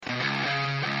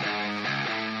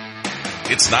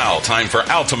It's now time for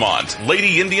Altamont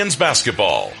Lady Indians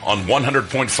basketball on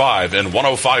 100.5 and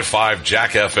 105.5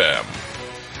 Jack FM.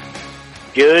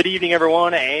 Good evening,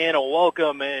 everyone, and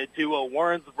welcome to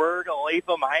Warrensburg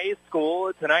Latham High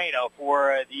School tonight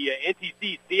for the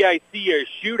NTC CIC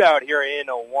shootout here in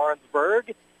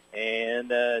Warrensburg. And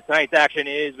tonight's action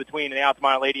is between the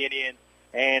Altamont Lady Indians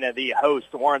and the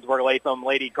host, Warrensburg Latham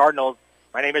Lady Cardinals.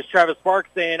 My name is Travis Sparks,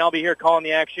 and I'll be here calling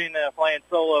the action, flying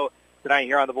solo tonight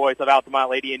here on the voice of Altamont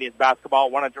Lady Indians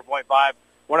basketball, 100.5,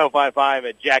 105.5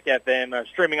 at Jack FM,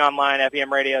 streaming online,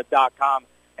 FEMradio.com,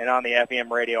 and on the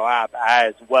FM radio app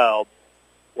as well.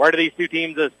 Where do these two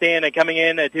teams stand coming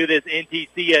in to this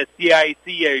NTC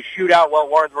CIC shootout? Well,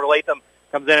 Warrensburg Latham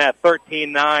comes in at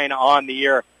 13-9 on the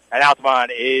year, and Altamont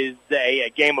is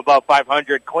a game above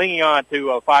 500, clinging on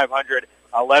to 500,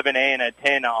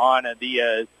 11-10 on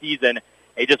the season.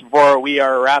 Hey, just before we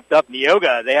are wrapped up,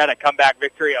 Neoga, they had a comeback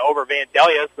victory over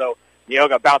Vandalia, so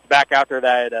Neoga bounced back after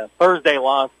that Thursday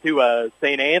loss to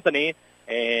St. Anthony,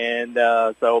 and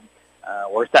so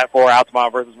we're set for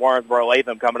Altamont versus Warrensburg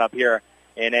Latham coming up here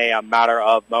in a matter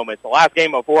of moments. The last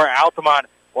game before Altamont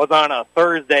was on a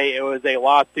Thursday. It was a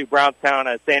loss to Brownstown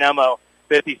at St. Elmo,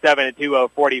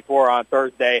 57-44 on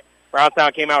Thursday.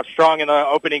 Brownstown came out strong in the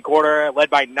opening quarter, led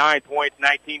by 9 points,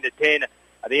 19-10.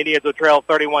 The Indians would trail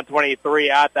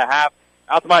 31-23 at the half.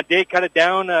 Altamont did cut it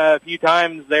down a few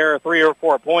times there, 3 or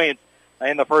 4 points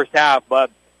in the first half,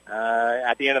 but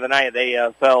at the end of the night they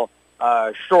fell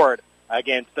short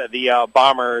against the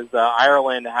Bombers.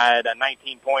 Ireland had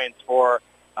 19 points for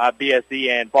BSC,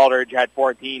 and Baldridge had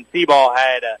 14. Seaball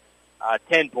had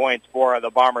 10 points for the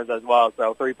Bombers as well,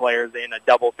 so 3 players in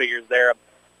double figures there.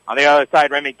 On the other side,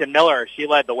 Remington Miller, she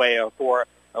led the way for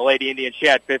the Lady Indians. She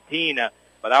had 15.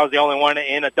 But that was the only one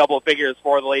in a double figures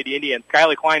for the Lady Indians.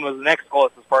 Kylie Klein was the next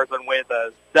closest person with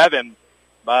 7.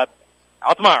 But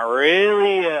Altamont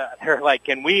really, they're like,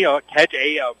 can we catch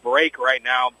a break right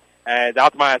now? As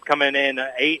Altamont is coming in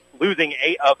losing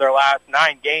 8 of their last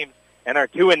 9 games, and they're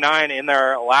 2-9 in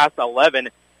their last 11.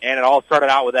 And it all started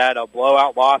out with that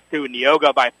blowout loss to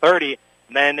Neoga by 30.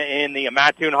 And then in the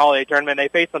Mattoon Holiday Tournament, they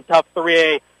faced some tough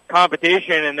 3A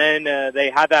competition, and then they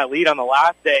had that lead on the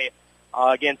last day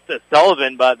against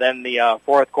Sullivan, but then the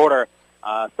fourth quarter,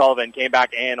 Sullivan came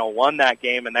back and won that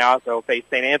game, and they also faced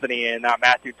St. Anthony in that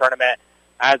Matthew tournament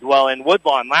as well in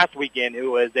Woodlawn last weekend,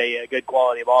 who is a good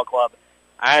quality ball club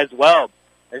as well.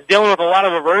 It's dealing with a lot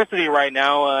of adversity right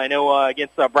now. I know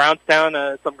against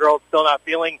Brownstown, some girls still not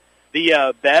feeling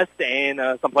the best, and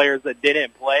some players that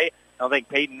didn't play. I don't think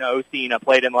Peyton Osteen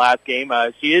played in the last game.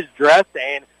 She is dressed,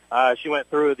 and she went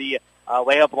through the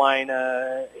layup line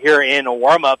here in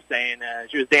warm-ups, and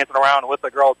she was dancing around with the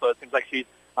girls, so it seems like she's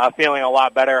feeling a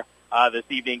lot better this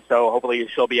evening, so hopefully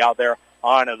she'll be out there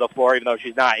on the floor, even though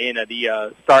she's not in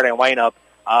the starting lineup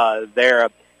there.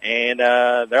 And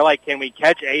they're like, can we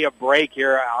catch a break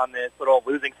here on this little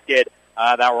losing skid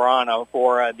that we're on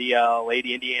for the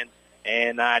Lady Indians?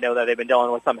 And I know that they've been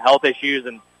dealing with some health issues,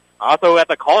 and also at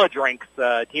the college ranks,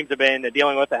 teams have been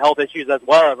dealing with the health issues as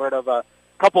well. I've heard of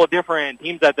couple of different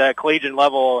teams at the collegiate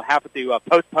level have to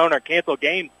postpone or cancel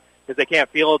games because they can't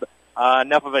field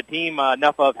enough of a team,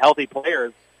 enough of healthy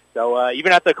players. So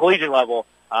even at the collegiate level,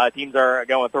 teams are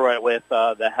going through it with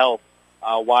the health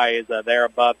wise there.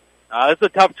 But it's a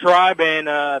tough tribe, and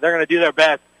they're going to do their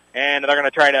best, and they're going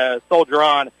to try to soldier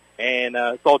on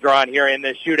here in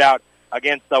this shootout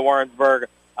against the Warrensburg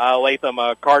Latham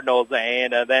Cardinals.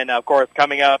 And then, of course,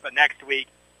 coming up next week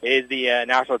is the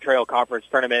National Trail Conference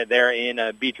Tournament there in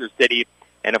Beecher City.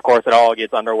 And, of course, it all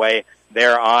gets underway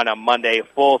there on a Monday.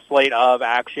 Full slate of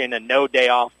action and no day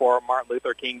off for Martin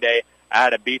Luther King Day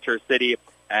at Beecher City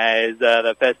as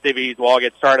the festivities will all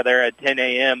get started there at 10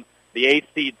 a.m. The 8th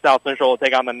seed South Central will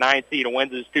take on the 9th seed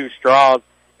Windsor's 2 Straws.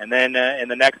 And then in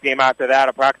the next game after that,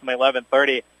 approximately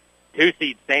 11:30, 2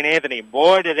 seed St. Anthony.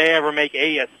 Boy, did they ever make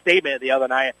a statement the other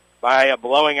night by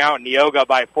blowing out Neoga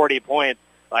by 40 points.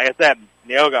 Like I said,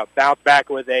 Neoga bounced back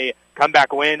with a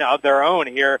comeback win of their own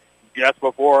here just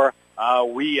before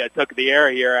we took the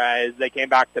air here as they came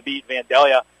back to beat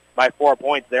Vandalia by 4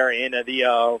 points there in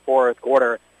the fourth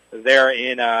quarter there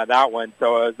in that one.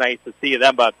 So it was nice to see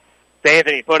them. But St.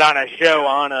 Anthony put on a show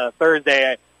on a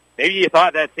Thursday. Maybe you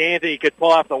thought that St. Anthony could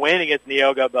pull off the win against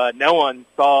Neoga, but no one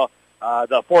saw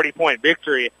the 40-point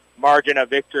victory, margin of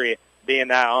victory, being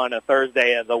that on a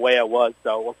Thursday the way it was.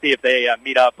 So we'll see if they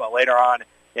meet up later on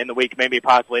in the week, maybe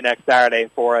possibly next Saturday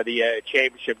for the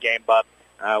championship game, but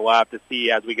we'll have to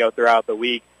see as we go throughout the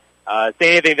week. St.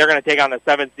 Anthony, they're going to take on the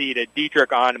 7th seed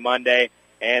Dietrich on Monday,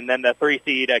 and then the 3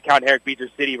 seed Count Herrick Beecher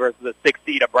City versus the 6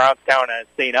 seed of Brownstown at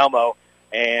St. Elmo.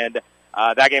 And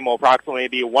That game will approximately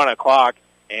be 1 o'clock.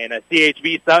 And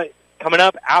CHB coming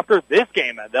up after this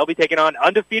game. They'll be taking on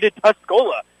undefeated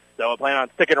Tuscola. So I plan on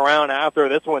sticking around after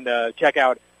this one to check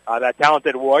out that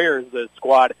talented Warriors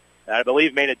squad that I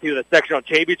believe made it to the sectional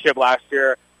championship last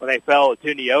year when they fell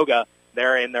to Neoga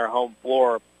there in their home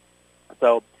floor.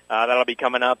 So that'll be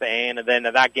coming up. And then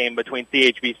that game between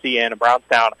CHBC and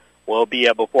Brownstown will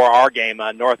be before our game,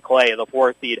 North Clay, the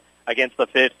 4th seed, against the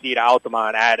 5th seed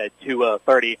Altamont at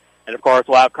 2:30. And, of course,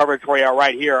 we'll have coverage for you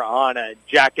right here on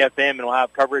Jack FM, and we'll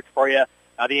have coverage for you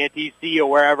the NTC or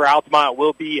wherever Altamont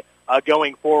will be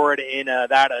going forward in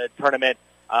that tournament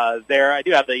there. I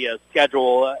do have the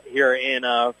schedule here in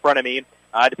front of me.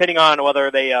 Depending on whether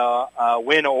they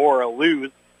win or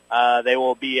lose, they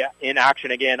will be in action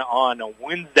again on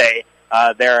Wednesday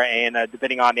there, and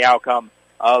depending on the outcome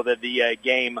of the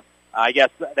game, I guess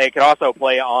they could also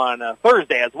play on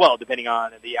Thursday as well, depending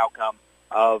on the outcome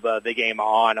of the game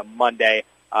on Monday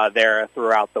there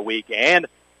throughout the week. And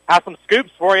have some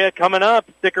scoops for you coming up.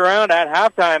 Stick around at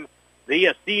halftime.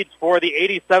 The seeds for the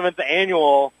 87th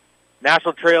annual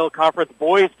National Trail Conference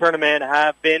Boys Tournament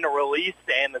have been released,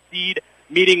 and the seed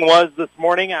meeting was this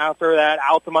morning after that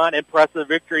Altamont impressive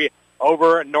victory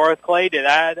over North Clay. Did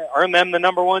that earn them the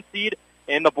number 1 seed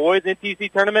in the boys NTC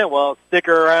tournament? Well, stick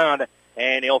around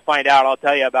and you'll find out. I'll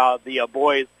tell you about the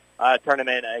boys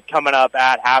tournament coming up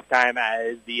at halftime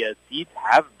as the seeds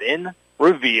have been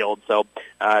revealed. So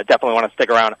definitely want to stick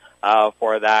around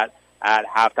for that at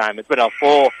halftime. It's been a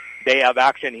full day of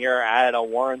action here at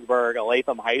Warrensburg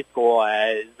Latham High School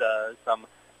as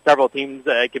several teams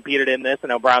competed in this. I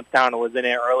know Brownstown was in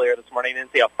it earlier this morning.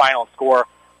 Didn't see a final score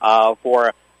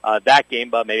for that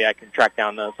game, but maybe I can track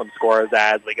down some scores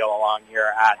as we go along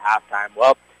here at halftime.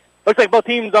 Well, looks like both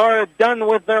teams are done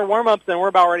with their warm-ups, and we're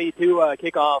about ready to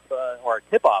kick off or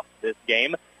tip off this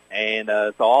game. And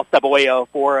so I'll step away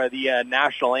for the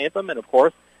national anthem. And, of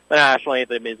course, the national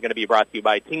anthem is going to be brought to you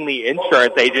by Tingley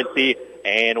Insurance Agency.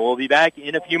 And we'll be back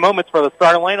in a few moments for the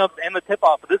starting lineups and the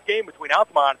tip-off of this game between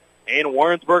Altamont and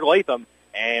Warrensburg Latham.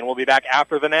 And we'll be back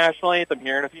after the national anthem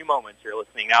here in a few moments. You're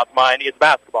listening to Altamont Indians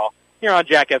basketball here on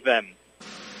Jack FM.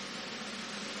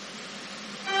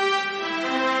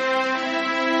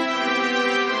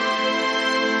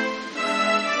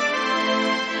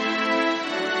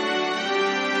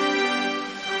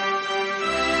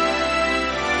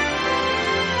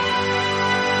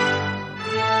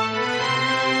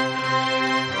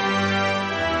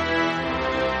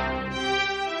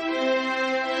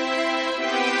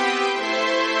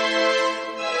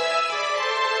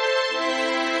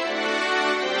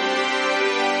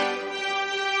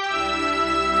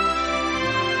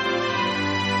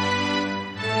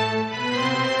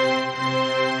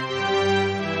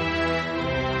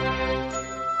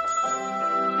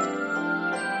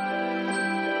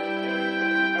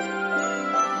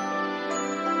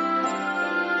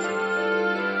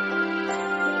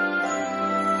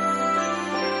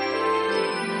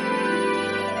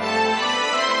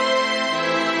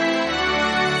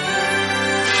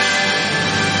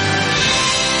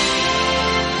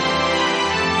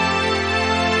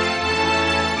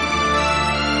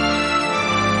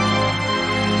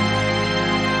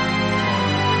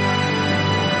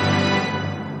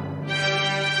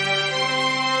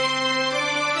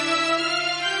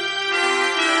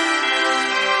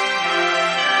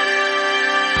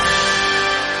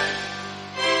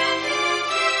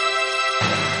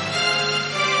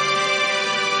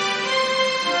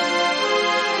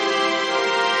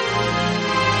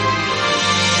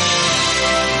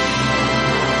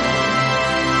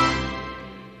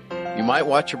 might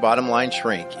watch your bottom line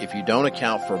shrink if you don't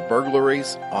account for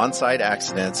burglaries, on-site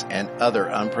accidents, and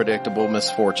other unpredictable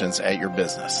misfortunes at your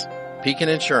business. Pekin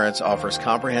Insurance offers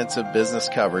comprehensive business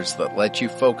coverage that lets you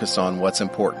focus on what's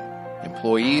important: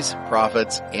 employees,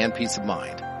 profits, and peace of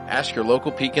mind. Ask your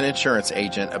local Pekin Insurance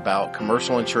agent about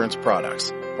commercial insurance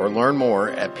products or learn more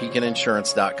at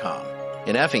PekinInsurance.com.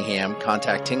 In Effingham,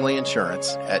 contact Tingley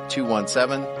Insurance at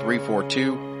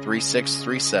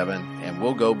 217-342-3637 and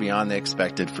we'll go beyond the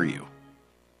expected for you.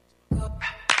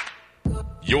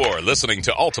 You're listening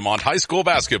to Altamont High School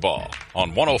basketball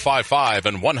on 105.5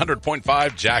 and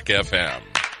 100.5 Jack FM.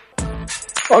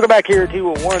 Welcome back here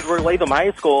to Warrensburg Latham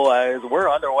High School as we're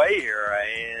underway here,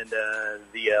 and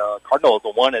the Cardinals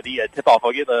won the tip-off.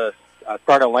 I'll get the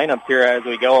starter lineups here as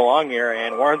we go along here,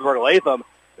 and Warrensburg Latham,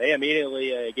 they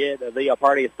immediately get the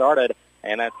party started,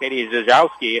 and that's Katie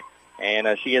Zajowski,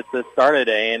 and she gets this started,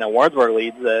 and Warrensburg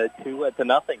leads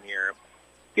 2-0 here.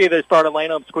 Okay, the starter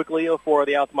lineups quickly for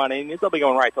the Altamont Indians. They'll be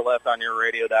going right to left on your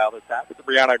radio dial this half. It's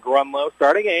Brianna Grunlow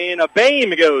starting, and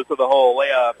Bame goes to the hole.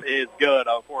 Layup is good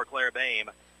for Claire Bame.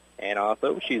 And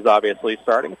also, she's obviously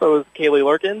starting. So is Kaylee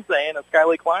Lurkins and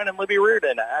Skylee Klein and Libby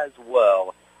Reardon as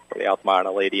well for the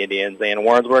Altamont Lady Indians. And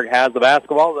Warrensburg has the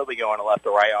basketball. They'll be going left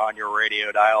to right on your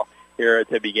radio dial here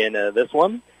to begin this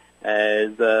one.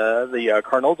 As the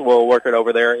Cardinals will work it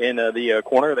over there in the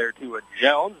corner there to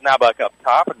Jones. Now back up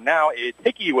top. Now it's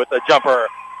Hickey with a jumper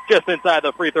just inside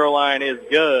the free throw line is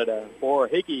good for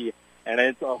Hickey. And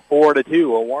it's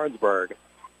 4-2 Warrensburg.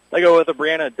 They go with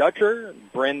Brianna Dutcher,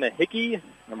 Bryn Hickey,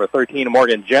 number 13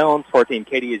 Morgan Jones, 14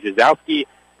 Katie Jazowski,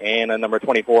 and number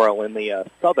 24 Lindley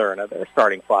Southern. They're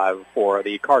starting five for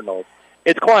the Cardinals.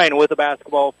 It's Klein with the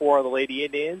basketball for the Lady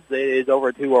Indians. It is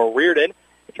over to Reardon.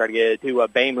 They try to get it to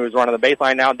Bame, who's running the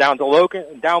baseline now down low to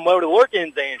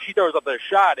Lurkins, and she throws up the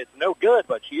shot. It's no good,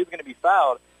 but she is going to be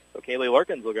fouled. So Kaylee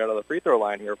Lurkins will go to the free throw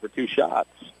line here for two shots.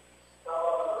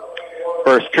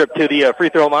 First trip to the free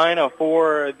throw line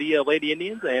for the Lady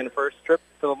Indians, and first trip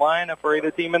to the line for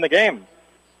either team in the game.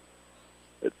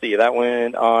 Let's see, that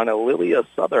went on Lilia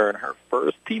Southern, her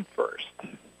team first.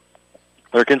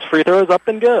 Lurkins' free throw is up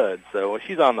and good, so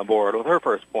she's on the board with her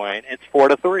first point. It's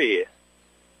 4-3.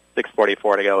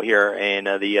 6:44 to go here in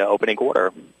the opening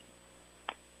quarter.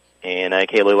 And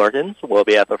Kaylee Lurkins will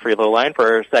be at the free throw line for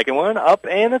her second one. Up,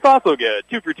 and it's also good.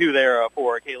 2 for 2 there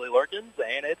for Kaylee Lurkins,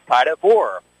 and it's tied at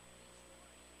 4.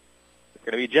 It's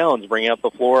going to be Jones bringing up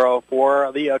the floor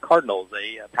for the Cardinals.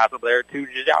 They pass up there to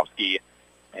Jajowski.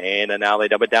 And now they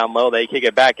dump it down low. They kick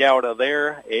it back out of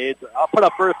there. It's put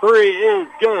up for three is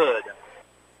good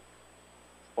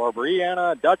for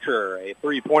Brianna Dutcher. A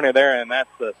three-pointer there, and that's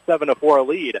the 7-4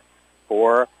 lead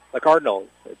for the Cardinals.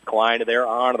 It's Klein there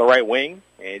on the right wing,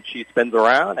 and she spins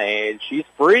around, and she's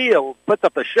free. Puts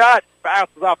up the shot,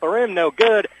 bounces off the rim, no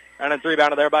good, and it's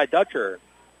rebounded there by Dutcher.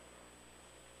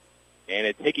 And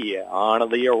it's Hickey on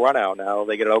the run out. Now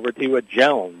they get it over to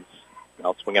Jones.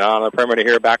 Now swinging on the perimeter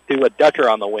here, back to Dutcher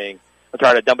on the wing. They'll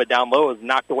try to dump it down low. It's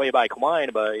knocked away by Klein,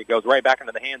 but it goes right back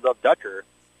into the hands of Dutcher.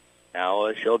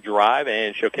 Now she'll drive,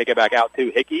 and she'll kick it back out to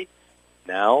Hickey.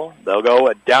 Now they'll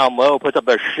go down low, puts up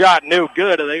their shot, no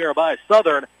good. They are by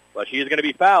Southern, but she's going to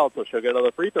be fouled, so she'll go to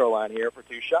the free throw line here for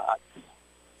two shots.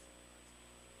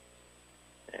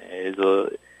 There's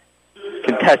a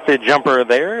contested jumper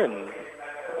there, and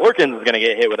Lurkins is going to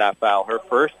get hit with that foul. Her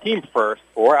first, team first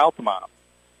for Altamont.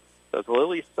 So it's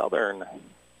Lily Southern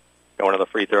going to the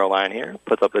free throw line here,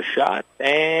 puts up the shot,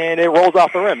 and it rolls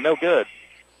off the rim, no good.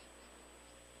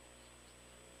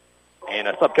 And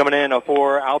a sub coming in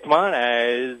for Altamont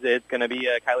as it's going to be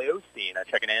Kylie Osteen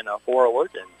checking in for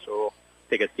Lurkins. So we'll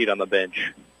take a seat on the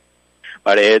bench.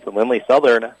 But it's Lindley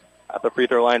Southern at the free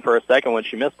throw line for a second one.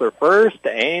 She missed her first,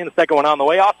 and the second one on the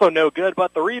way, also no good.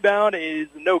 But the rebound is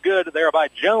no good there by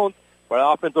Jones. But the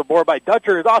offensive board by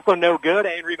Dutcher is also no good,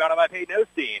 and rebounded by Peyton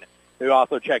Osteen, who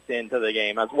also checked into the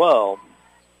game as well.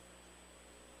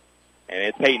 And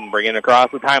it's Peyton bringing it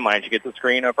across the timeline. She gets a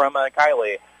screen from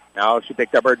Kylie. Now she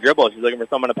picked up her dribble. She's looking for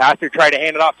someone to pass to. Tried to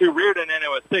hand it off to Reardon, and it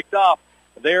was picked off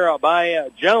there by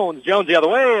Jones. Jones the other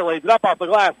way, lays it up off the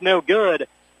glass. No good.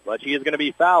 But she is going to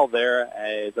be fouled there,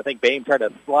 as I think Bame tried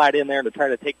to slide in there to try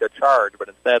to take the charge, but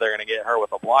instead they're going to get her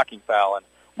with a blocking foul, and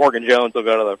Morgan Jones will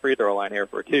go to the free throw line here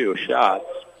for two shots.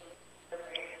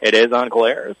 It is on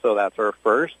Claire, so that's her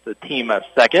first, the team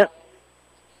second.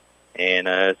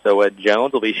 And so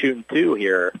Jones will be shooting two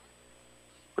here.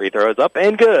 Free throws up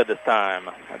and good this time.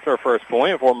 That's her first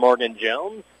point for Morgan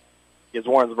Jones. Gives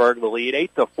Warrensburg the lead,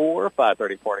 8-4,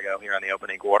 5:34 to go here in the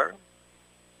opening quarter.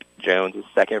 Jones'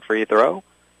 second free throw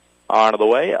on the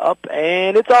way, up,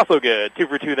 and it's also good. 2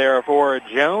 for 2 there for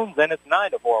Jones, and it's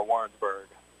 9-4 Warrensburg.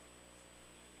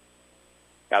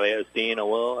 Kylie Osteen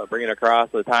will bring it across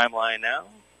the timeline now.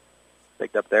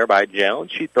 Picked up there by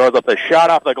Jones. She throws up the shot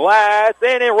off the glass,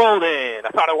 and it rolled in. I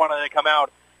thought it wanted to come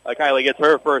out. Kylie gets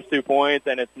her first 2 points,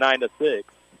 and it's 9-6.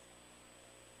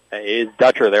 Is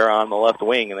Dutcher there on the left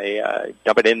wing. They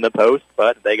dump it in the post,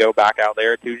 but they go back out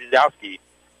there to Jajowski.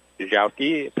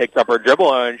 Jajowski picks up her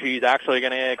dribble, and she's actually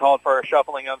going to get called for a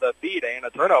shuffling of the feet and a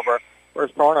turnover.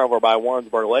 First turnover by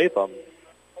Warrensburg Latham.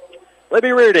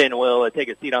 Libby Reardon will take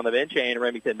a seat on the bench, and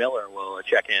Remington Miller will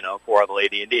check in for the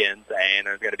Lady Indians. And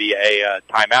there's going to be a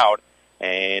timeout,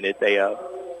 and it's a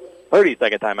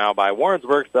 30-second timeout by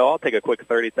Warrensburg, so I'll take a quick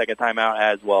 30-second timeout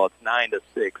as well. It's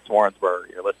 9-6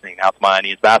 Warrensburg. You're listening to Altamont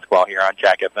Indians basketball here on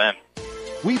Jack FM.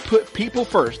 We put people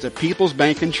first at People's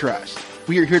Bank and Trust.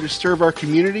 We are here to serve our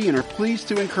community and are pleased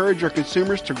to encourage our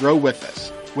consumers to grow with us.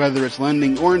 Whether it's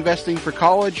lending or investing for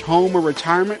college, home, or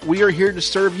retirement, we are here to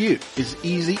serve you. It's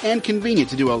easy and convenient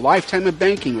to do a lifetime of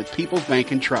banking with People's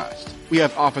Bank and Trust. We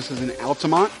have offices in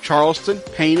Altamont, Charleston,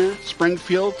 Pana,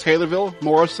 Springfield, Taylorville,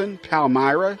 Morrison,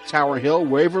 Palmyra, Tower Hill,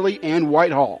 Waverly, and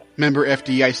Whitehall. Member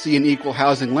FDIC and equal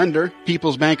housing lender,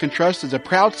 People's Bank and Trust is a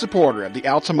proud supporter of the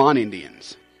Altamont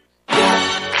Indians.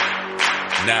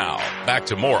 Now, back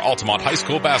to more Altamont High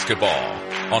School basketball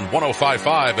on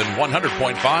 105.5 and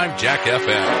 100.5 Jack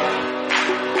FM.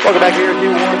 Welcome back here to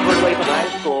Warrensburg Latham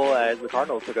High School as the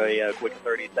Cardinals took a quick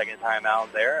 30-second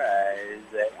timeout there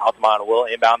as Altamont will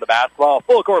inbound the basketball.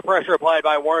 Full court pressure applied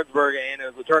by Warrensburg, and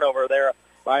there's a turnover there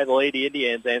by the Lady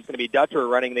Indians, and it's going to be Dutcher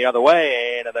running the other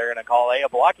way, and they're going to call a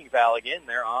blocking foul again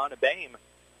there on Bame,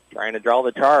 trying to draw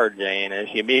the charge, and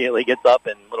she immediately gets up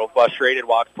and a little frustrated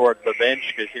walks towards the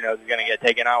bench because she knows she's going to get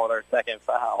taken out with her second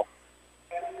foul.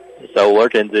 So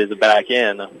Lurkins is back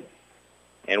in,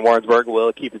 and Warrensburg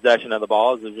will keep possession of the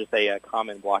ball. There's just a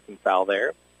common blocking foul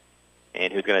there.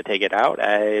 And who's going to take it out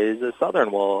as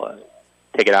Southern will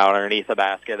take it out underneath the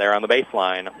basket there on the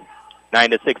baseline.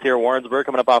 9-6 here, Warrensburg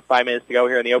coming up off 5 minutes to go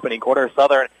here in the opening quarter.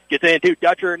 Southern gets into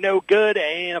Dutcher, no good,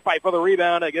 and a fight for the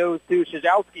rebound. It goes to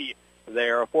Szajowski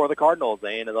there for the Cardinals,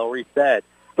 and they'll reset.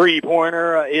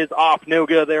 Three-pointer is off, no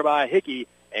good there by Hickey,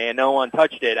 and no one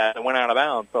touched it as it went out of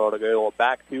bounds, so it'll go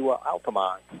back to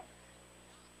Altamont.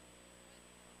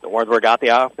 So Warrensburg got the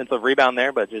offensive rebound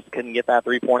there, but just couldn't get that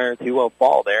three-pointer to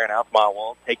fall there, and Altamont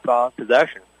will take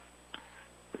possession.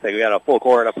 So we got a full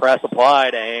court, a press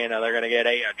applied, and they're going to get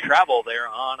a travel there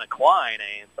on a Klein,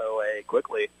 and so a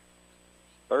quickly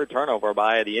third turnover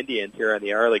by the Indians here in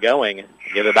the early going.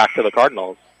 Give it back to the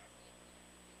Cardinals.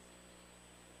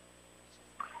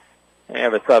 They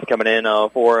have a sub coming in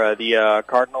for the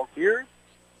Cardinals here.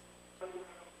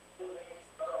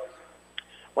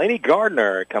 Lainey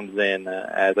Gardner comes in,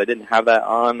 as I didn't have that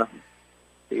on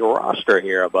the roster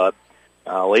here, but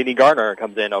Lainey Gardner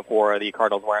comes in for the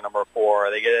Cardinals wearing number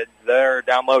 4. They get it there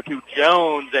down low to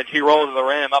Jones, and she rolls to the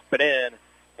rim, up and in,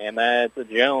 and that's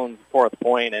Jones' fourth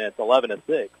point, and it's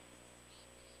 11-6.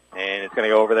 And it's going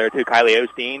to go over there to Kylie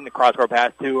Osteen. The cross-court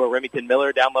pass to Remington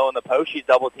Miller down low in the post. She's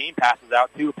double-teamed, passes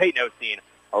out to Peyton Osteen.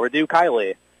 Over to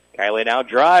Kylie. Kylie now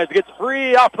drives, gets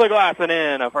free, off the glass and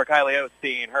in for Kylie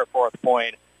Osteen, her fourth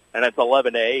point. And it's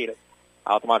 11-8.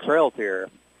 Altamont trails here.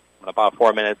 About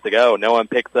 4 minutes to go. No one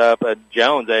picks up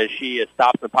Jones as she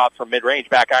stops and pops from mid-range.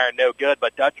 Back iron, no good,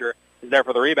 but Dutcher is there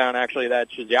for the rebound. Actually,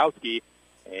 that's Szajowski.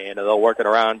 And they'll work it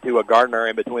around to a Gardner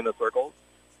in between the circles.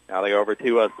 Now they go over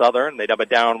to Southern. They dump it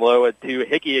down low to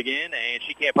Hickey again, and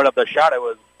she can't put up the shot. It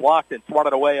was blocked and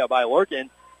swatted away by Lurkin,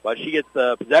 but she gets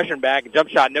the possession back. Jump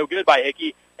shot no good by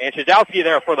Hickey, and Szajowski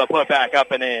there for the putback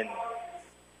up and in.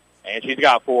 And she's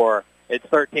got 4. It's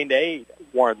 13-8,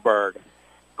 Warrensburg.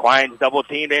 Klein's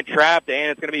double-teamed and trapped,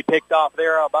 and it's going to be picked off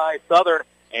there by Southern,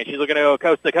 and she's looking to go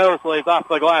coast-to-coast, lays off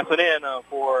the glass and in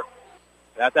for,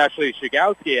 that's actually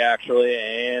Szajowski, actually,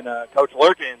 and Coach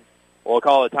Lurkin will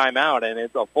call a timeout, and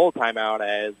it's a full timeout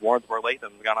as Warrensburg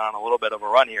Latham's gone on a little bit of a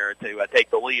run here to take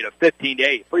the lead of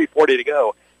 15-8, 3:40 to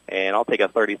go, and I'll take a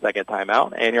 30-second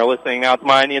timeout, and you're listening now to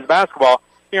my Indians basketball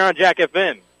here on Jack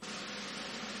FM.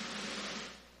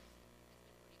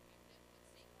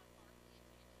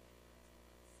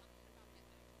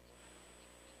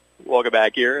 Welcome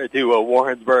back here to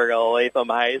Warrensburg Latham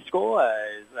High School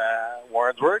as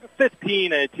Warrensburg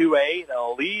 15-8,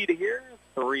 a lead here,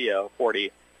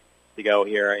 3:40 to go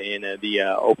here in the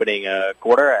opening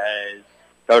quarter as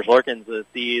Coach Lurkins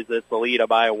sees this lead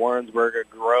by Warrensburg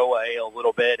grow a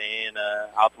little bit, and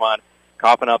Altamont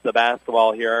coughing up the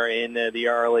basketball here in the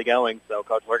early going. So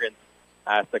Coach Lurkins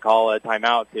has to call a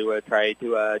timeout to try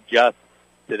to adjust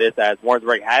to this as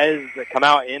Warrensburg has come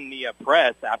out in the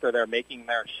press after they're making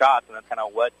their shots, and that's kind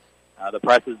of what the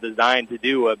press is designed to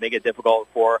do, make it difficult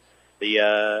for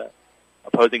the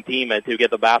opposing team to get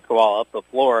the basketball up the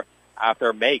floor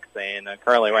after makes. And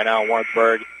currently right now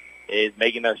Warrensburg is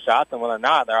making their shots, and when they're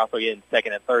not, they're also getting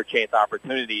second and third chance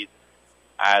opportunities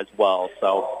as well.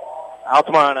 So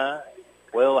Altamont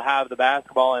will have the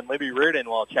basketball, and Libby Reardon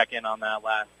will check in on that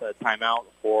last timeout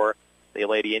for the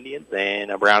Lady Indians,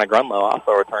 and Brianna Grunlow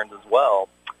also returns as well.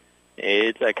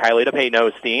 It's Kylie to Peyton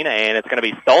Osteen, and it's going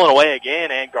to be stolen away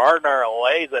again, and Gardner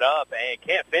lays it up and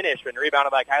can't finish, and rebounded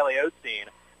by Kylie Osteen.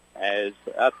 As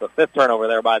that's the 5th turnover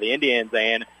there by the Indians,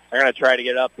 and they're going to try to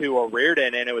get it up to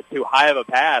Reardon, and it was too high of a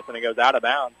pass, and it goes out of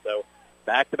bounds. So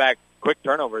back-to-back quick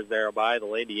turnovers there by the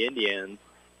Lady Indians,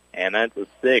 and that's a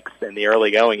 6th in the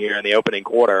early going here in the opening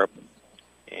quarter.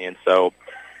 And so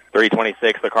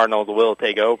 3:26, the Cardinals will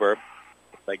take over.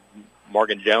 Like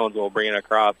Morgan Jones will bring it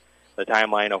across the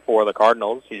timeline for the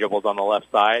Cardinals. He dribbles on the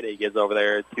left side. He gives over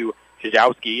there to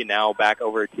Jajowski. Now back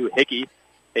over to Hickey.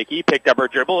 Hickey picked up her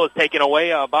dribble. Was taken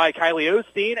away by Kylie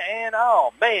Osteen. And,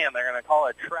 oh, man, they're going to call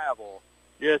it travel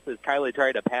just as Kylie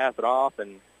tried to pass it off.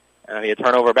 And he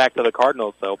turnover back to the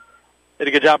Cardinals. So did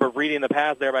a good job of reading the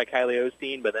pass there by Kylie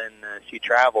Osteen, but then she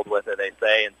traveled with it, they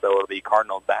say, and so it'll be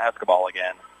Cardinals basketball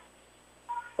again.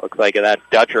 Looks like that's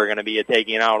Dutcher going to be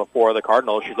taking out for the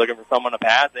Cardinals. She's looking for someone to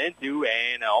pass into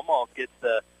and almost gets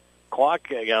the clock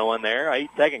going there.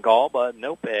 8-second call, but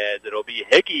nope. It'll be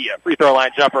Hickey. A free throw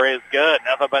line jumper is good.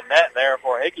 Nothing but net there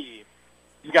for Hickey.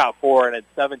 She's got 4, and it's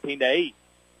 17-8.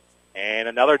 And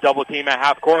another double team at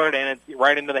half court, and it's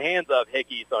right into the hands of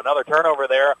Hickey. So another turnover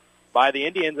there by the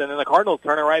Indians, and then the Cardinals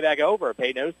turn it right back over.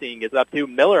 Peyton Osteen gets up to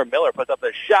Miller. Miller puts up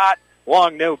the shot.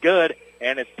 Long, no good.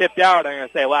 And it's tipped out. I'm going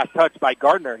to say last touch by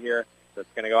Gardner here. That's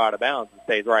going to go out of bounds and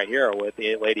stays right here with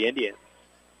the Lady Indians.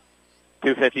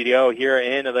 2:50 to go here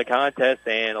into the contest,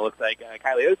 and it looks like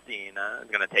Kylie Osteen is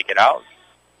going to take it out.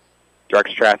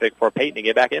 Directs traffic for Peyton to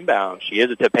get back inbound. She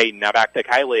gives it to Peyton. Now back to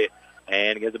Kylie,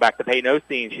 and gives it back to Peyton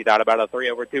Osteen. She thought about a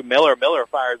 3 over to Miller. Miller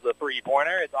fires the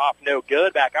three-pointer. It's off, no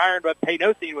good. Back iron, but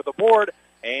Peyton Osteen with the board,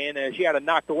 and she had it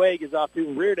knocked away. Gives off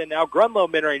to Reardon. Now Grunlow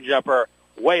mid-range jumper.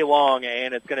 Way long,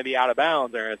 and it's going to be out of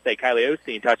bounds. They're going to say Kylie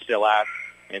Osteen touched it last,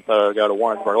 and so it'll go to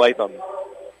Warrensburg Latham.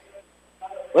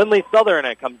 Lindley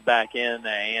Southern comes back in,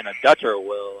 and a Dutcher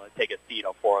will take a seat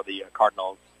for the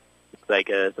Cardinals. Looks like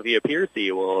Sophia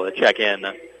Piercy will check in,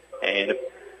 and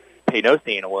Peyton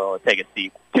Osteen will take a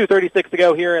seat. 2:36 to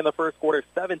go here in the first quarter.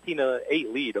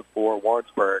 17-8 lead for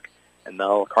Warrensburg, and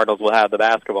the Cardinals will have the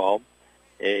basketball.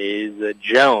 It is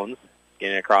Jones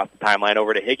getting across the timeline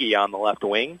over to Hickey on the left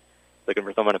wing. Looking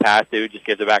for someone to pass to, just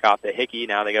gives it back off to Hickey.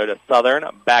 Now they go to Southern,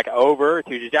 back over to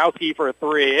Jajowski for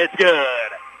 3. It's good.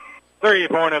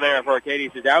 3-pointer there for Katie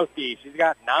Jajowski. She's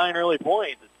got 9 early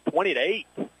points. It's 20-8.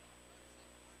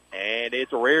 And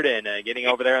it's Reardon getting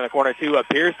over there in the corner to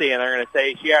Piercy, and they're going to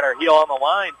say she had her heel on the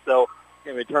line, so it's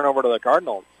going to be turnover to the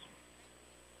Cardinals.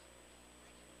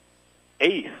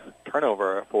 8th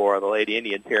turnover for the Lady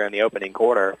Indians here in the opening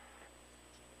quarter.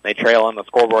 They trail on the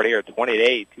scoreboard here,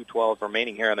 20-8, 2:12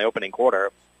 remaining here in the opening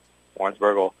quarter.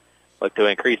 Warrensburg will look to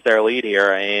increase their lead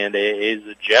here, and it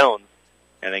is Jones.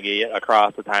 And they get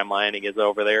across the timeline. He gets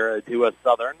over there to a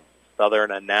Southern.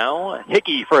 Southern now.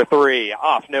 Hickey for 3.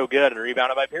 Off, no good, and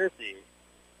rebounded by Piercy.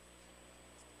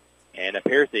 And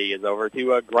Piercy is over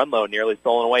to Grunlow, nearly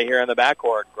stolen away here in the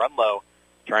backcourt. Grunlow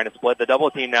trying to split the double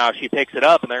team now. She picks it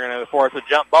up, and they're going to force a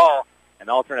jump ball. An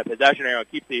alternate possession arrow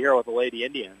keeps it here with the Lady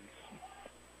Indians.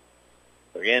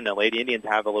 So again, the Lady Indians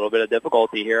have a little bit of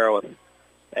difficulty here.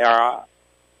 They are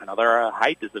another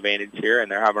height disadvantage here,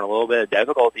 and they're having a little bit of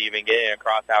difficulty even getting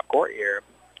across half court here.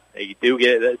 They do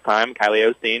get it this time.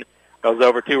 Kylie Osteen goes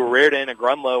over to Reardon, and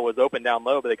Grunlow was open down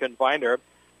low, but they couldn't find her.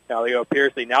 Now they go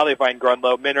Piercy. Now they find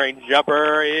Grunlow. Mid-range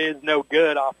jumper is no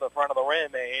good off the front of the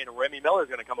rim, and Remy Miller's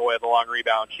going to come away with a long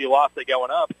rebound. She lost it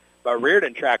going up, but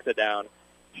Reardon tracks it down.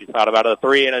 She thought about a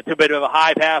 3 and a bit of a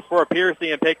high pass for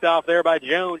Piercy and picked off there by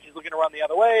Jones. She's looking to run the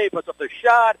other way, puts up the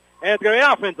shot, and it's going to be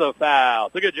an offensive foul.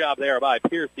 It's a good job there by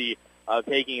Piercy of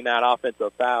taking that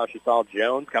offensive foul. She saw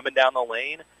Jones coming down the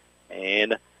lane,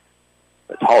 and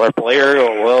the taller player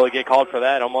will get called for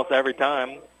that almost every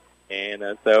time.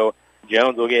 And so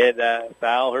Jones will get that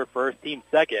foul, her first, team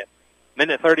second.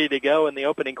 1:30 to go in the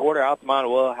opening quarter. Altamont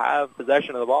will have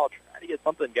possession of the ball, trying to get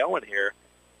something going here.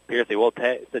 Piercy will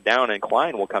sit down, and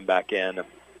Klein will come back in.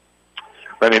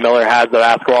 Remy Miller has the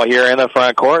basketball here in the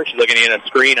front court. She's looking to get a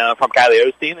screen from Kylie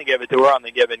Osteen. They give it to her on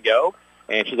the give and go.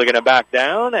 And she's looking to back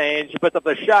down, and she puts up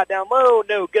the shot down low.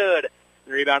 No good.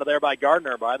 Rebounded there by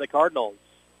Gardner by the Cardinals.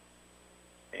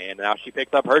 And now she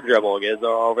picks up her dribble. Gives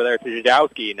over there to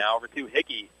Jadowski. Now over to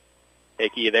Hickey.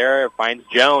 Hickey there finds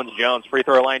Jones. Jones free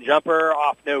throw line jumper.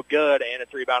 Off, no good. And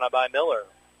it's rebounded by Miller.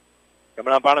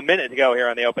 Coming up on a minute to go here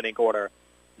in the opening quarter.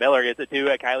 Miller gets it to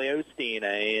Kylie Osteen,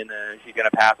 and she's going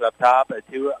to pass it up top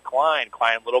to Klein.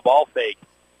 Klein, little ball fake.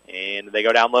 And they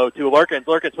go down low to Lurkins.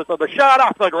 Lurkins puts up a shot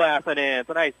off the glass and in. It's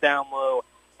a nice down low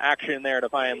action there to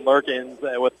find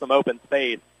Lurkins with some open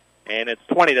space. And it's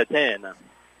 20-10.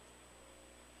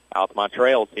 Altamont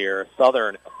trails here.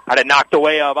 Southern had it knocked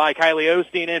away by Kylie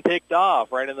Osteen and picked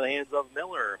off right into the hands of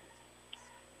Miller.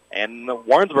 And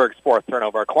Warrensburg's fourth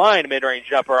turnover. Klein, mid-range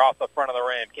jumper off the front of the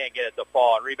rim. Can't get it to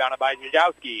fall. And rebounded by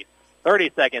Jajowski.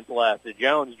 30 seconds left.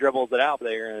 Jones dribbles it out, but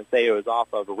they're going to say it was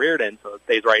off of Reardon, so it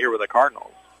stays right here with the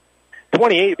Cardinals.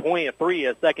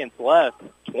 28.3 seconds left.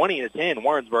 20-10.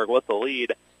 Warrensburg with the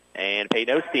lead. And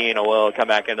Peyton Osteen will come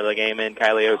back into the game, and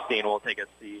Kylie Osteen will take a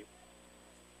seat.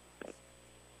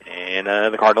 And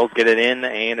the Cardinals get it in,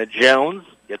 and Jones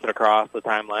gets it across the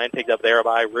timeline, picked up there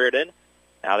by Reardon.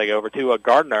 Now they go over to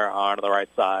Gardner onto the right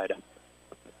side.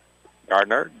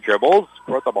 Gardner dribbles,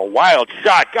 puts up a wild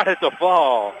shot, got it to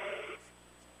fall.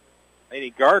 Lady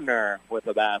Gardner with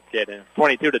the basket, and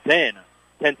 22-10.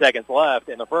 10 seconds left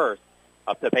in the first.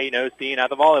 Up to Peyton Osteen at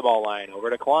the volleyball line. Over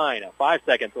to Klein. 5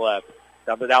 seconds left.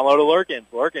 Dumps it down low to Lurkins.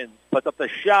 Lurkins puts up the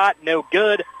shot, no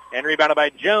good, and rebounded by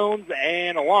Jones,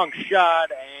 and a long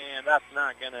shot, and that's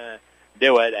not going to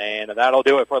do it, and that'll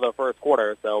do it for the first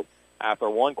quarter. So after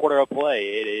 1 quarter of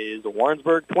play, it is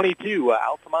Warrensburg 22,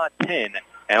 Altamont 10.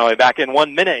 And I'll be back in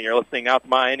 1 minute. You're listening to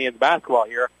Altamont Indians basketball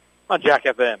here on Jack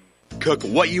FM. Cook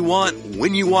what you want,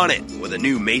 when you want it, with a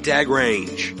new Maytag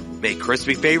range. Make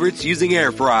crispy favorites using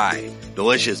air fry.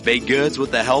 Delicious baked goods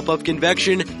with the help of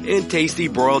convection, and tasty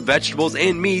broiled vegetables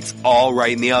and meats all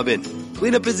right in the oven.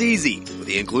 Cleanup is easy with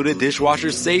the included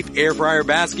dishwasher-safe air fryer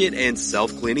basket and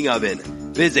self-cleaning oven.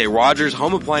 Visit Rogers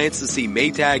Home Appliance to see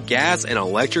Maytag gas and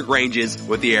electric ranges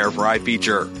with the air fry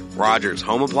feature. Rogers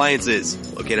Home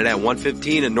Appliances, located at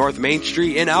 115 in North Main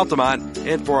Street in Altamont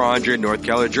and 400 North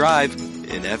Keller Drive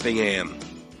in Effingham.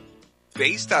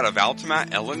 Based out of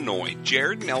Altamont, Illinois,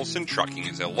 Jared Nelson Trucking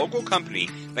is a local company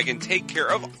that can take care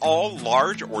of all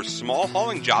large or small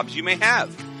hauling jobs you may have.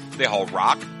 They haul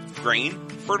rock, grain,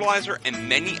 fertilizer, and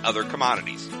many other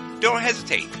commodities. Don't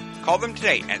hesitate. Call them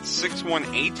today at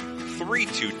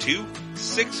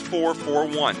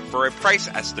 618-322-6441 for a price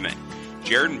estimate.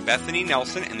 Jared and Bethany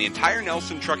Nelson and the entire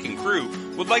Nelson Trucking crew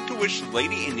would like to wish the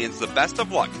Lady Indians the best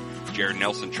of luck. Jared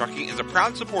Nelson Trucking is a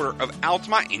proud supporter of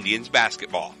Altamont Indians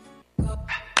basketball.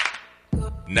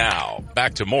 Now,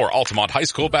 back to more Altamont High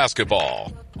School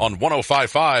basketball on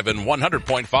 105.5 and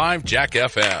 100.5 Jack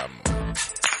FM.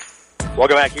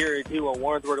 Welcome back here to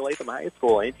Warrensburg Latham High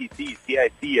School NTC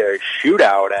CIC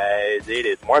shootout, as it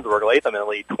is Warrensburg Latham in the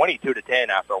lead 22-10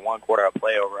 after 1 quarter of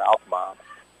play over Altamont.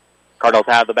 Cardinals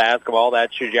have the basketball.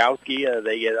 That's Szajowski.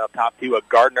 They get up top to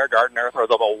Gardner. Gardner throws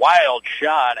up a wild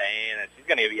shot, and she's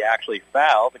going to be actually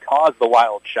fouled to cause the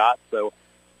wild shot. So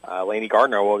Lainey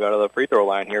Gardner will go to the free throw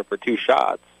line here for 2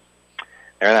 shots.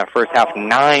 There in that first half,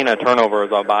 9 turnovers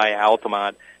by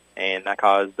Altamont, and that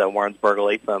caused Warrensburg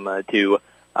Latham to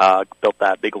build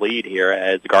that big lead here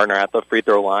as Gardner at the free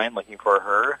throw line looking for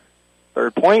her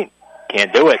 3rd point.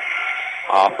 Can't do it.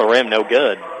 Off the rim, no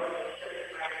good.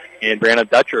 And Brianna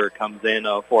Dutcher comes in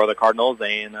for the Cardinals,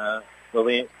 and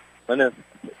Linda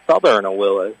Southern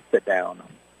will sit down.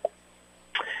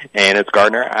 And it's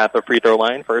Gardner at the free throw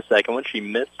line for a second one. She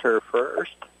missed her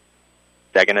first.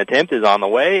 Second attempt is on the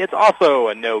way. It's also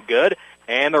a no good.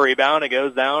 And the rebound, it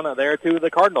goes down there to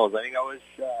the Cardinals. I think that was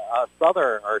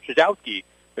Southern, or Szajowski,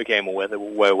 who came away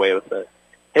with it.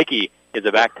 Hickey gives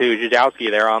it back to Szajowski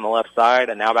there on the left side,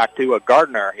 and now back to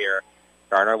Gardner here.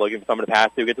 Gardner looking for someone to pass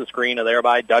to, gets a screen there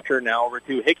by Dutcher, now over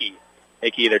to Hickey.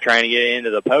 Hickey, they're trying to get into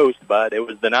the post, but it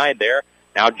was denied there.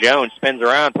 Now Jones spins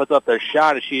around, puts up the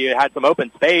shot as she had some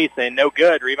open space, and no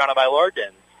good, rebounded by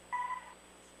Larkins.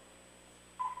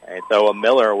 And so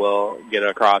Miller will get it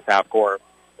across half court.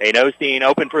 Peyton Osteen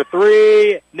open for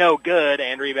 3, no good,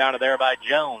 and rebounded there by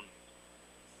Jones.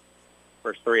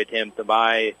 First 3 attempts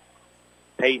by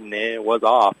Peyton, it was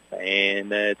off,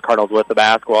 and it's Cardinals with the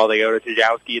basketball. They go to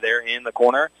Szajowski there in the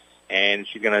corner, and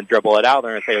she's going to dribble it out.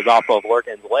 They're going to say it was off of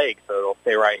Lurkin's leg, so it'll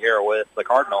stay right here with the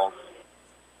Cardinals.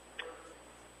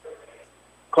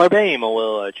 Claire Bame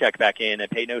will check back in, and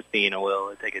Peyton Osteen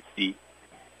will take a seat.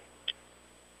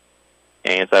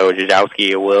 And so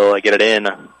Szajowski will get it in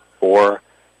for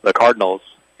the Cardinals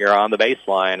here on the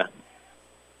baseline.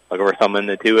 Looking for someone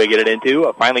to get it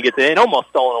into. Finally gets it in. Almost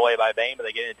stolen away by Bame, but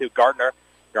they get it into Gardner.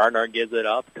 Gardner gives it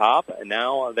up top, and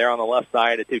now they're on the left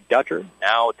side to Dutcher.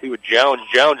 Now to Jones.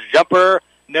 Jones jumper,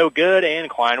 no good, and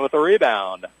Klein with a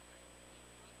rebound.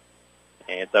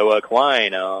 And so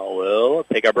Klein will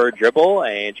pick up her dribble,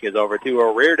 and she goes over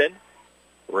to Reardon.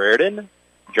 Reardon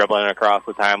dribbling across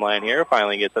the timeline here,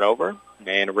 finally gets it over.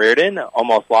 And Reardon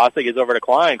almost lost it, gets over to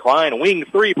Klein. Klein, wing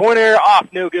three-pointer,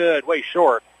 off, no good, way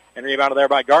short. And rebounded there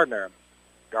by Gardner.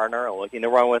 Gardner looking to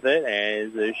run with it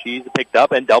as she's picked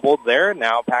up and doubled there.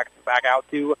 Now packs back out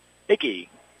to Hickey.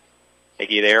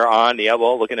 Hickey there on the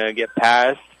elbow looking to get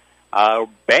past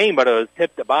Bame, but it was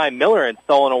tipped by Miller and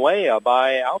stolen away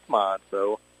by Altamont.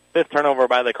 So 5th turnover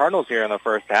by the Cardinals here in the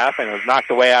first half, and it was knocked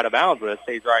away out of bounds, but it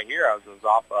stays right here as it was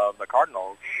off of the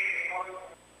Cardinals.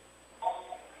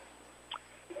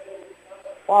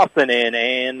 Lawson in,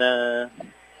 and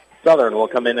Southern will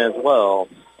come in as well.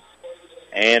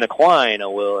 And Klein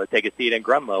will take a seat, and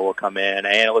Grunlow will come in.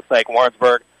 And it looks like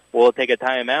Warrensburg will take a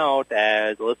timeout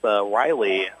as Alyssa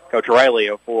Riley, Coach Riley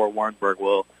for Warrensburg,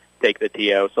 will take the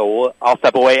TO. So I'll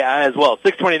step away as well.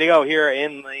 6:20 to go here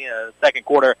in the second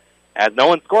quarter. As no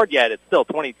one scored yet, it's still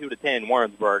 22-10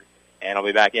 Warrensburg. And I'll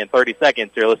be back in 30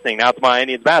 seconds. You're listening now to my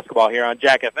Indians basketball here on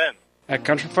Jack FM. At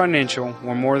Country Financial,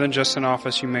 we're more than just an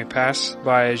office you may pass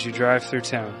by as you drive through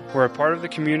town. We're a part of the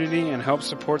community and help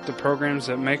support the programs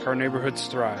that make our neighborhoods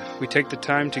thrive. We take the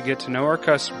time to get to know our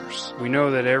customers. We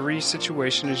know that every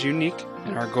situation is unique,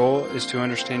 and our goal is to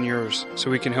understand yours so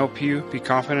we can help you be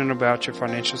confident about your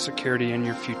financial security and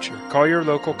your future. Call your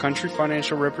local Country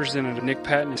Financial representative, Nick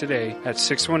Patton, today at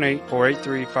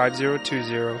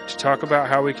 618-483-5020 to talk about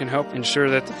how we can help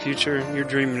ensure that the future you're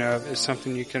dreaming of is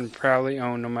something you can proudly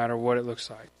own no matter what it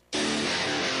looks like.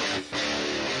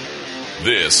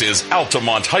 This is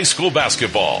Altamont High School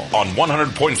basketball on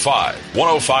 100.5,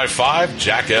 105.5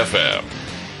 Jack FM.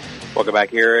 Welcome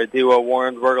back here to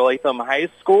Warrensburg Latham High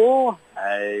School.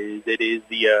 It is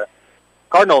the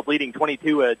Cardinals leading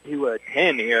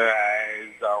 22-10 here as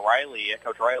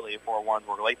Coach Riley for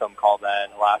Warrensburg Latham called that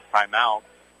last time out.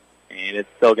 And it's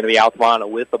still going to be Altamont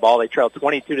with the ball. They trail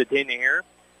 22-10 here.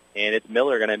 And it's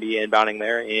Miller going to be inbounding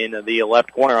there in the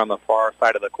left corner on the far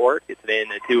side of the court. Gets it in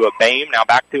to Bame. Now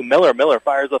back to Miller. Miller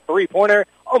fires a three-pointer.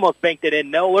 Almost banked it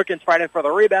in. No, Lurkin's fighting for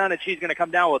the rebound, and she's going to come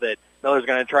down with it. Miller's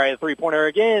going to try the three-pointer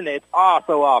again. It's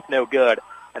also off. No good.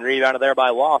 And rebounded there by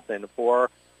Lawson for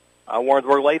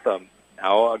Warrensburg Latham.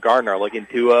 Now Gardner looking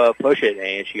to push it,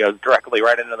 and she goes directly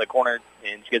right into the corner,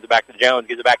 and she gives it back to Jones.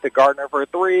 Gives it back to Gardner for a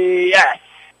three. Yes!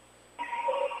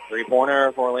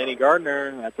 Three-pointer for Laney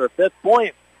Gardner. That's her fifth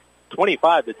point.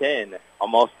 25-10.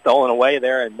 Almost stolen away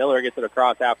there, and Miller gets it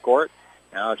across half court.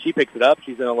 Now she picks it up.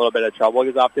 She's in a little bit of trouble.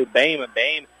 Gets off to Bame, and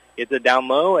Bame gets it down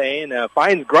low and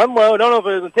finds Grunlow. Don't know if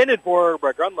it was intended for her,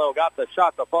 but Grunlow got the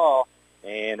shot to fall.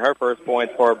 And her first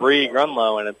points for Bree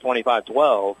Grunlow, and it's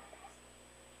 25-12.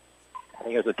 I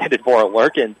think it was intended for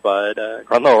Lurkins, but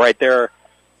Grunlow right there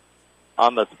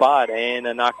on the spot and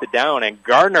knocked it down. And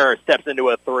Gardner steps into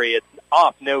a three. It's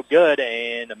off, no good,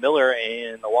 and Miller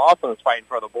and Lawson is fighting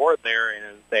for the board there, and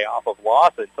stay off of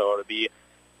Lawson, so it'll be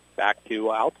back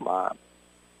to Altamont.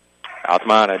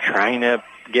 Altamont trying to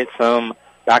get some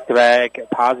back-to-back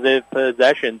positive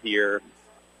possessions here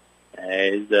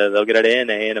as they'll get it in,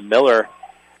 and Miller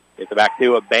gets it back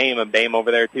to Bame, and Bame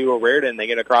over there to Reardon. They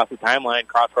get across the timeline,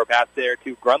 cross-court pass there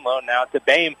to Grunlow, now to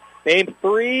Bame. Bame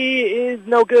three is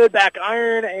no good, back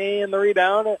iron, and the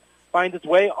rebound finds its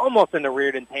way almost into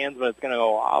Reardon's hands, but it's going to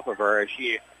go off of her as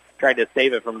she tried to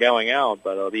save it from going out,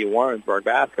 but it'll be Warrensburg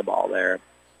basketball there.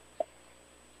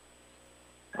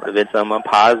 Would have been some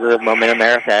positive momentum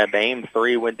there. That Bame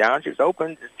three went down. She was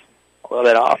open, just a little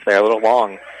bit off there, a little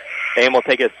long. Bame will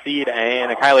take a seat,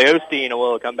 and Kylie Osteen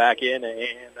will come back in,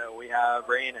 and we have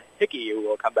Rain Hickey who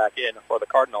will come back in for the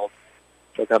Cardinals.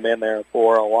 She'll come in there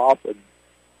for Lawson.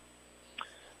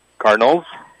 Cardinals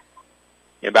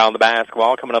inbound the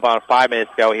basketball, coming up on 5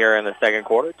 minutes to go here in the second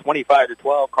quarter.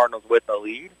 25-12, Cardinals with the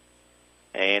lead.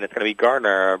 And it's going to be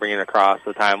Gardner bringing it across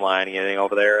the timeline, getting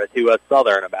over there to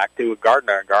Southern. Back to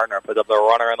Gardner. Gardner puts up the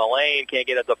runner in the lane, can't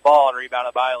get it to fall, and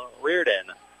rebounded by Reardon.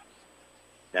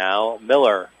 Now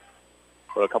Miller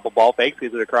with a couple ball fakes,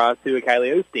 gives it across to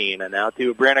Kylie Osteen. And now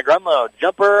to Brianna Grunlow.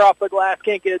 Jumper off the glass,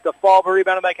 can't get it to fall, but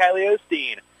rebounded by Kylie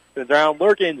Osteen. Turns around,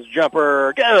 Lurkins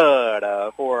jumper, good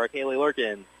for Kaylee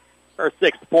Lurkins. Her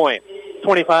 6th point,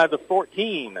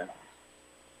 25-14.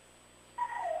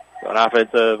 So an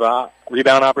offensive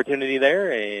rebound opportunity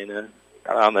there, and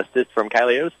got on the assist from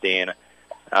Kylie Osteen.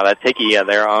 Now that's Hickey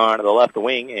there on the left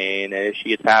wing, and she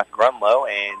gets past Grunlow,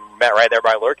 and met right there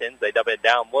by Lurkins. They dump it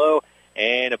down low,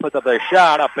 and it puts up their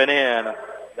shot up and in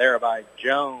there by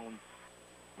Jones.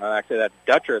 Actually, that's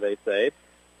Dutcher, they say.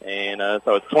 And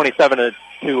so it's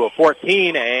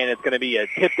 27-14, and it's going to be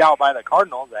tipped out by the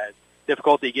Cardinals as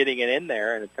difficulty getting it in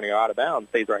there, and it's going to go out of bounds.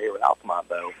 Stays right here with Altamont,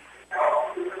 though.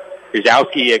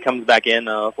 Kuzowski comes back in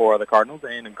for the Cardinals,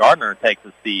 and Gardner takes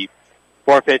a seat.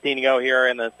 4:15 to go here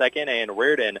in the second, and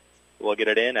Reardon will get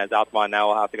it in as Altamont now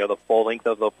will have to go the full length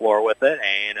of the floor with it,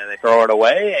 and they throw it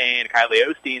away, and Kylie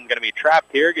Osteen's going to be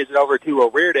trapped here, gives it over to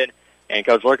Reardon, and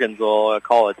Coach Lurkins will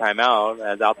call a timeout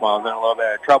as Altamont's in a little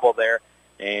bit of trouble there.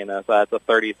 And so that's a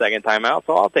 30-second timeout,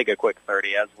 so I'll take a quick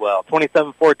 30 as well.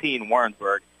 27-14,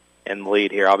 Warrensburg in the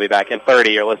lead here. I'll be back in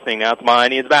 30. You're listening now to my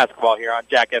Indians basketball here on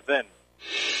Jack FM.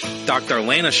 Dr.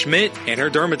 Lana Schmidt and her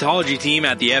dermatology team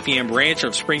at the Effingham branch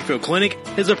of Springfield Clinic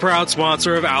is a proud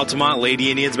sponsor of Altamont Lady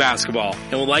Indians basketball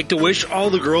and would like to wish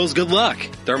all the girls good luck.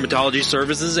 Dermatology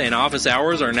services and office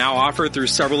hours are now offered through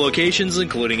several locations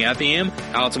including Effingham,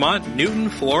 Altamont, Newton,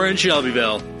 Flora, and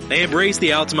Shelbyville. They embrace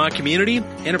the Altamont community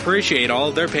and appreciate all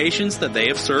of their patients that they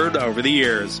have served over the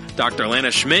years. Dr.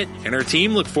 Lana Schmidt and her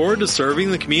team look forward to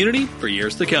serving the community for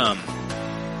years to come.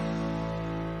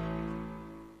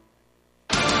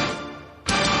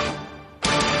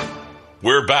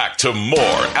 We're back to more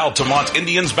Altamont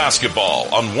Indians basketball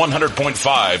on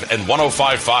 100.5 and 105.5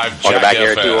 Jack Welcome back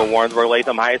here FM. to Warrensburg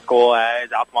Latham High School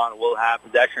as Altamont will have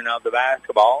possession of the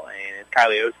basketball. And it's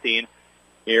Kylie Osteen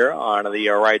here on the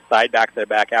right side. Backs it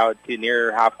back out to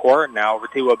near half court. Now over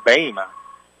to Bame.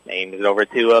 Bame is over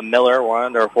to Miller.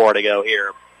 1:04 to go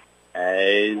here.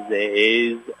 As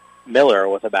is Miller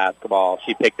with the basketball.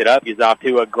 She picked it up. Gives it off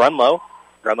to Grunlow.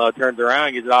 Grunlow turns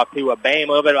around, gives it off to Bame.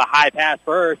 A little bit of a high pass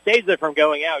for her. Saves it from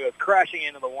going out. Goes crashing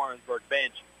into the Warrensburg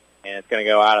bench. And it's going to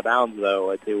go out of bounds,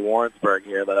 though, to Warrensburg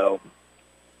here, though.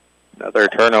 Another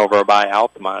turnover by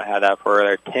Altamont. Had that for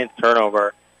their 10th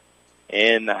turnover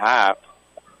in the half.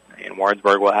 And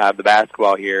Warrensburg will have the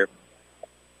basketball here.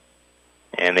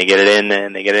 And they get it in,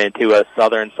 and they get it into a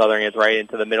Southern. Southern is right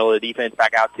into the middle of the defense.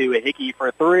 Back out to a Hickey for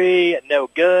three. No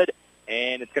good.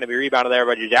 And it's going to be rebounded there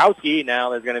by Jajowski. Now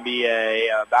there's going to be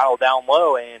a battle down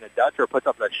low, and Dutcher puts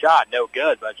up the shot. No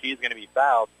good, but she's going to be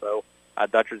fouled. So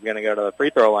Dutcher's going to go to the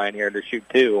free throw line here to shoot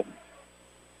two.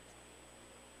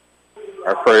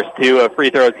 Our first two free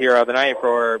throws here of the night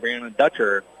for Brandon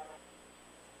Dutcher.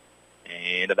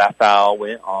 And that foul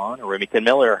went on Remington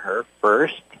Miller, her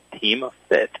first, team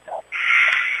fifth.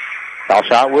 Foul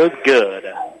shot was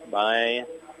good by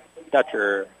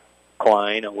Dutcher.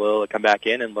 Klein will come back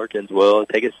in, and Lurkins will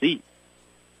take a seat.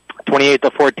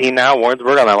 28-14 now,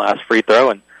 Warrensburg on that last free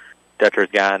throw, and Dutcher's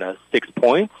got 6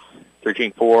 points.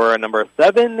 Searching for number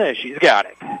 7. She's got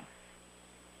it.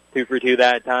 2 for 2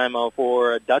 that time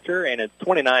for Dutcher, and it's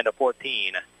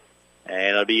 29-14. And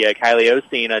it'll be Kylie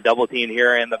Osteen, a double team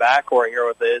here in the backcourt here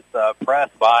with this press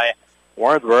by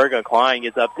Warrensburg. Klein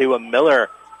gets up to a Miller.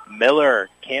 Miller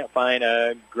can't find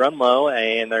a Grunlow,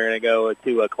 and they're going to go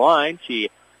to a Klein. She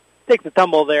takes a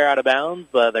tumble there out of bounds,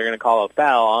 but they're going to call a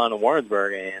foul on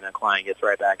Warrensburg, and Klein gets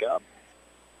right back up.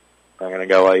 They're going to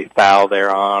go a foul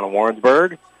there on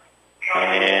Warrensburg,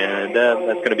 and that's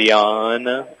going to be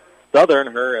on Southern,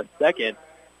 her second,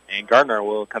 and Gardner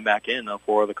will come back in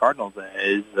for the Cardinals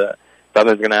as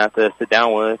Southern's going to have to sit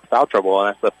down with foul trouble, and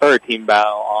that's the third team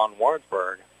foul on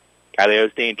Warrensburg. Kylie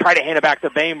Osteen tried to hand it back to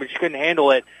Bame, but she couldn't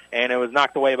handle it, and it was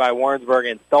knocked away by Warrensburg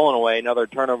and stolen away. Another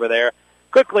turnover there.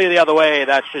 Quickly the other way,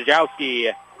 that's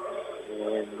Shajowski.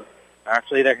 And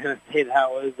actually, they're going to say that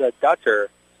was Dutcher.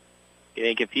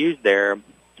 Getting confused there.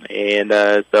 And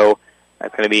so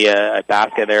that's going to be a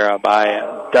basket there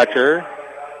by Dutcher.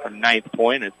 Her 9th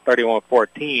point. It's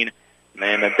 31-14.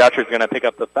 And Dutcher's going to pick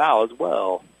up the foul as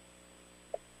well.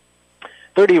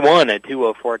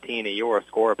 31-14, your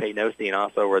score. Peyton Osteen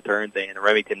also returns, and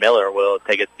Remington Miller will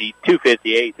take a seat.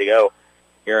 2:58 to go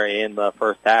here in the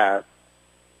first half.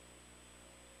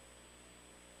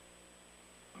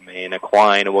 And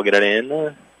Klein will get it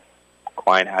in.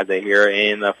 Klein has it here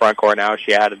in the front court now.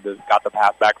 She got the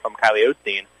pass back from Kylie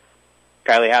Osteen.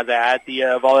 Kylie has it at the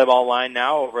volleyball line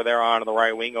now over there on the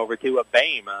right wing over to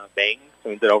Bame. Bame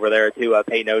swings it over there to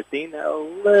Peyton Osteen. A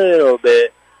little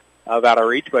bit out of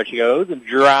reach, but she goes and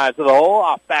drives to the hole,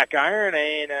 off back iron,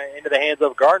 and into the hands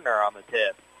of Gardner on the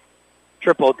tip.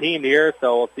 Triple teamed here,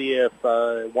 so we'll see if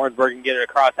Warrensburg can get it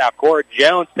across half court.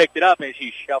 Jones picked it up, and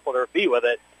she shuffled her feet with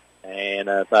it. And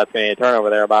so that's going to be a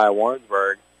turnover there by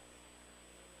Warrensburg.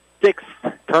 6th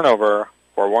turnover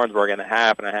for Warrensburg in the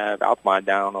half, and I have Altamont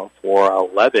down for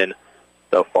 11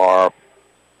 so far.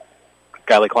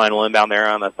 Kylie Klein will inbound there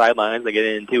on the sidelines. They get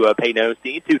into Peyton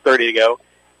Osteen. 2:30 to go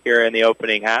here in the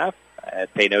opening half.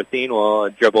 Peyton Osteen will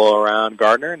dribble around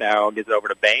Gardner. Now gives it over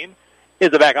to Bame.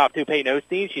 Gives it back off to Peyton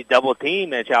Osteen. She's double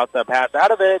teamed and shouts a pass out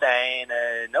of it.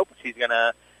 And nope, she's going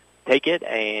to take it,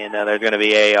 and there's going to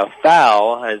be a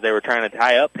foul as they were trying to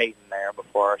tie up Peyton there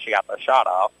before she got the shot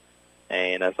off.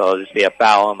 And so it'll just be a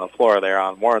foul on the floor there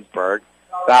on Warrensburg.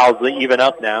 Fouls even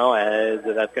up now as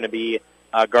that's going to be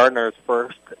Gardner's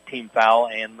first team foul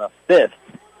and the 5th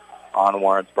on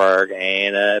Warrensburg.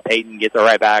 And Peyton gets it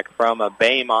right back from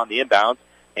Bame on the inbounds.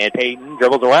 And Peyton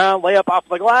dribbles around, layup off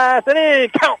the glass, and then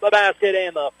count the basket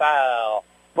and the foul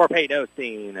for Peyton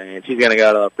Osteen. And she's going to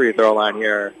go to the free throw line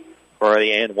here for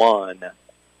the and one.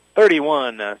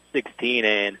 31-16,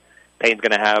 and Payne's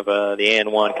going to have the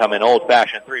and one come in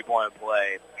old-fashioned three-point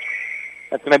play.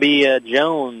 That's going to be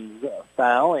Jones'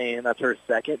 foul, and that's her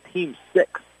second, team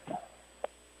 6.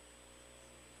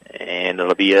 And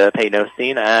it'll be Peyton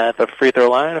Osteen at the free throw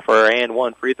line for her and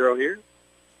one free throw here.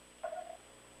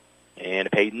 And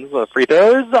Peyton's free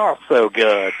throw is also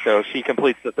good, so she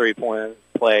completes the three-point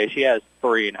play. She has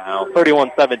 3 now.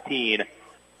 31-17.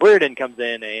 Reardon comes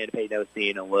in, and Peyton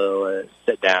Osteen will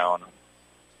sit down.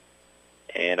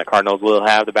 And the Cardinals will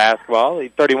have the basketball.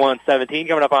 31-17,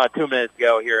 coming up on 2 minutes to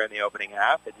go here in the opening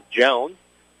half. It's Jones.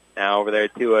 Now over there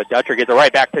to Dutcher. Gets it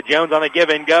right back to Jones on the give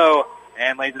and go.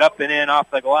 And lays it up and in off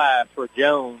the glass for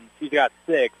Jones. She's got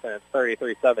 6, and it's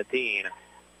 33-17.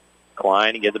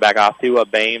 Klein gives it back off to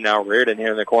Bame. Now Reardon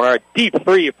here in the corner. Deep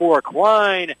 3 for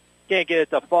Klein. Can't get it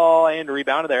to fall, and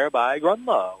rebounded there by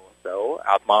Grunlow. So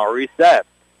Altamont reset.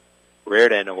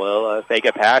 Reardon will fake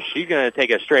a pass. She's going to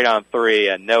take a straight on 3,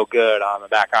 and no good on the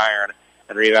back iron.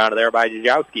 And rebounded there by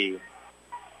Jajowski.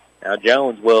 Now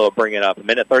Jones will bring it up.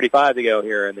 1:35 to go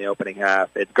here in the opening half.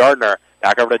 It's Gardner.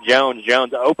 Back over to Jones.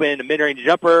 Jones open, mid-range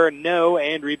jumper, no,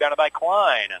 and rebounded by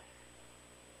Klein.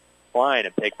 Klein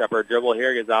picks up her dribble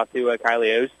here, gets off to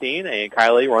Kylie Osteen, and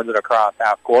Kylie runs it across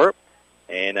half court.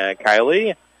 And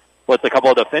Kylie puts a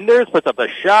couple of defenders, puts up the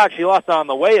shot. She lost on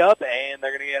the way up, and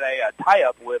they're going to get a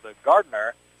tie-up with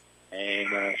Gardner.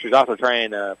 And she's also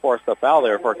trying to force the foul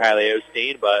there for Kylie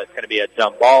Osteen, but it's going to be a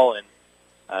jump ball, and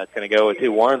it's going to go to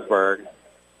Warrensburg.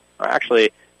 Or actually,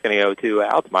 it's going to go to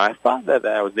Altamont. I thought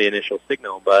that was the initial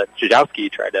signal, but Jajowski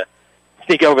tried to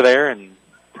sneak over there and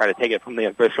try to take it from the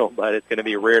official, but it's going to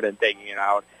be Reardon taking it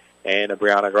out. And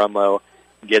Brianna Grunlow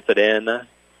gets it in,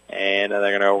 and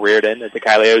they're going to Reardon. It's a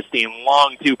Kylie Osteen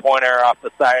long 2-pointer off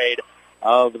the side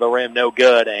of the rim, no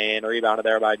good, and rebounded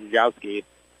there by Jajowski.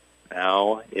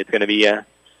 Now it's going to be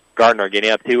Gardner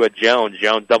getting up to Jones.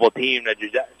 Jones double-teamed.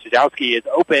 Jajowski is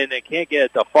open and can't get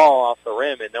it to fall off the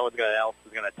rim, and no one else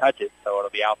is going to touch it, so it'll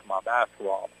be Altamont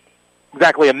basketball.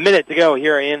 Exactly a minute to go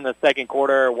here in the second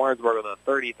quarter. Warrensburg with a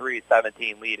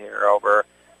 33-17 lead here over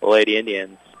the Lady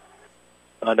Indians.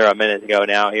 Under a minute to go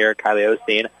now here. Kylie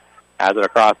Osteen has it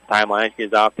across the timeline.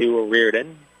 She's off to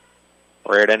Reardon.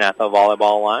 Reardon at the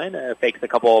volleyball line. Fakes a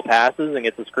couple of passes and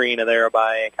gets a screen there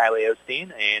by Kylie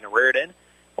Osteen. And Reardon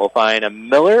will find a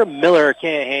Miller. Miller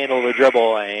can't handle the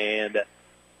dribble, and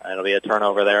it'll be a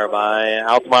turnover there by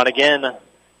Altamont again.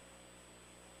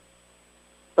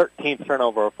 13th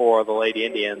turnover for the Lady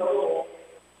Indians.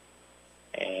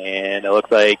 And it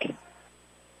looks like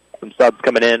some subs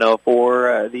coming in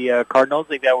for the Cardinals. I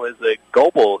think that was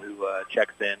Goebel who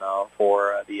checks in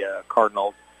for the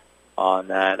Cardinals on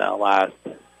that last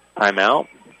timeout.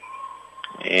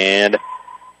 And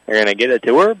they're going to get it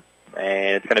to her.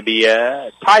 And it's going to be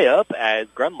a tie-up as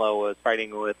Grunlow was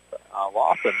fighting with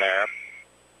Lawson there.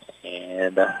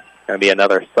 And going to be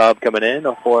another sub coming in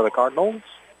for the Cardinals.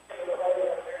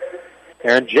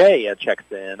 Aaron J. checks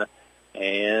in,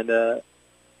 and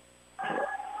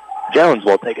Jones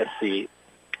will take a seat.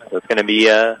 So it's going to be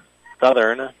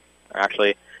Southern.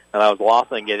 Actually, that was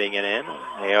Lawson getting it in.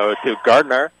 They go to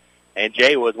Gardner, and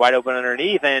Jay was wide open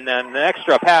underneath, and an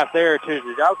extra pass there to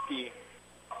Jajowski.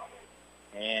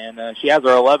 And she has her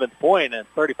 11th point, and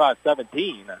 35-17.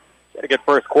 She had a good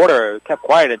first quarter. Kept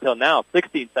quiet until now.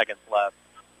 16 seconds left.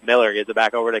 Miller gives it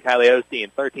back over to Kylie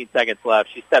Osteen. 13 seconds left.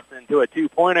 She steps into a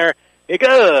 2-pointer.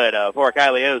 Good for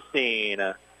Kylie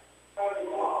Osteen.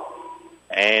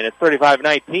 And it's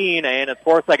 35-19, and it's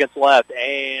 4 seconds left.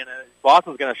 And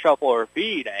Boston's going to shuffle her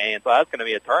feet, and so that's going to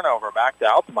be a turnover back to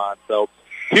Altamont. So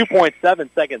 2.7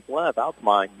 seconds left.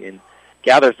 Altamont can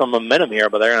gather some momentum here,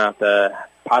 but they're going to have to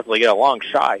possibly get a long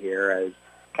shot here as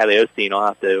Kylie Osteen will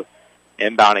have to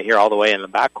inbound it here all the way in the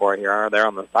backcourt here. They're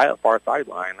on the far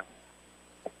sideline.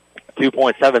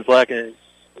 2.7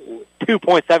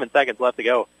 seconds left to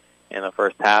go in the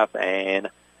first half, and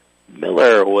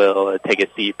Miller will take a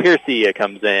seat. Piercy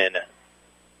comes in,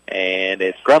 and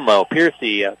it's Grunlow,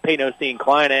 Piercy, Peyton Osteen,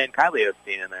 Klein, and Kylie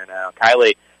Osteen in there now.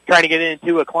 Kylie trying to get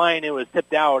into a Klein. It was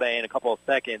tipped out in a couple of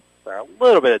seconds. A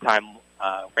little bit of time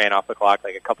ran off the clock,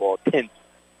 like a couple of tenths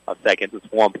of seconds. It's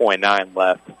 1.9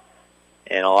 left,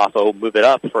 and I'll also move it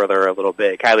up further a little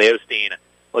bit. Kylie Osteen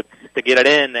looks to get it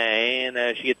in,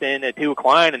 and she gets in to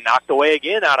Klein and knocked away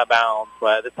again out of bounds.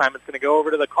 But this time it's going to go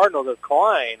over to the Cardinals as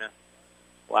Klein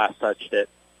last touched it.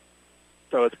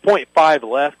 So it's 0.5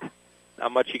 left.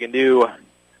 Not much you can do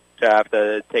to have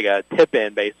to take a tip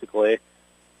in, basically.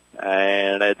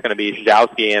 And it's going to be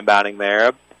Jajowski inbounding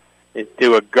there. It's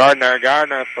to a Gardner.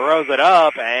 Gardner throws it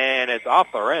up, and it's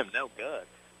off the rim. No good.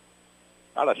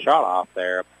 Got a shot off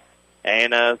there.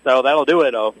 And so that'll do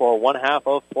it for one half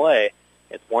of play.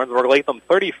 It's Warrensburg Latham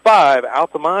 35,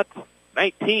 Altamont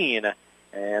 19.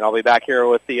 And I'll be back here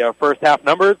with the first half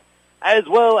numbers, as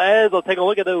well as I'll take a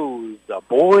look at those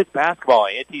boys basketball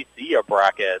NTC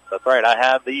brackets. That's right, I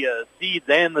have the seeds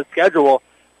and the schedule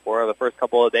for the first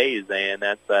couple of days, and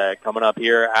that's coming up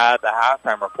here at the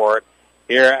halftime report.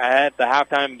 here at the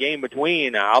halftime game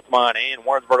between Altamont and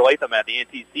Warrensburg Latham at the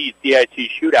NTC CIC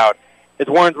shootout. It's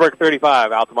Warrensburg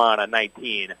 35, Altamont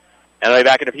 19. And I'll be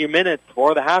back in a few minutes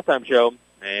for the halftime show.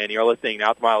 And you're listening to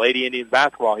Altamont Lady Indians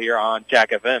basketball here on Jack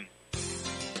FM.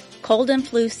 Cold and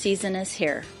flu season is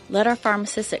here. Let our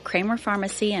pharmacists at Kramer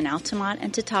Pharmacy in Altamont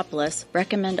and Teutopolis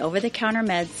recommend over-the-counter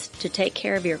meds to take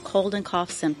care of your cold and cough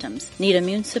symptoms. Need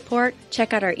immune support?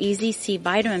 Check out our Easy C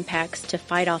vitamin packs to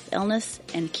fight off illness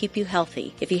and keep you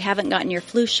healthy. If you haven't gotten your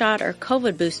flu shot or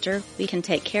COVID booster, we can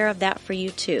take care of that for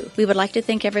you too. We would like to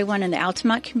thank everyone in the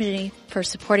Altamont community for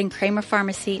supporting Kramer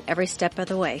Pharmacy every step of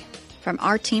the way. From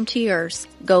our team to yours,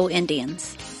 go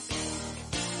Indians.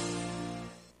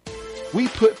 We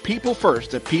put people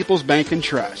first at People's Bank and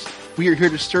Trust. We are here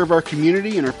to serve our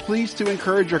community and are pleased to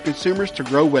encourage our consumers to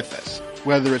grow with us.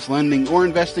 Whether it's lending or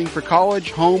investing for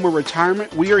college, home, or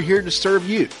retirement, we are here to serve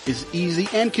you. It's easy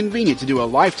and convenient to do a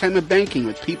lifetime of banking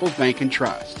with People's Bank and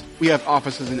Trust. We have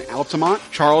offices in Altamont,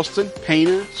 Charleston,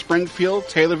 Pana, Springfield,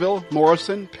 Taylorville,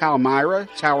 Morrison, Palmyra,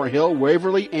 Tower Hill,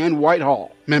 Waverly, and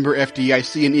Whitehall. Member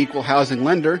FDIC and equal housing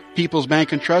lender, People's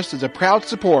Bank and Trust is a proud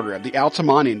supporter of the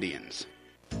Altamont Indians.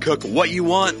 Cook what you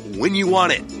want, when you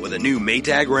want it, with a new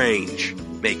Maytag range.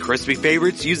 Make crispy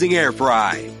favorites using air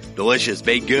fry. Delicious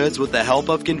baked goods with the help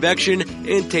of convection,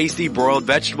 and tasty broiled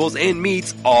vegetables and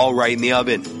meats all right in the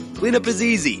oven. Cleanup is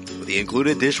easy with the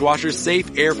included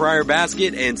dishwasher-safe air fryer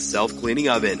basket and self-cleaning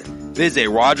oven. Visit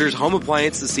Rogers Home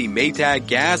Appliance to see Maytag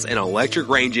gas and electric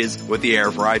ranges with the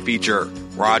air fry feature.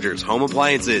 Rogers Home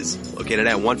Appliances, located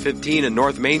at 115 in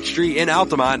North Main Street in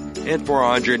Altamont and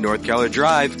 400 North Keller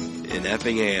Drive in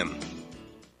Effingham.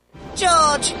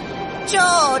 George!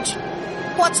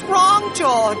 What's wrong,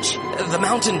 George? The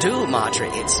Mountain Dew, Marjorie.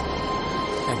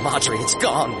 Marjorie, it's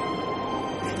gone.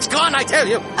 It's gone, I tell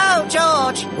you! Oh,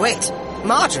 George! Wait,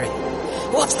 Marjorie,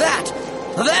 what's that?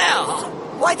 There!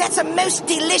 Why, that's a most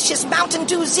delicious Mountain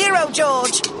Dew Zero,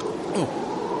 George!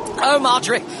 Oh,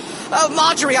 Marjorie,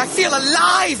 I feel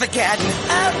alive again!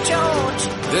 Oh, George!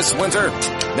 This winter,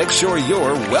 make sure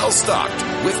you're well-stocked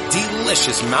with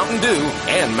delicious Mountain Dew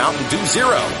and Mountain Dew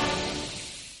Zero.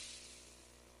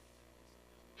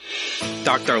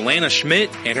 Dr. Lana Schmidt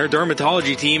and her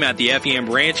dermatology team at the Effingham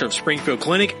branch of Springfield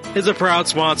Clinic is a proud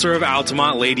sponsor of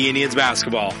Altamont Lady Indians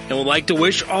basketball and would like to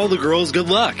wish all the girls good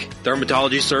luck.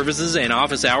 Dermatology services and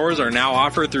office hours are now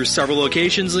offered through several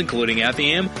locations including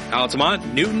Effingham,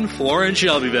 Altamont, Newton, Flora, and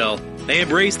Shelbyville. They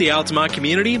embrace the Altamont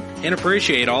community and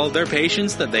appreciate all of their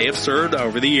patients that they have served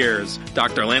over the years.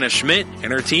 Dr. Lana Schmidt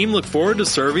and her team look forward to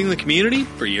serving the community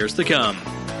for years to come.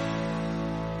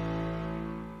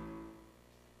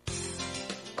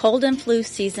 Cold and flu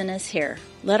season is here.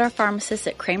 Let our pharmacists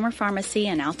at Kramer Pharmacy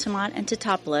in Altamont and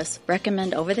Teutopolis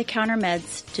recommend over-the-counter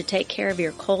meds to take care of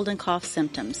your cold and cough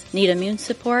symptoms. Need immune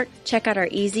support? Check out our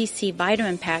Easy C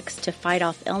vitamin packs to fight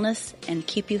off illness and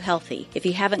keep you healthy. If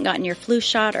you haven't gotten your flu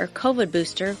shot or COVID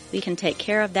booster, we can take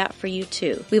care of that for you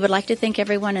too. We would like to thank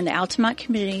everyone in the Altamont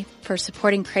community for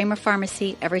supporting Kramer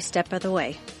Pharmacy every step of the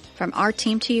way. From our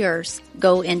team to yours,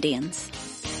 go Indians.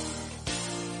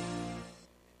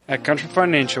 At Country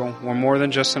Financial, we're more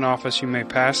than just an office you may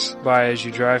pass by as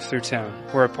you drive through town.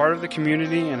 We're a part of the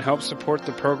community and help support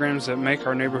the programs that make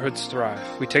our neighborhoods thrive.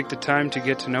 We take the time to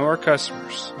get to know our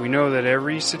customers. We know that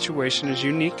every situation is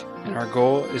unique, and our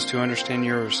goal is to understand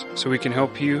yours so we can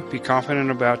help you be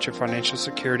confident about your financial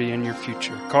security and your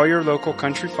future. Call your local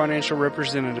Country Financial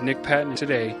representative, Nick Patton,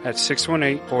 today at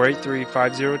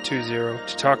 618-483-5020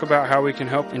 to talk about how we can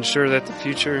help ensure that the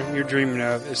future you're dreaming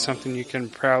of is something you can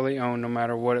proudly own no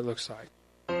matter what it looks like.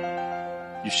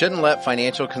 You shouldn't let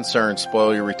financial concerns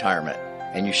spoil your retirement,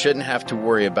 and you shouldn't have to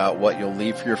worry about what you'll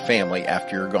leave for your family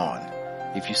after you're gone.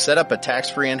 If you set up a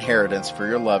tax-free inheritance for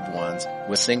your loved ones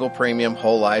with single premium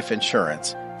whole life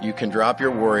insurance, you can drop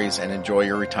your worries and enjoy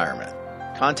your retirement.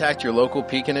 Contact your local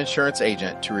Pekin Insurance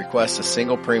agent to request a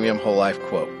single premium whole life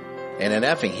quote. And in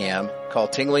Effingham, call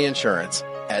Tingley Insurance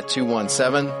at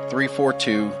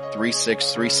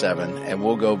 217-342-3637 and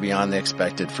we'll go beyond the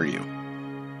expected for you.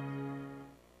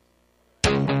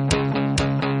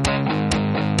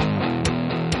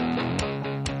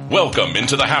 Welcome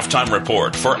into the halftime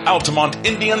report for Altamont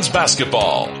Indians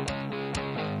basketball.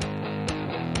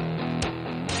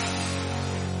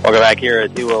 Welcome back here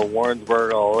to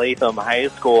Warrensburg Latham High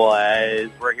School as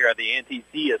we're here at the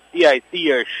NTC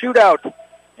CIC shootout.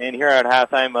 And here at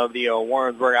halftime of the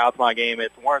Warrensburg Altamont game,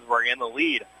 it's Warrensburg in the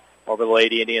lead over the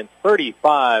Lady Indians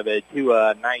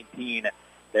 35-19.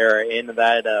 They're in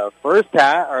that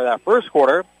first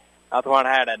quarter. Altamont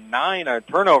had 9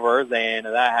 turnovers, and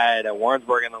that had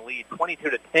Warrensburg in the lead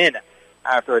 22-10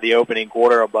 after the opening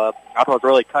quarter, but Altamont's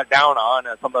really cut down on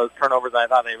some of those turnovers. I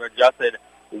thought they've adjusted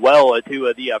well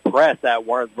to the press that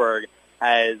Warrensburg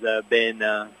has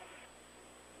been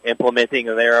implementing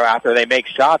there after they make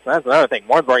shots. And that's another thing.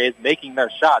 Warrensburg is making their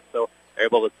shots, so they're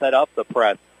able to set up the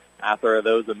press after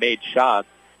those have made shots.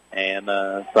 And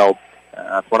so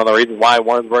that's one of the reasons why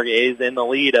Warrensburg is in the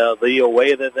lead the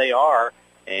way that they are.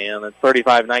 And it's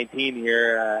 35-19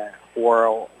 here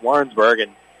for Warrensburg.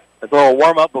 And it's a little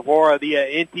warm-up before the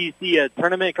NTC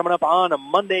tournament coming up on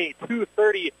Monday,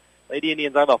 2:30. Lady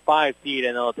Indians are the 5 seed,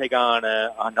 and they'll take on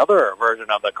another version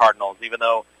of the Cardinals, even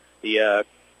though I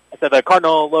said the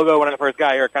Cardinal logo when I first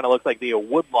got here kind of looks like the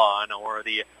Woodlawn or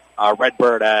the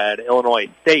Redbird at Illinois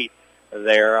State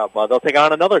there. But they'll take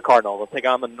on another Cardinal. They'll take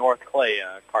on the North Clay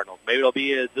Cardinals. Maybe it'll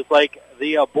be just like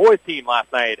the boys team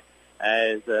last night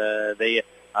as they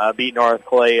beat North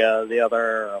Clay the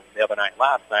other night,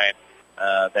 last night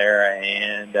there.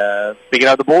 And speaking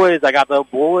of the boys, I got the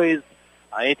boys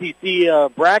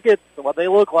NTC brackets, what they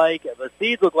look like. The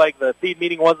seeds look like the seed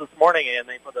meeting was this morning, and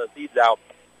they put the seeds out.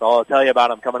 So I'll tell you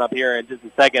about them coming up here in just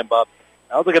a second. But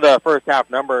let's look at the first half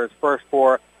numbers. First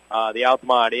for the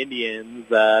Altamont Indians,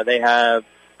 they have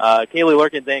Kaylee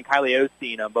Lurkins and Kylie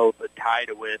Osteen both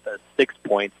tied with 6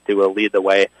 points to lead the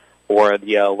way for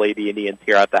the Lady Indians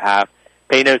here at the half.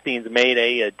 Payne Osteen's made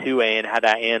a 2 and had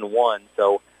that and 1,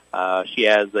 so she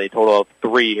has a total of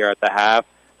 3 here at the half.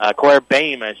 Claire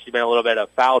Bame, she's been a little bit of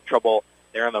foul trouble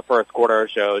there in the first quarter,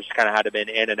 so she kind of had to been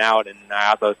in and out. And I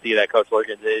also see that Coach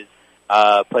Lurkins is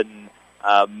putting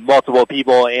multiple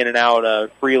people in and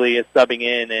out freely, subbing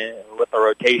in with the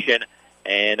rotation.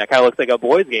 And it kind of looks like a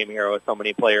boys' game here with so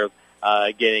many players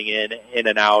getting in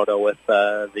and out with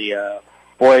the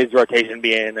boys' rotation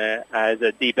being as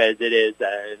deep as it is.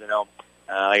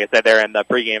 Like I said there in the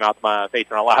pregame, Altamont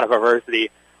facing a lot of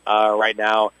adversity right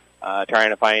now. Trying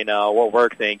to find what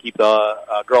works and keep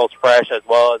the girls fresh, as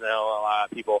well as a lot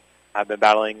of people have been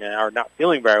battling and are not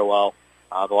feeling very well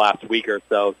the last week or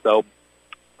so. So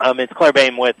it's Claire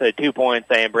Bame with 2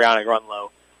 points and Brianna Grunlow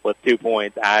with 2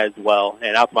 points as well.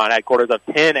 And Altamont had quarters of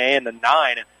 10 and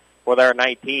 9 for their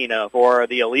 19 for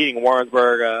the leading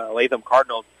Warrensburg Latham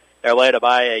Cardinals. They're led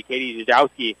by Katie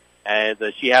Jajowski as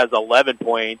she has 11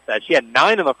 points. She had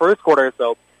 9 in the first quarter,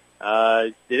 so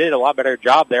she did a lot better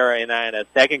job there in the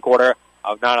second quarter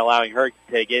of not allowing her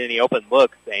to get any open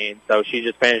looks, and so she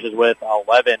just finishes with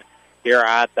 11 here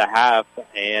at the half.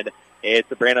 And it's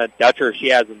Sabrina Dutcher. She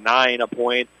has 9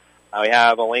 points. We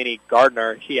have Eleni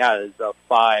Gardner. She has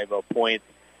 5 points,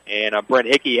 and Brent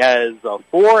Hickey has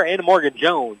 4, and Morgan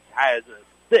Jones has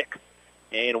 6.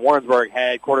 And Warrensburg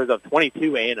had quarters of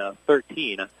 22 and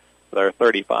 13. So they're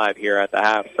 35 here at the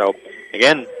half. So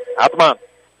again, Altamont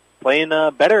playing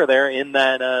better there in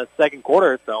that second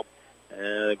quarter. So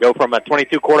go from a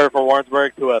 22 quarter for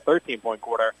Warrensburg to a 13-point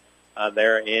quarter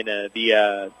there in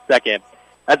the second.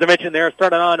 As I mentioned there,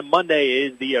 starting on Monday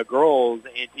is the girls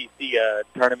NTC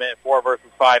tournament 4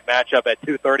 versus 5 matchup at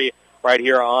 2:30 right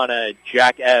here on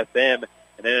Jack FM.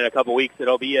 And then in a couple weeks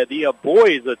it'll be the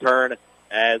boys' turn,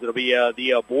 as it'll be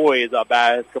the boys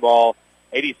basketball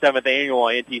 87th annual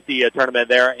NTC tournament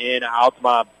there in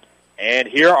Altamont. And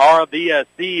here are the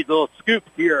seeds, little scoops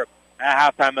here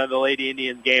at halftime of the Lady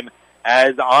Indians game.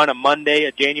 As on a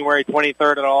Monday, January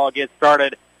 23rd, it all gets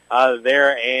started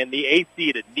there. And the 8th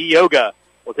seed, Neoga,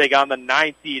 will take on the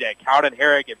 9th seed at Cowden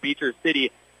Herrick at Beecher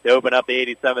City to open up the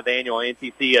 87th annual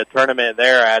NTC tournament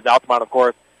there. As Altamont, of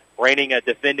course, reigning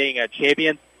defending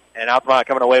champions. And Altamont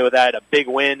coming away with that, a big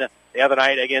win the other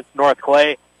night against North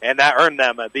Clay. And that earned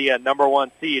them the number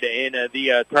 1 seed in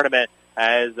the tournament,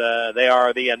 as they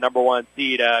are the number 1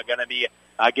 seed, going to be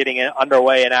getting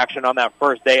underway in action on that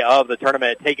first day of the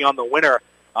tournament, taking on the winner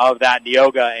of that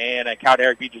Neoga and Cowden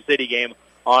Herrick Beecher City game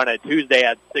on a Tuesday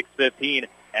at 6:15.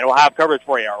 And we'll have coverage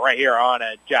for you right here on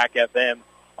Jack FM.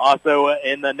 Also,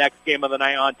 in the next game of the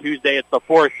night on Tuesday, it's the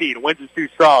 4 seed, Windsor Sioux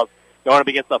Straws, going up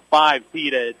against the 5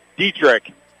 seed,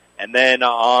 Dietrich. And then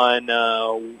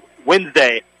on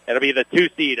Wednesday, it'll be the 2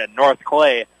 seed, North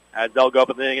Clay, as they'll go up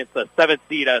against the 7th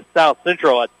seed, South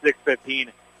Central at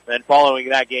 6:15. Then following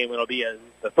that game, it'll be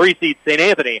the 3 seed, St.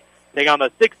 Anthony, take on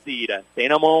the 6 seed,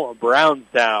 St. Elmo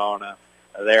Brownstown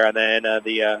there. And then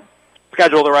the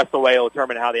schedule the rest of the way will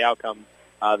determine how the outcomes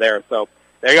there. So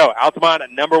there you go.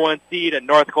 Altamont, number 1 seed, and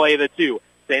North Clay, the 2.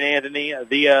 St. Anthony,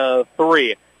 the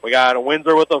 3. We got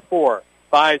Windsor with a 4.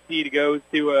 5 seed goes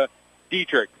to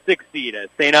Dietrich. 6 seed,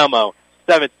 St. Elmo.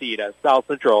 7th seed, South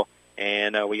Central.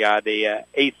 And we got the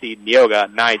 8 seed,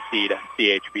 Neoga. 9 seed,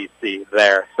 CHBC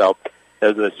there. So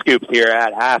those are the scoops here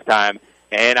at halftime.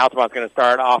 And Altamont's going to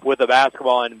start off with the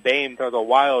basketball, and Bame throws a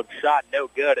wild shot, no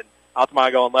good. And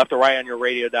Altamont going left to right on your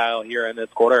radio dial here in this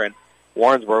quarter, and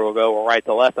Warrensburg will go right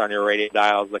to left on your radio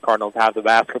dial as the Cardinals have the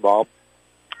basketball.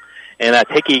 And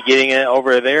that's Hickey getting it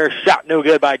over there. Shot no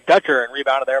good by Dutcher, and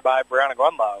rebounded there by Brown and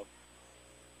Grunlow.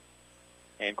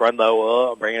 And Grunlow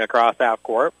will bring it across half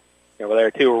court. Over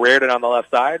there to Reardon on the left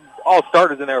side. All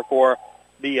starters in there for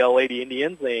the Lady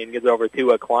Indians, and gets over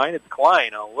to Klein. It's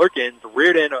Klein, Lurkins,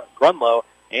 Reardon, Grunlow,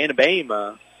 and Bame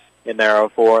in there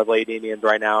for Lady Indians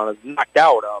right now, and is knocked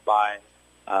out by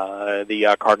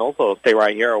the Cardinals. So stay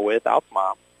right here with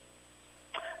Altamont.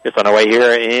 Just on our way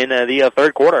here in the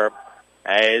third quarter,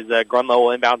 as Grunlow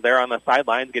will inbound there on the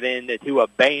sidelines, get into a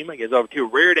Bame, gets over to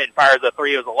Reardon, fires a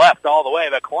three to the left all the way,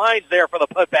 but Klein's there for the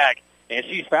putback, and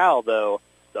she's fouled though.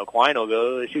 So Klein will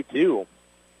go to shoot two.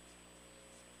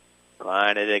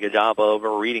 Klein did a good job of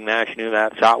reading that. She knew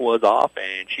that shot was off,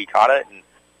 and she caught it, and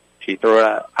she threw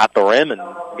it at the rim and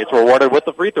gets rewarded with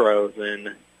the free throws.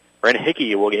 And Brenda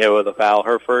Hickey will get hit with a foul,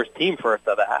 her team first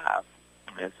of the half.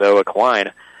 And so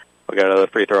Klein will go to the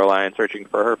free throw line searching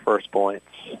for her first points.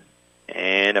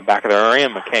 And back of the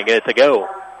rim, can't get it to go.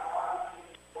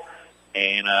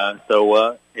 And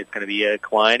so it's going to be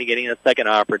Klein getting a second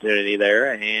opportunity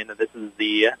there. And this is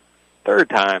the third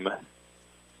time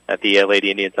that the Lady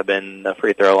Indians have been the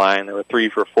free throw line. They were 3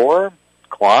 for 4.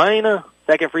 Klein,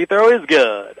 second free throw is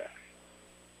good.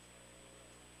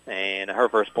 And her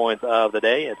first points of the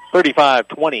day, it's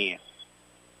 35-20.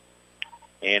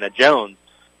 And Jones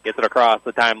gets it across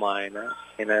the timeline.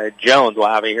 And Jones will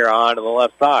have it here on to the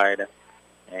left side.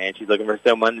 And she's looking for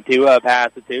someone to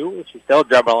pass it to. She's still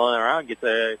dribbling around, gets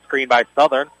a screen by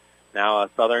Southern. Now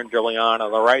Southern dribbling on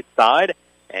the right side.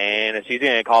 And she's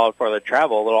going to call for the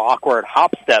travel. A little awkward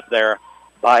hop step there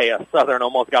by Southern.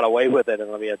 Almost got away with it, and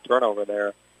it'll be a turnover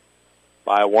there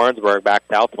by Warrensburg back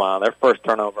to Altamont. Their first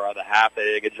turnover of the half. They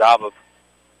did a good job of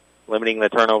limiting the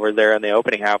turnovers there in the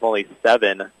opening half, only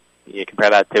 7. You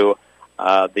compare that to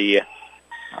the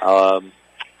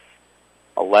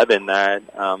 11 that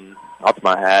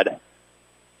Altamont had.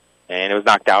 And it was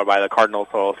knocked out by the Cardinals,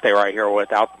 so it'll stay right here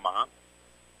with Altamont.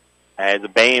 As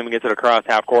Bame gets it across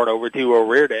half court over to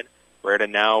Reardon.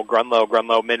 Reardon now,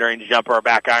 Grunlow mid-range jumper,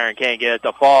 back iron, can't get it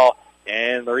to fall.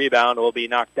 And the rebound will be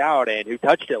knocked out. And who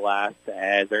touched it last?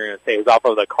 As they're going to say it was off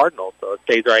of the Cardinals, so it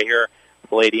stays right here with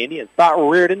the Lady Indians. Thought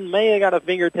Reardon may have got a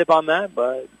fingertip on that,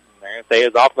 but they're going to say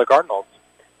it's off the Cardinals.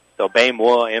 So Bame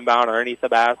will inbound underneath the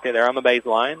basket there on the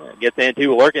baseline. Gets into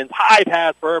Lurkins. High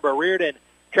pass for her, but Reardon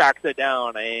tracks it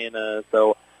down. And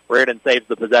so Reardon saves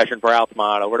the possession for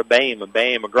Altamont. Over to Bame.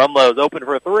 Grunlow's open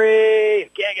for 3.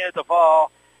 Can't get it to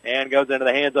fall. And goes into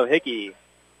the hands of Hickey.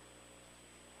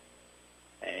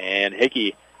 And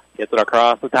Hickey gets it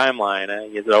across the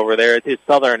timeline. Gets it over there to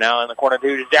Southern now in the corner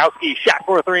to Dajowski. Shot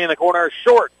for 3 in the corner.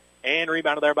 Short. And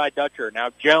rebounded there by Dutcher.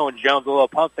 Now Jones. Jones a little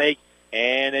pump fake.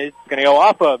 And it's going to go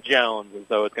off of Jones. And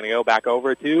so it's going to go back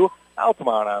over to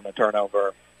Altamont on the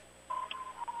turnover.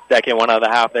 Second one of the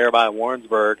half there by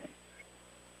Warrensburg.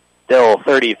 Still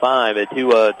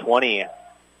 35-20.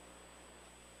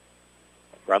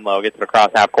 Grunlow gets it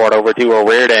across half court over to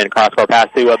Reardon. Cross court pass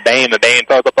to Bame. Bame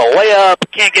throws up the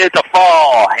layup. Can't get it to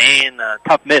fall. And a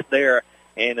tough miss there.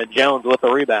 And Jones with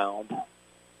the rebound.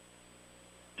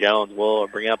 Jones will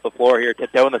bring up the floor here.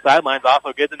 Tiptoeing the sidelines.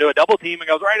 Also gets into a double team and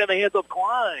goes right in the hands of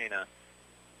Klein.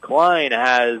 Klein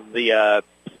has the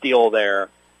steal there.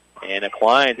 And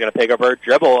Klein's going to pick up her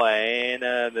dribble, and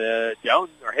the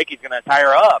Jones or Hickey's going to tie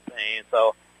her up. And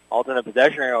so alternate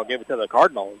possession here will give it to the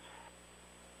Cardinals.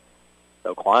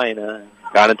 So Klein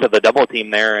got into the double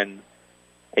team there, and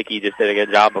Hickey just did a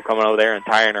good job of coming over there and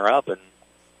tying her up. And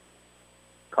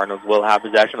Cardinals will have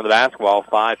possession of the basketball.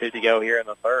 5:50 to go here in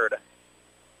the third.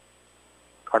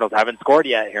 Cardinals haven't scored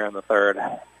yet here in the third.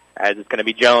 As it's going to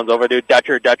be Jones over to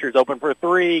Dutcher. Dutcher's open for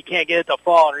 3. Can't get it to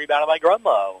fall, and rebounded by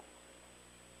Grunlow.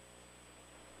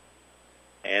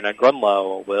 And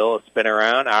Grunlow will spin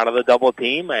around out of the double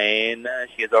team, and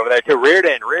she is over there to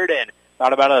Reardon. Reardon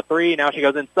thought about a 3. Now she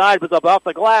goes inside, puts up off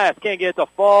the glass. Can't get it to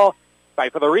fall.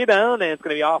 Fight for the rebound, and it's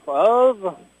going to be off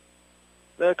of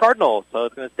the Cardinals. So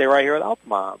it's going to stay right here with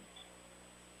Altamont.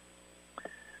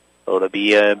 So it'll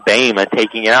be Bame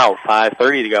taking it out.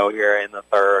 5:30 to go here in the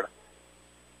third.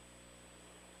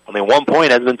 Only 1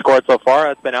 point has been scored so far.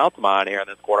 That's been Altamont here in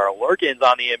this quarter. Lurkins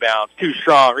on the inbounds. Too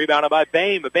strong. Rebounded by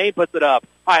Bame. But Bame puts it up.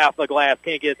 High off the glass.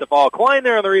 Can't get it to fall. Klein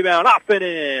there on the rebound. Off and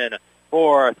in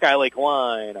for Skyly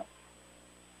Klein.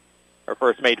 Her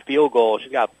first made field goal.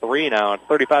 She's got 3 now. It's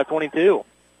 35-22.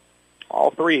 All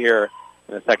 3 here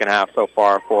in the second half so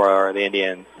far for the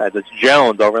Indians. As it's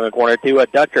Jones over in the corner to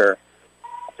Dutcher.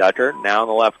 Dutcher now in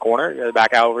the left corner.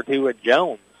 Back out over to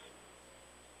Jones.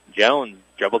 Jones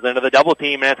Dribbles into the double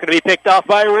team, and it's going to be picked off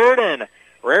by Reardon.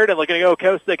 Reardon looking to go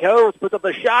coast to coast, puts up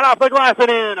the shot off the glass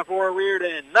and in for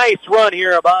Reardon. Nice run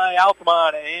here by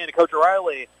Altamont, and Coach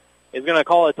O'Reilly is going to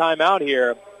call a timeout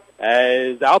here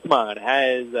as Altamont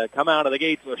has come out of the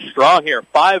gates with strong here.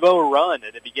 5-0 run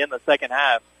to begin the second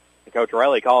half. And Coach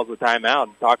O'Reilly calls the timeout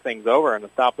and talk things over and to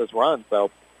stop this run.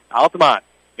 So Altamont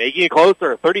making it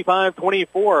closer,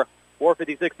 35-24,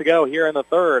 4:56 to go here in the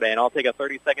third, and I'll take a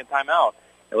 30-second timeout.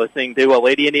 You're listening to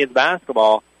Lady Indians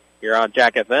basketball here on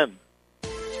Jack FM.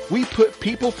 We put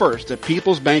people first at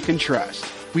People's Bank and Trust.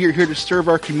 We are here to serve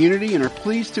our community and are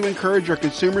pleased to encourage our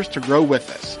consumers to grow with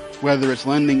us. Whether it's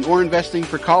lending or investing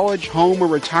for college, home, or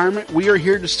retirement, we are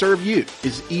here to serve you.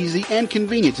 It's easy and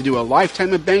convenient to do a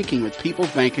lifetime of banking with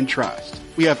People's Bank and Trust.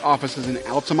 We have offices in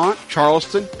Altamont,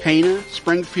 Charleston, Pana,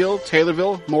 Springfield,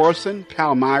 Taylorville, Morrison,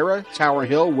 Palmyra, Tower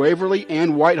Hill, Waverly,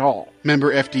 and Whitehall.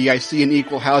 Member FDIC and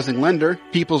equal housing lender,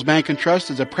 People's Bank and Trust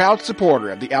is a proud supporter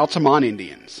of the Altamont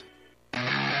Indians.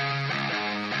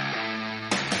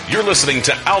 You're listening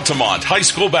to Altamont High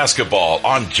School basketball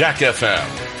on Jack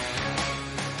FM.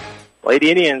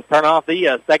 Lady Indians turn off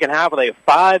the second half with a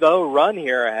 5-0 run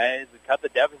here as they cut the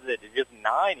deficit to just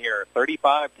 9 here,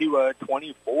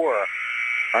 35-24.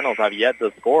 Cardinals have yet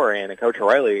to score, and Coach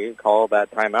O'Reilly called that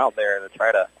timeout there to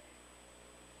try to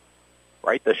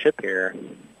right the ship here.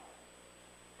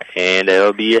 And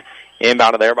it'll be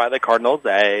inbounded there by the Cardinals.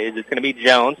 It's going to be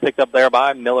Jones, picked up there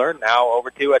by Miller, now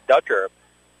over to Dutcher.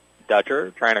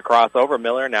 Dutcher trying to cross over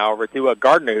Miller, now over to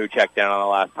Gardner, who checked in on the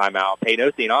last timeout. Payne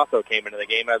Osteen also came into the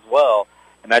game as well.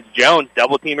 And that's Jones,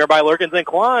 double team here by Lurkins and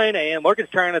Klein, and Lurkins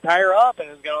trying to tie her up and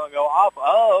is going to go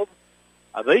off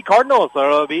of the Cardinals. So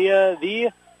it'll be the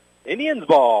Indians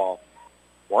ball.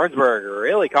 Warrensburg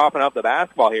really coughing up the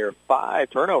basketball here. 5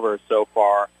 turnovers so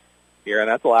far here, and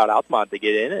that's allowed Altamont to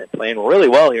get in it. Playing really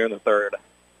well here in the third.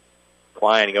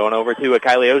 Klein going over to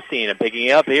Kylie Osteen and picking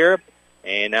it up here.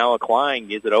 And now Klein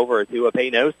gives it over to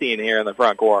Peyton Osteen here in the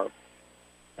front court.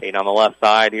 Peyton on the left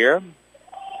side here.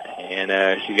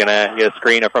 And she's going to get a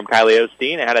screen from Kylie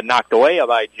Osteen. It had it knocked away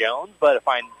by Jones, but it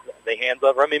finds the hands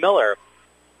of Remy Miller.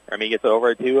 Remy gets it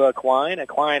over to Klein. A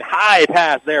Klein high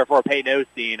pass there for Peyton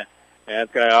Osteen. And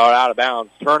it's going to go out of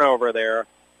bounds. Turnover there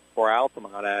for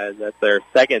Altamont, as that's their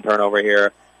second turnover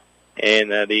here in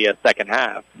the second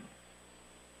half.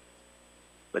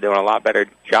 They're doing a lot better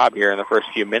job here in the first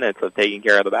few minutes of taking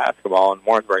care of the basketball, and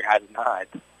Warrensburg has not.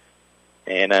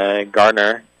 And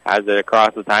Gardner has it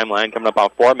across the timeline, coming up on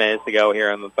 4 minutes to go here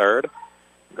in the third.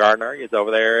 Gardner gets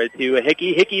over there to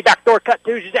Hickey. Hickey, backdoor cut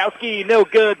to Szajowski. No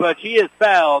good, but she is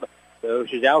fouled. So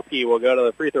Szajowski will go to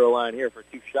the free throw line here for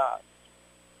 2 shots.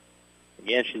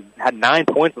 Again, she had 9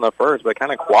 points in the first, but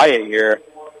kind of quiet here.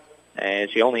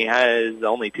 And she only has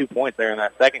 2 points there in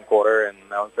that second quarter, and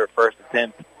that was her first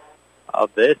attempt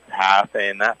of this half,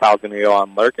 and that foul's going to go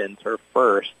on Lurkins, her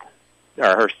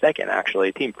second,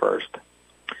 actually, team first.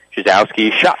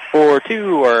 Szajowski shot for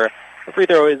 2, or the free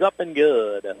throw is up and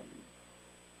good.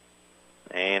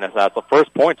 And that's the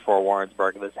first points for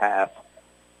Warrensburg this half.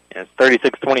 And it's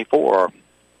 36-24.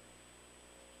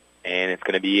 And it's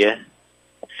going to be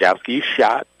Szajowski's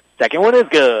shot. Second one is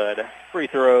good. Free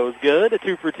throw is good. A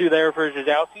 2 for 2 there for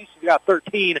Szajowski. She's got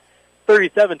 13,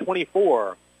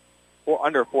 37-24.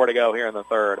 Under 4 to go here in the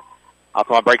third.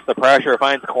 Altamont breaks the pressure,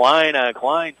 finds Klein.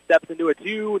 Klein steps into a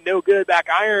 2, no good, back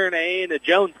iron, and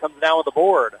Jones comes down with the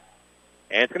board.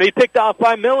 And it's going to be picked off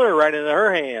by Miller right into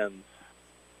her hands.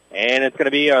 And it's going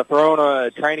to be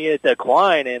thrown, trying to get to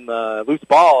Klein in the loose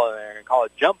ball, and they're going to call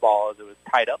it jump ball as it was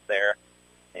tied up there.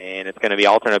 And it's going to be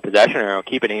alternate possession. We'll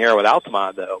keep it here with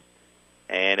Altamont, though.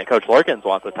 And Coach Lurkins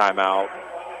wants a timeout.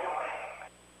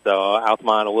 So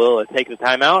Altamont will take the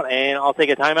timeout, and I'll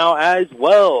take a timeout as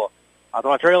well.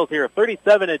 Altamont trails here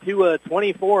 37-24,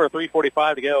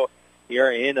 3:45 to go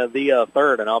here in the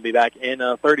third, and I'll be back in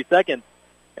 30 seconds.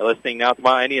 You're listening now to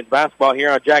my Indians basketball here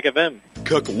on Jack FM.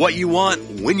 Cook what you want,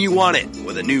 when you want it,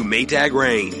 with a new Maytag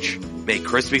range. Make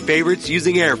crispy favorites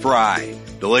using air fry.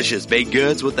 Delicious baked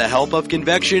goods with the help of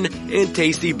convection, and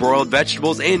tasty broiled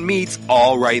vegetables and meats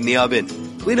all right in the oven.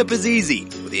 Cleanup is easy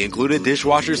with the included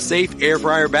dishwasher-safe air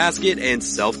fryer basket and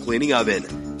self-cleaning oven.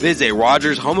 Visit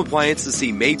Rogers Home Appliance to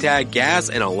see Maytag gas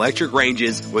and electric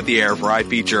ranges with the air fry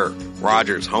feature.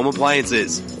 Rogers Home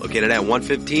Appliances, located at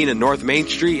 115 in North Main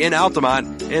Street in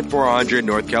Altamont and 400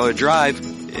 North Keller Drive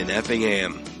in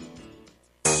Effingham.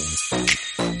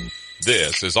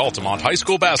 This is Altamont High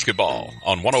School basketball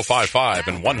on 105.5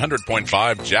 and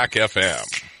 100.5 Jack FM.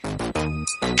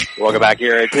 Welcome back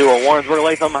here to Warrensburg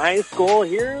Latham High School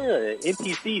here.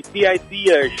 NTC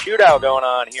CIC shootout going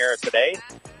on here today.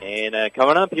 And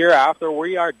coming up here after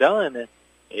we are done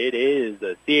It is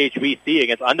the CHBC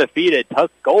against undefeated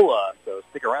Tuscola. So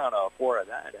stick around for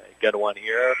that. A good one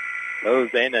here.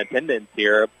 Those in attendance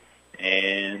here.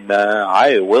 And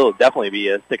I will definitely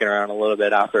be sticking around a little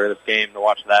bit after this game to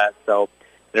watch that. So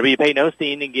it'll be Peyton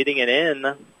Osteen getting it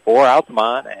in for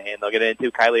Altamont. And they'll get it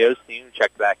into Kylie Osteen, who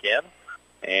checks back in.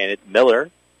 And it's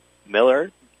Miller.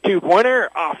 Miller, two-pointer,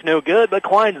 off no good, but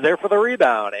Klein's there for the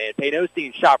rebound. And Peyton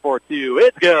Osteen shot for two.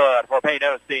 It's good for Peyton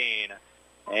Osteen.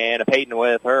 And Peyton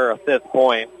with her fifth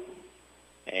point.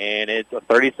 And it's a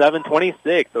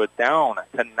 37-26, so it's down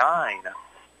to 9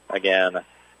 again.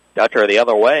 Dutcher the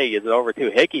other way, gives it over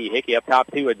to Hickey. Hickey up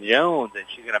top to a Jones, and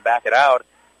she's going to back it out.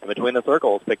 In between the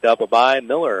circles, picked up by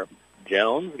Miller.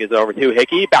 Jones gives it over to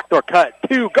Hickey. Backdoor cut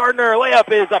to Gardner.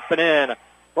 Layup is up and in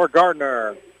for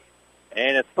Gardner.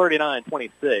 And it's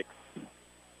 39-26.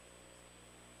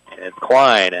 And it's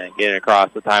Klein getting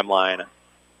across the timeline.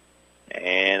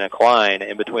 And Klein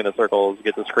in between the circles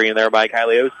gets a screen there by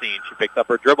Kylie Osteen. She picks up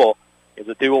her dribble. Gives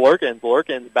it to Lurkins.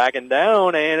 Lurkins backing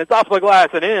down, and it's off the glass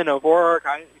and in for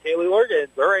Kaylee Lurkins.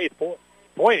 Her eighth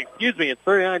point. It's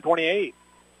 39-28.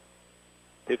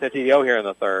 2:50 to go here in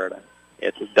the third.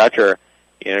 It's Dutcher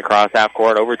getting across half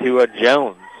court over to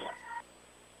Jones.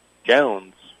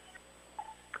 Jones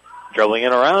dribbling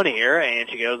it around here, and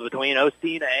she goes between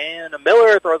Osteen and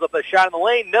Miller. Throws up the shot in the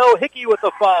lane. No, Hickey with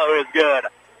the foul is good.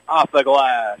 Off the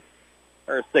glass.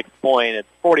 Her sixth point. It's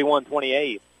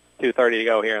 41-28. 2:30 to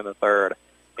go here in the third.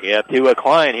 You have to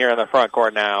Klein here in the front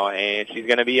court now, and she's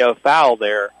going to be a foul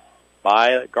there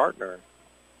by Gardner.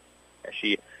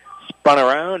 She spun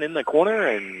around in the corner,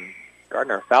 and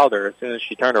Gardner fouled her as soon as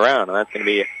she turned around, and that's going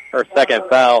to be her second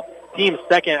foul. Team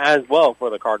second as well for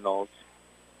the Cardinals.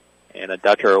 And a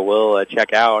Dutcher will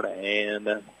check out,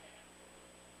 and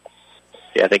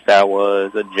I think that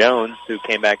was Jones who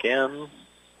came back in.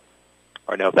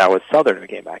 Or no, that was Southern who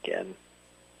came back in.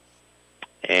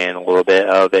 And a little bit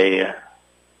of a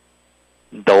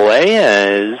delay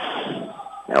as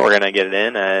now we're going to get it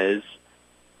in as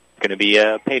it's going to be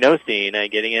Peyton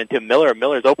Osteen getting into Miller.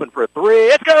 Miller's open for three.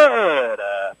 It's good!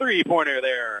 Three-pointer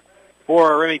there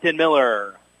for Remington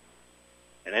Miller.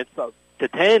 And it's up to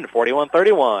 10,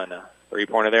 41-31.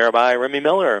 Three-pointer there by Remy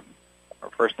Miller. Her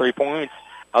first 3 points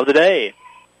of the day.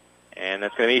 And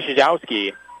that's going to be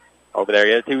Shajowski. Over there,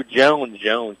 get it to Jones.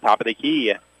 Jones, top of the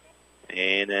key.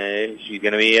 And she's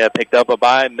going to be picked up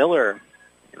by Miller.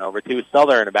 And over to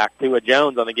Southern, back to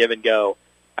Jones on the give and go.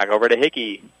 Back over to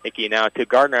Hickey. Hickey now to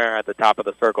Gardner at the top of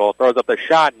the circle. Throws up the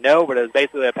shot. No, but it was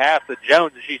basically a pass to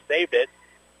Jones, and she saved it.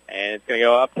 And it's going to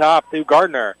go up top to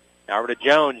Gardner. Now over to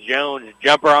Jones. Jones,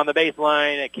 jumper on the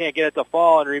baseline. It can't get it to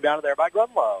fall, and rebounded there by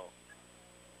Grunlow.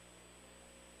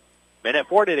 Minute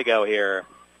 40 to go here.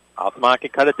 Altamont can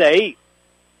cut it to 8.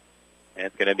 And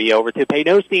it's going to be over to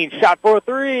Peyton Osteen. Shot for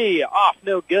three. Off,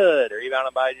 no good.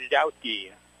 Rebounded by Jajowski.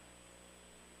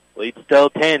 Lead still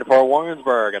 10 for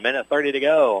Warrensburg. A minute 30 to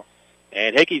go.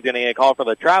 And Hickey's going to get called for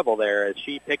the travel there as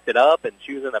she picked it up, and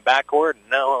she was in the backcourt. And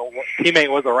no teammate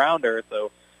was around her,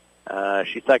 so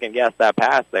she second-guessed that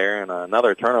pass there. And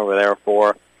another turnover there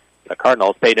for the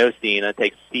Cardinals. Peyton Osteen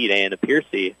takes seat, and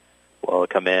Piercy will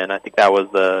come in. I think that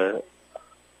was the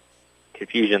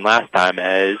confusion last time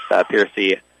as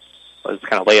Piercy was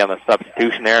kind of late on the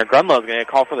substitution there. Grunlow's going to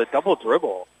call for the double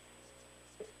dribble.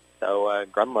 So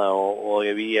Grunlow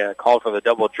will be called for the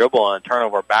double dribble and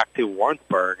turnover back to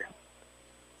Warrensburg.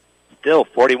 Still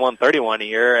 41-31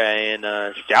 here, and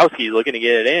Shajowski's looking to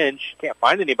get it in. She can't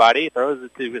find anybody. Throws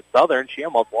it to Southern. She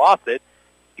almost lost it.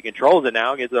 She controls it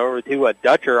now. Gets it over to a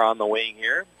Dutcher on the wing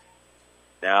here.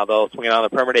 Now they'll swing it on the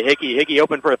perimeter. Hickey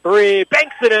open for three.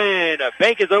 Banks it in.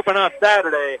 Bank is open on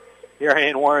Saturday here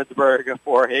in Warrensburg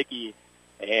for Hickey.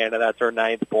 And that's her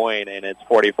 9th point, and it's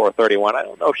 44-31. I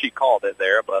don't know if she called it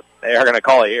there, but they are going to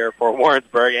call it here for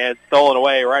Warrensburg, and it's stolen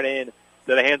away right in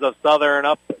to the hands of Southern,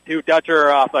 up to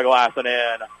Dutcher, off the glass and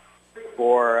in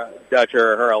for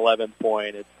Dutcher, her 11th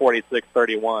point. It's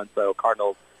 46-31, so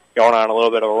Cardinals going on a little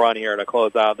bit of a run here to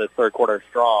close out this third quarter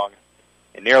strong.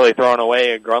 And nearly thrown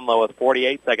away, Grunlow with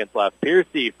 48 seconds left.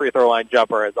 Piercy, free throw line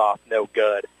jumper is off, no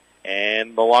good.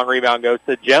 And the long rebound goes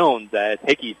to Jones as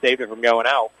Hickey saved it from going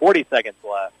out. 40 seconds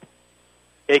left.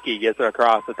 Hickey gets it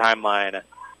across the timeline.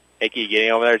 Hickey getting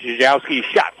over there. Jajowski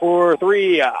shot for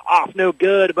three. Off, no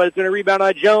good, but it's going to rebound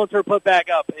by Jones. Her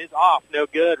putback up is off, no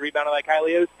good. Rebounded by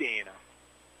Kylie Osteen.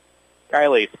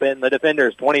 Kylie spinning the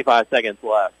defenders. 25 seconds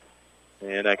left.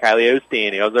 And Kylie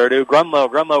Osteen goes there to Grunlow.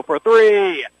 Grunlow for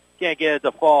three. Can't get it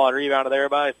to fall, and rebounded there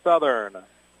by Southern. And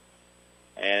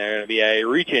there's going to be a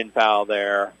reach-in foul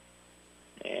there.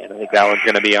 And I think that one's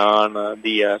going to be on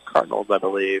the Cardinals, I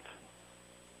believe.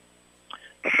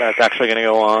 That's actually going to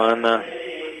go on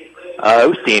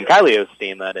Kylie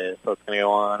Osteen, that is. So it's going to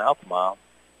go on Altamont.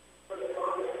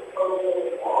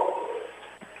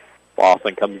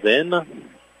 Lawson comes in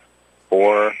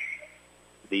for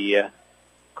the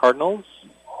Cardinals.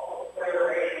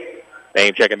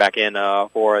 Name checking back in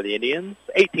for the Indians.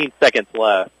 18 seconds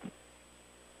left.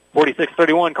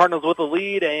 46-31, Cardinals with the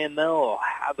lead, and they'll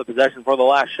have the possession for the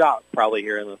last shot probably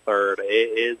here in the third.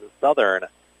 It is Southern.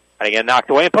 And again, knocked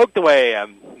away and poked away,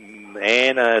 and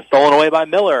stolen away by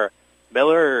Miller.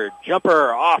 Miller,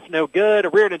 jumper off, no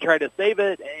good. Reardon tried to save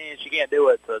it, and she can't do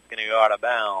it, so it's going to go out of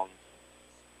bounds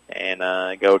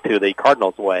and go to the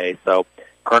Cardinals' way. So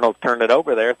Cardinals turned it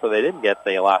over there, so they didn't get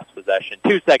the last possession.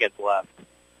 2 seconds left,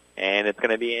 and it's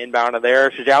going to be inbound of there.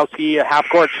 Shajowski, a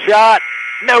half-court shot,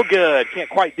 no good. Can't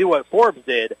quite do what Forbes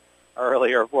did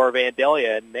earlier for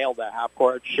Vandalia. Nailed that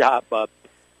half-court shot, but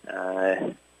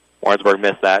Warrensburg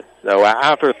missed that. So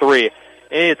after three,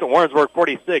 it's Warrensburg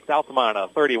 46,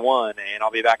 Altamont 31, and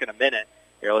I'll be back in a minute.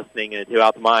 You're listening to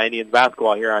Altamont Indians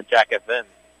basketball here on Jack FM.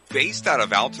 Based out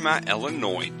of Altamont,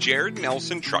 Illinois, Jared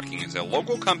Nelson Trucking is a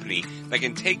local company that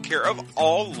can take care of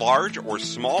all large or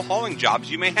small hauling jobs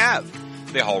you may have.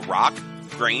 They haul rock,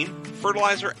 grain,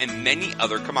 fertilizer, and many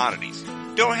other commodities.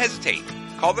 Don't hesitate.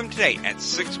 Call them today at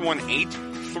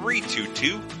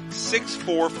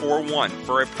 618-322-6441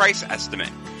 for a price estimate.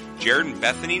 Jared and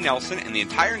Bethany Nelson and the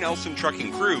entire Nelson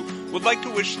Trucking crew would like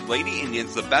to wish the Lady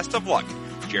Indians the best of luck.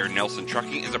 Jared Nelson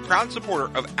Trucking is a proud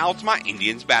supporter of Altamont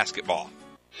Indians basketball.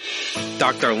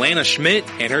 Dr. Lana Schmidt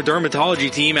and her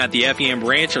dermatology team at the Effingham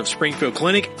branch of Springfield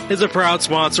Clinic is a proud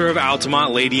sponsor of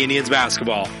Altamont Lady Indians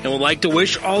basketball and would like to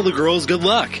wish all the girls good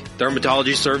luck.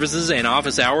 Dermatology services and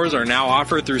office hours are now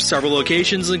offered through several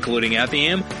locations including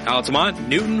Effingham, Altamont,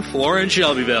 Newton, Flora, and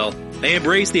Shelbyville. They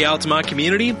embrace the Altamont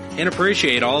community and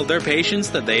appreciate all of their patients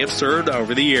that they have served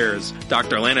over the years.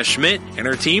 Dr. Lana Schmidt and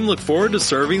her team look forward to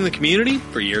serving the community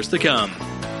for years to come.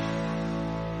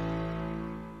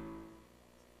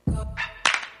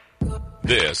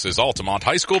 This is Altamont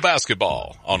High School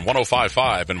basketball on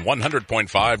 105.5 and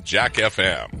 100.5 Jack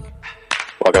FM.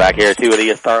 Welcome back here to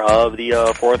the start of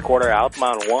the fourth quarter.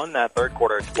 Altamont won that third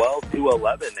quarter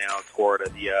 12-11 now scored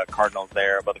the Cardinals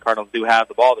there. But the Cardinals do have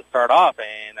the ball to start off,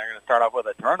 and they're going to start off with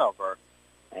a turnover.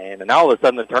 And now all of a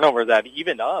sudden the turnovers have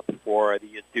evened up for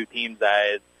these two teams.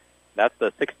 That's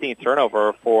the 16th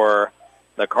turnover for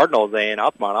the Cardinals, and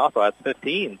Altamont also has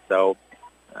 15. So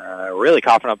really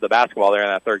coughing up the basketball there in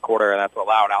that third quarter, and that's what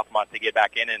allowed Altamont to get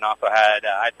back in and also had,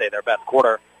 I'd say, their best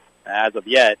quarter as of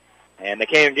yet. And they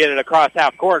can't get it across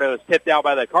half court. It was tipped out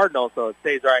by the Cardinals, so it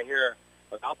stays right here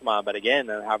with Altamont. But again,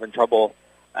 they're having trouble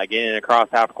getting it across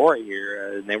half court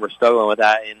here. And they were struggling with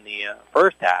that in the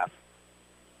first half.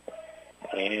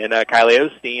 And Kylie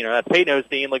Osteen, or that's Peyton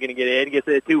Osteen, looking to get in, gets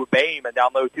it to Bame, and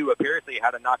down low to Piercy,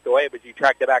 had it knocked away, but she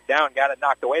tracked it back down, got it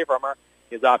knocked away from her.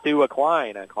 Gives off to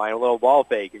Klein. Klein a little ball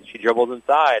fake, and she dribbles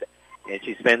inside, and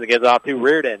she spins and gives off to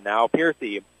Reardon. Now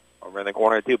Piercy over in the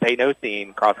corner to Peyton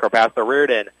Osteen. Cross-court pass to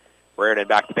Reardon. Reardon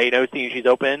back to Peyton Osteen. She's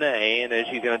open, and then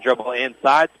she's going to dribble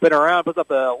inside, spin around, puts up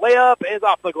the layup, is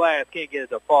off the glass. Can't get it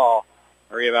to fall.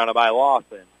 Rebounded by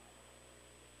Lawson.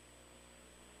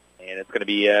 And it's going to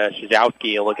be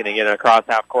Shajowski looking to get it across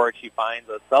half court. She finds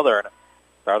a Southern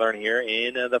here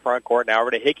in the front court. Now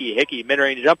over to Hickey. Hickey,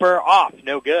 mid-range jumper, off.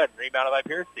 No good. Rebounded by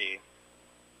Piercy.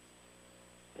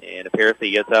 And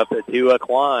Piercy gets up to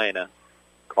Klein.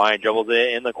 Klein dribbles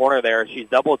it in the corner there. She's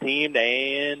double-teamed,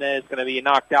 and it's going to be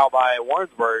knocked out by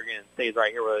Warrensburg and stays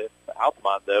right here with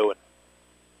Altamont, though. And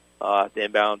the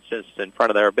inbound just in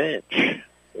front of their bench.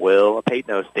 Will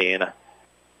Peyton Osteen.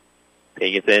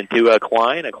 Peyton gets into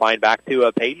Klein. Klein back to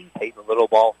Peyton. Peyton, a little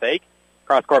ball fake.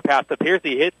 Cross-court pass to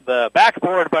Piercy. Hits the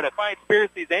backboard, but it finds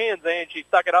Piercy's hands, and she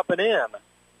stuck it up and in.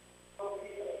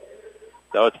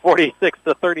 So it's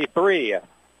 46-33.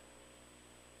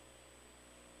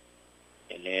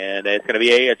 And it's going to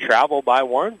be a travel by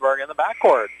Warrensburg in the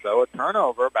backcourt. So a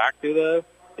turnover back to the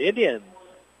Indians.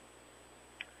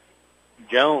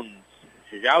 Jones,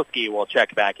 Shajowski will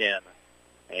check back in.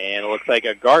 And it looks like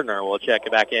a Gardner will check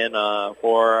back in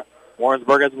for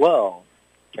Warrensburg as well.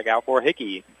 Check out for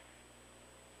Hickey.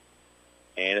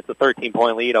 And it's a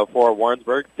 13-point lead for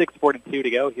Warrensburg. 6:42 to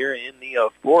go here in the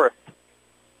fourth.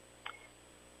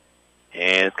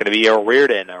 And it's going to be a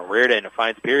Reardon. Reardon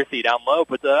finds Piercy down low,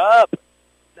 puts it up.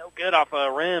 No good off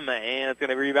a rim, and it's going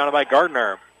to be rebounded by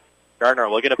Gardner. Gardner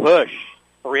looking to push.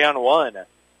 3-on-1.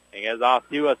 He goes off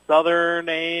to a Southern,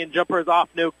 and jumper's off,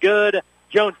 no good.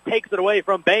 Jones takes it away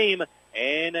from Bame,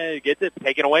 and gets it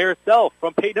taken away herself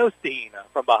from Peyton Osteen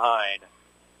from behind.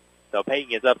 So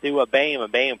Peyton gets up to a Bame,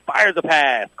 and Bame fires a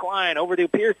pass. Klein over to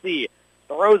Piercy.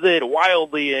 throws it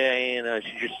wildly, and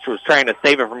she just was trying to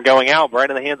save it from going out right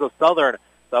in the hands of Southern.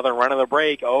 Southern running the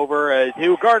break over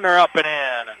to Gardner, up and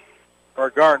in for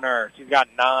Gardner. She's got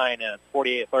 9, and it's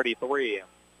 48-33.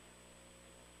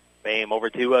 Bame over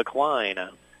to Klein.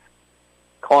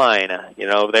 Klein,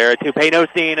 over there to Payne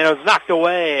Osteen, and it was knocked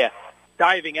away.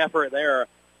 Diving effort there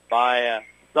by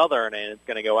Southern, and it's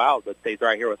going to go out, but stays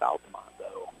right here with Altamont,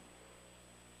 though.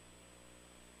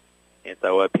 And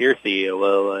so Piercy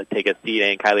will take a seat,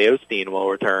 and Kylie Osteen will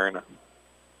return.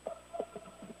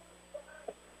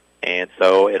 And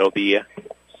so it'll be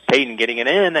Peyton getting it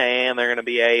in, and they're going to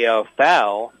be a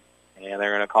foul. And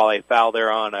they're going to call a foul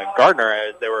there on Gardner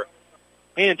as they were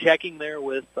hand-checking there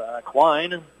with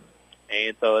Klein.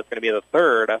 And so it's going to be the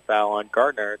third foul on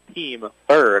Gardner, team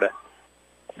third.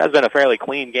 Has been a fairly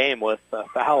clean game with the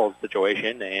foul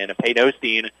situation. And Peyton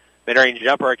Osteen, mid-range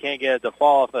jumper, can't get it to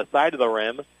fall off the side of the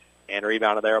rim. And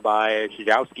rebounded there by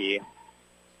Shijowski.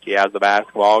 She has the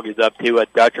basketball. Gives up to a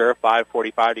Dutcher.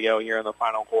 5:45 to go here in the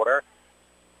final quarter.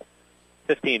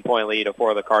 15-point lead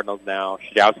for the Cardinals now.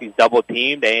 Shijowski's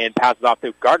double-teamed and passes off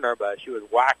to Gardner, but she was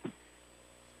whacked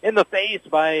in the face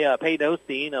by Peyton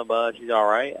Osteen, but she's all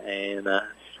right. And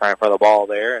she's trying for the ball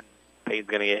there. And Peyton's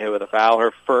going to get hit with a foul.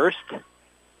 Her first,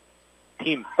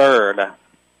 team third.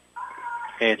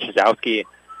 And Shijowski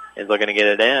is looking to get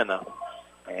it in.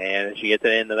 And she gets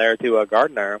it into there to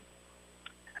Gardner.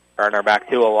 Gardner back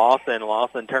to Lawson.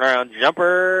 Lawson turnaround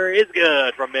jumper is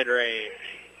good from mid-range.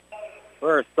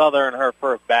 For Southern, her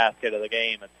first basket of the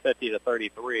game. It's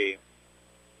 50-33.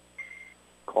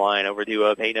 Klein over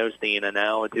to Peyton Osteen, and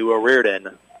now to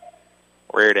Reardon.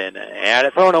 Reardon had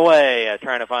it thrown away,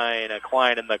 trying to find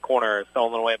Klein in the corner,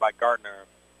 stolen away by Gardner.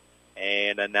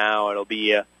 And now it'll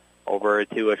be over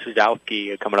to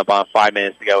Shijowski coming up on 5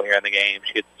 minutes to go here in the game.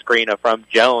 She gets a screen from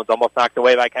Jones, almost knocked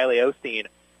away by Kylie Osteen.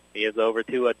 He is over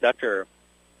to Dutcher.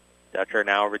 Dutcher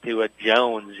now over to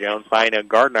Jones. Jones finding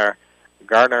Gardner.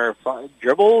 Gardner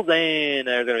dribbles, and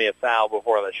there's going to be a foul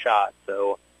before the shot.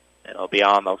 So it'll be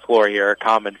on the floor here,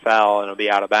 common foul, and it'll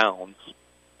be out of bounds.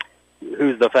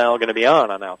 Who's the foul going to be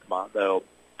on Altamont, though?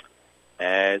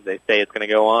 As they say it's going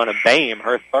to go on Bame,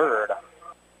 her third.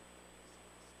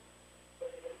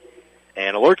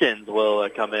 And Lurkins will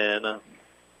come in.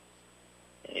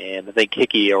 And I think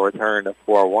Hickey will return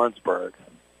for Warrensburg.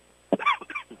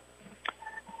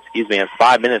 Excuse me, it's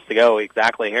 5 minutes to go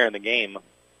exactly here in the game.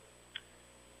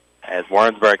 As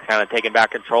Warrensburg's kind of taking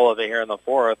back control of it here in the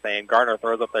fourth, and Gardner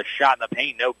throws up the shot in the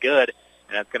paint, no good.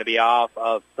 And that's going to be off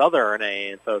of Southern,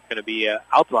 and so it's going to be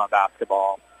Altamont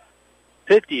basketball.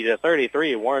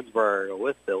 50-33, Warrensburg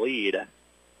with the lead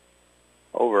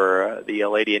over the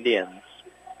Lady Indians.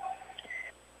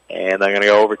 And they're going to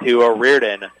go over to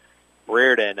Reardon.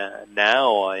 Reardon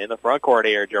now in the front court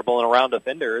here, dribbling around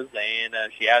defenders, and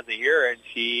she has it here, and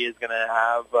she is going to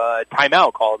have a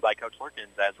timeout called by Coach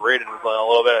Lurkins as Reardon was in a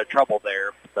little bit of trouble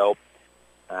there. So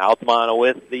Altamont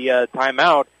with the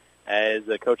timeout as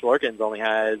Coach Lurkins only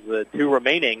has 2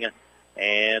 remaining,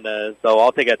 and so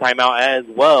I'll take a timeout as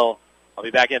well. I'll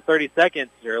be back in 30 seconds.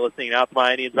 You're listening to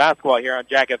Altamont Indians basketball here on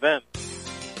Jack FM.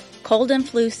 Cold and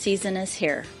flu season is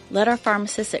here. Let our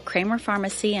pharmacists at Kramer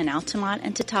Pharmacy in Altamont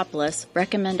and Teutopolis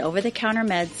recommend over-the-counter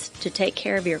meds to take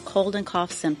care of your cold and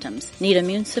cough symptoms. Need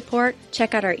immune support?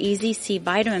 Check out our Easy C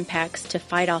vitamin packs to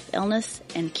fight off illness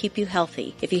and keep you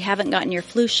healthy. If you haven't gotten your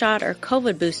flu shot or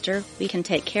COVID booster, we can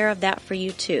take care of that for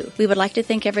you too. We would like to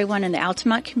thank everyone in the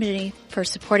Altamont community for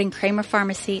supporting Kramer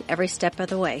Pharmacy every step of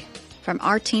the way. From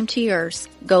our team to yours,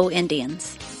 go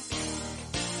Indians.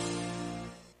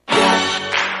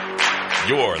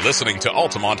 You're listening to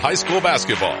Altamont High School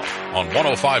basketball on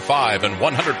 105.5 and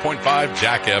 100.5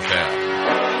 Jack FM.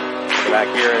 Back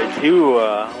here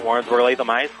to Warrensburg Latham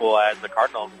High School as the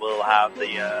Cardinals will have the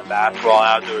basketball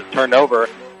as it was turned over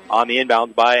on the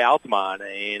inbounds by Altamont.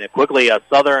 And quickly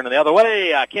Southern the other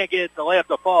way. Can't get the layup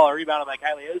to fall. Rebounded by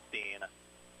Kylie Osteen.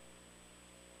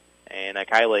 And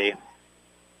Kylie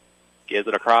gives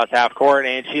it across half court,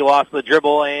 and she lost the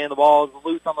dribble, and the ball is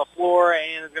loose on the floor,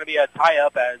 and it's going to be a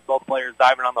tie-up as both players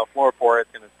diving on the floor for it.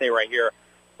 It's going to stay right here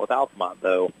with Altamont,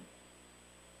 though.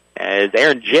 As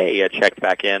Aaron J. checked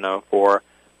back in for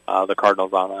the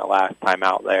Cardinals on that last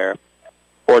timeout there.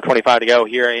 4:25 to go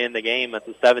here in the game. It's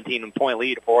a 17-point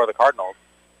lead for the Cardinals.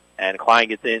 And Klein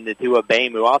gets into a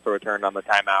Bame, who also returned on the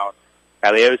timeout.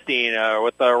 Kylie Osteen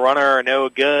with the runner, no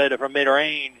good from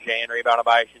mid-range, and rebounded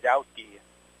by Shijowski.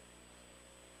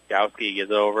 Shijowski gives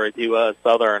it over to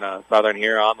Southern. Southern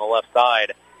here on the left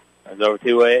side. Goes over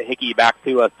to Hickey, back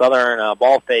to Southern.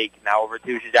 Ball fake, now over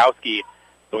to Shijowski.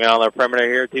 Going on the perimeter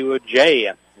here to Jay.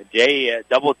 Jay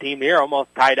double-teamed here,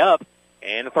 almost tied up.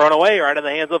 And thrown away right in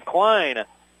the hands of Klein.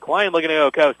 Klein looking to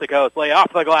go coast to coast, lay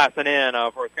off the glass and in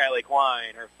for Skyly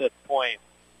Klein, her 5th point,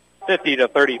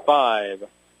 50-35.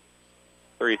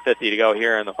 3:50 to go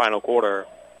here in the final quarter.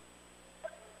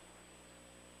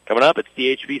 Coming up, it's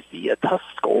CHBC at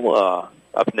Tuscola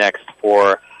up next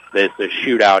for this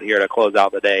shootout here to close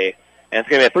out the day. And it's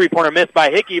going to be a three-pointer miss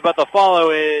by Hickey, but the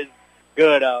follow is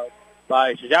good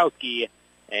by Szajowski,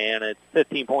 and it's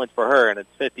 15 points for her, and it's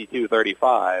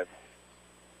 52-35.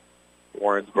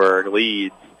 Warrensburg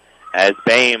leads as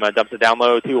Bame dumps it down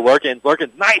low to Lurkins.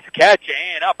 Lurkins, nice catch,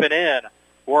 and up and in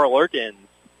for Lurkins.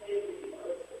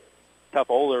 Tough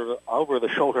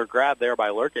over-the-shoulder grab there by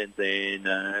Lurkins,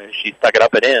 and she stuck it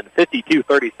up and in.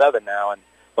 52-37 now, and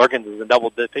Lurkins is in double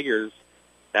figures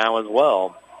now as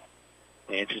well.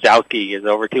 And Szajowski is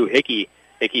over to Hickey.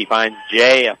 Hickey finds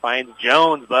finds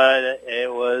Jones, but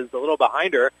it was a little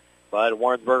behind her, but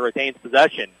Warrensburg retains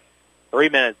possession. 3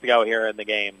 minutes to go here in the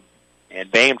game.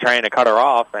 And Bame trying to cut her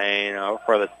off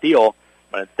for the steal,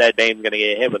 but instead Bame's going to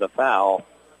get hit with a foul.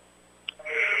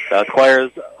 So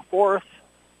Claire's 4th,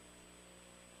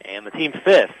 and the team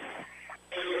 5th.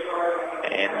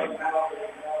 And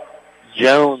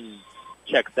Jones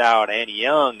checks out, and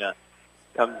Young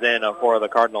comes in for the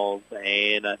Cardinals.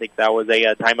 And I think that was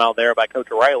a timeout there by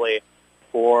Coach O'Reilly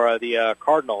for the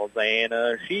Cardinals. And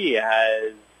she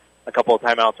has a couple of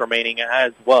timeouts remaining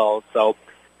as well. So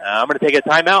I'm going to take a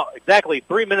timeout. Exactly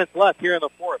 3 minutes left here in the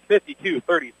 4th.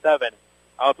 52-37.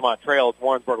 Altamont trails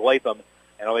Warrensburg Latham.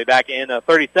 And I'll be back in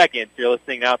 30 seconds. You're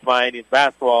listening now to my Indians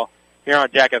basketball here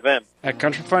on Jack FM. At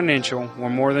Country Financial, we're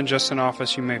more than just an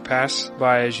office you may pass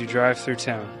by as you drive through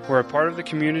town. We're a part of the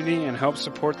community and help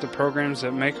support the programs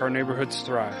that make our neighborhoods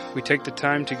thrive. We take the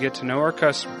time to get to know our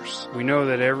customers. We know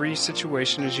that every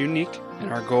situation is unique,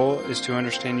 and our goal is to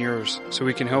understand yours so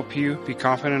we can help you be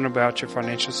confident about your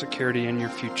financial security and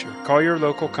your future. Call your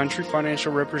local Country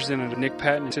Financial representative, Nick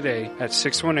Patton, today at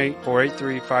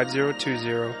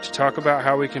 618-483-5020 to talk about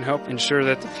how we can help ensure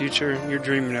that the future you're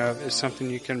dreaming of is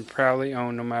something you can proudly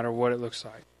own no matter what it looks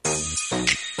like.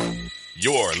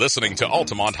 You're listening to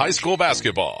Altamont High School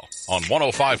basketball on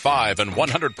 105.5 and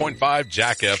 100.5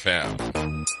 Jack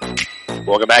FM.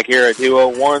 Welcome back here to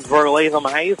Warrensburg Latham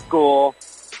High School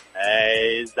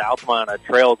as Altamont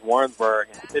trails Warrensburg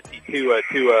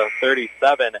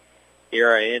 52-37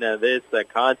 here in this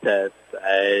contest.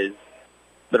 As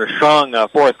it's been a strong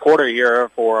fourth quarter here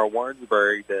for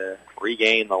Warrensburg to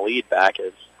regain the lead back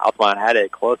as Altamont had it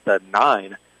close to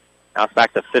 9. Now it's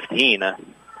back to 15.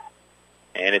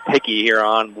 And it's Hickey here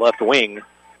on left wing.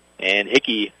 And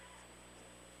Hickey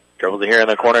dribbles it here in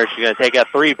the corner. She's going to take a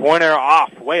three-pointer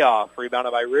way off.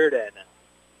 Rebounded by Reardon.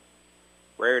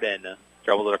 Reardon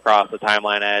dribbles it across the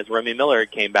timeline as Remy Miller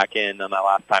came back in on that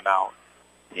last time out.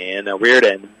 And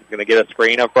Reardon is going to get a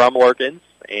screen from Lurkins.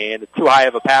 And it's too high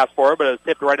of a pass for her, but it was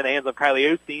tipped right in the hands of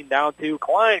Kylie Osteen down to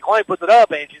Klein. Klein puts it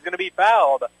up, and she's going to be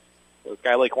fouled. So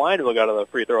Kylie Klein will go to the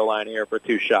free throw line here for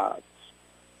 2 shots.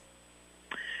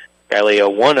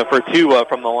 Kylie 1 for 2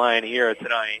 from the line here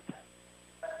tonight.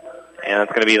 And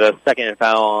it's going to be the second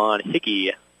foul on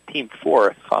Hickey, team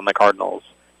 4th on the Cardinals.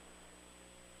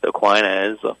 So Klein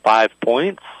has 5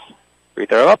 points. Free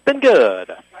throw up and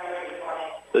good.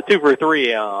 So 2 for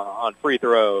 3 on free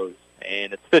throws,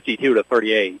 and it's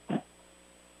 52-38.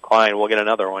 Klein will get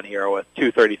another one here with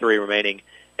 2:33 remaining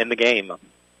in the game.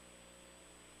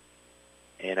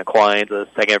 And Klein's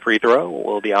second free throw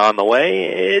will be on the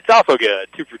way. It's also good.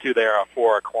 2 for 2 there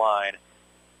for Klein.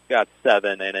 Got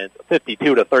 7, and it's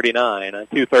 52-39.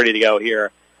 2:30 to go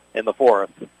here in the 4th.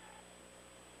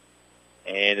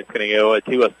 And it's going to go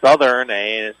to a Southern,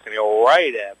 and it's going to go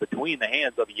right between the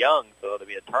hands of Young, so it'll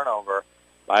be a turnover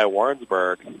by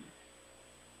Warrensburg.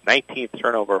 19th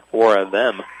turnover for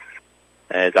them,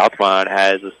 as Altamont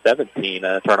has 17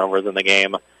 turnovers in the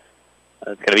game.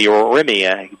 It's going to be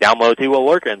Remy down low to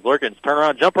Lurkins. Lurkins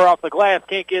turnaround jumper off the glass,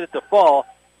 can't get it to fall.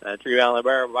 It's rebounded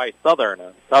by Southern.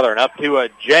 Southern up to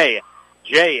Jay.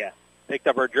 Jay picked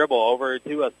up her dribble over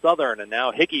to a Southern, and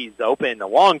now Hickey's open. A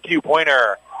long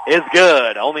 2-pointer is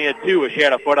good. Only a 2 as she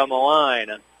had a foot on the line.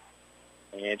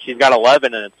 And she's got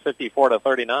 11, and it's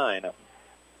 54-39.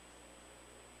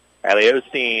 Kylie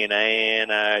Osteen,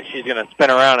 and she's going to spin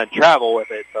around and travel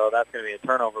with it, so that's going to be a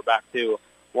turnover back to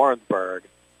Warrensburg.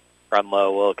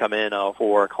 Cromwell will come in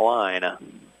for Klein,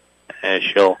 and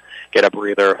she'll get a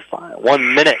breather.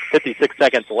 1 minute, 56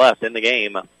 seconds left in the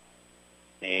game.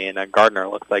 And Gardner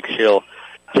looks like she'll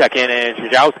check in, and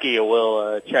Szajowski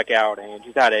will check out. And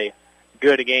she's had a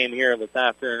good game here this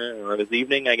afternoon, or this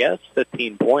evening, I guess.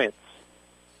 15 points.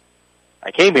 I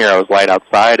came here, I was light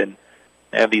outside, and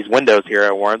I have these windows here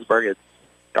at Warrensburg. It's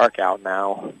dark out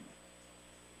now.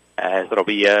 as it'll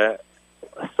be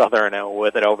Southern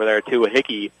with it over there to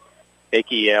Hickey.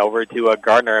 Hickey over to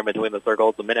Gardner in between the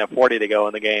circles. A minute 40 to go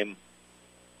in the game.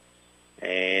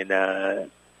 And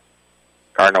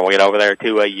Gardner will get over there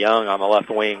to Young on the left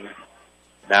wing.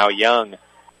 Now Young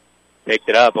picked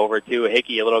it up over to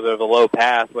Hickey. A little bit of a low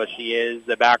pass, but she is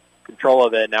back control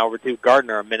of it. Now over to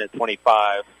Gardner, a minute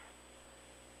 25.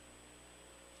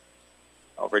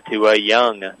 Over to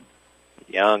Young.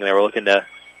 Young, they were looking to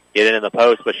get it in the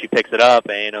post, but she picks it up,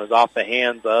 and it was off the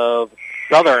hands of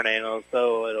Southern, and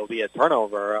so it'll be a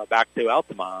turnover back to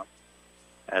Altamont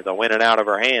as a win and out of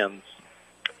her hands.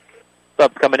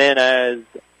 Subs coming in as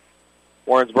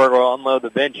Warrensburg will unload the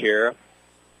bench here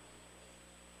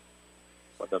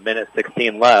with a minute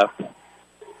 16 left.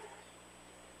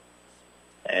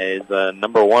 As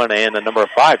number 1 and the number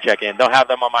 5 check in. Don't have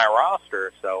them on my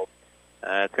roster, so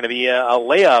it's going to be a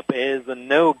layup is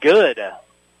no good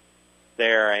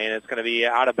there, and it's going to be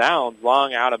out of bounds.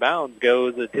 Long out of bounds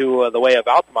goes to the way of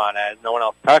Altamont as no one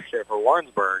else touched it for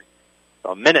Warrensburg.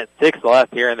 So a minute 6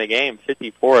 left here in the game,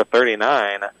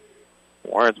 54-39.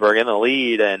 Warrensburg in the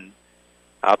lead, and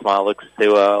Altamont looks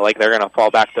to like they're going to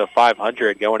fall back to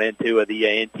 500 going into the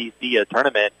NTC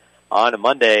tournament on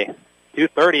Monday,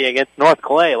 2:30 against North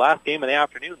Clay. Last game of the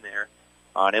afternoon there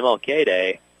on MLK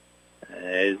Day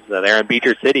is there in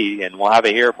Beecher City, and we'll have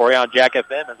it here for you on Jack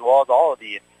FM as well as all of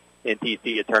the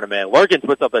NTC tournament. Lurkins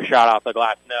puts up a shot off the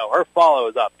glass. No, her follow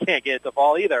is up. Can't get it to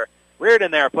fall either.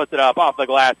 Reardon there puts it up off the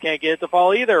glass. Can't get it to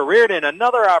fall either. Reardon,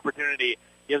 another opportunity.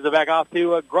 Gives it back off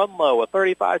to Grunlow with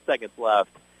 35 seconds left.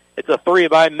 It's a 3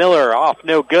 by Miller. Off,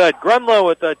 no good. Grunlow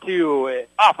with a 2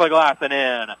 off the glass and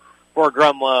in for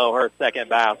Grunlow, her second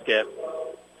basket.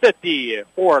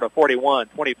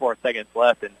 54-41, 24 seconds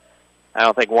left, and I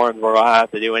don't think Warrensburg will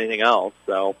have to do anything else.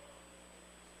 So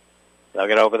they'll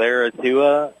get over there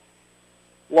to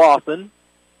Lawson.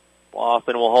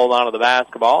 Lawson will hold on to the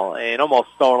basketball and almost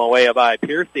stolen away by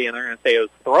Piercy, and they're going to say it was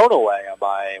thrown away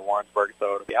by Warrensburg,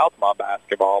 so it'll be Altamont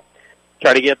basketball.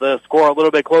 Try to get the score a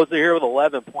little bit closer here with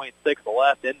 11.6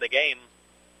 left in the game.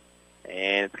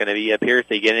 And it's going to be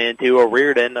Piercy getting into a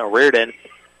Reardon. Reardon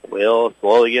will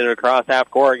slowly get it across half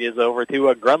court, gives over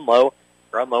to Grunlow.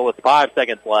 Grunlow with 5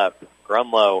 seconds left.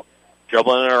 Grunlow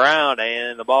dribbling it around,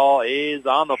 and the ball is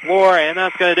on the floor, and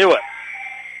that's going to do it.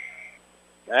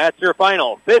 That's your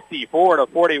final,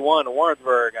 54-41.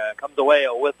 Warrensburg comes away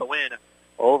with the win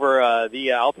over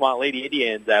the Altamont Lady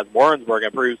Indians as Warrensburg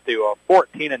improves to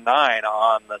 14-9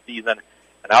 on the season,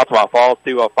 and Altamont falls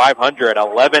to 500,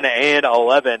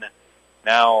 11-11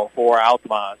 now for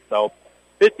Altamont. So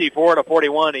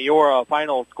 54-41, your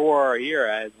final score here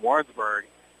as Warrensburg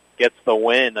gets the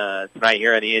win tonight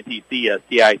here in the NTC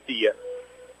CIC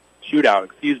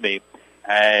shootout.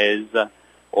 As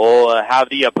we'll have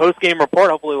the post-game report.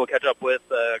 Hopefully we'll catch up with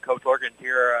Coach Lurkins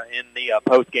here in the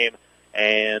post-game.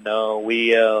 And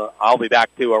I'll be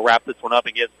back to wrap this one up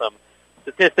and give some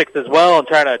statistics as well and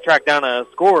try to track down a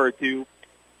score or two.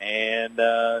 And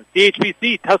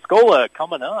CHBC Tuscola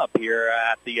coming up here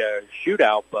at the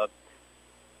shootout. But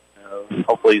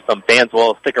hopefully some fans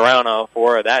will stick around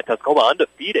for that. Tuscola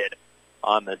undefeated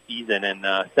on the season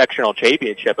and sectional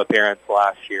championship appearance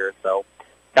last year. So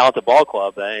talented ball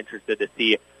club. Interested to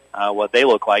see what they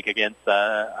look like against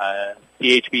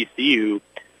CHBC, who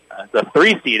is a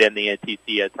 3 seed in the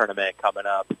NTC tournament coming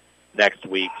up next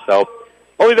week. So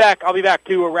we'll be back. I'll be back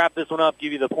to wrap this one up,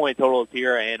 give you the point totals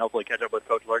here, and hopefully catch up with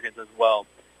Coach Lurkins as well.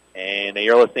 And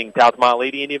you're listening to Altamont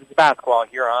Lady Indians basketball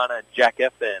here on Jack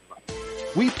FM.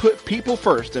 We put people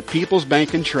first at People's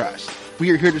Bank and Trust. We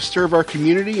are here to serve our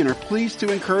community and are pleased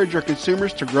to encourage our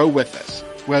consumers to grow with us.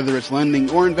 Whether it's lending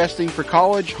or investing for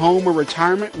college, home, or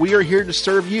retirement, we are here to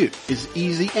serve you. It's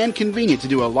easy and convenient to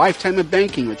do a lifetime of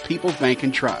banking with People's Bank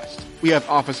and Trust. We have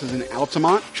offices in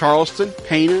Altamont, Charleston,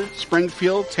 Pana,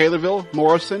 Springfield, Taylorville,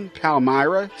 Morrison,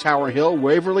 Palmyra, Tower Hill,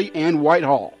 Waverly, and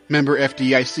Whitehall. Member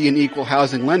FDIC and equal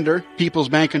housing lender, People's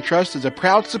Bank and Trust is a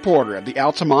proud supporter of the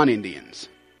Altamont Indians.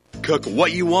 Cook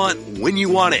what you want, when you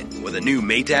want it, with a new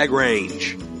Maytag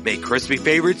range. Make crispy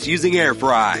favorites using air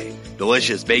fry.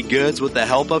 Delicious baked goods with the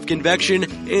help of convection,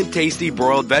 and tasty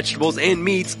broiled vegetables and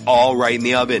meats all right in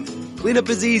the oven. Cleanup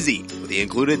is easy with the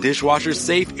included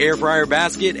dishwasher-safe air fryer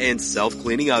basket and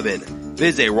self-cleaning oven.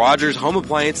 Visit Rogers Home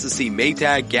Appliance to see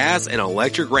Maytag gas and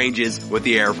electric ranges with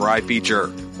the air fry feature.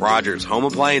 Rogers Home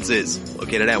Appliances,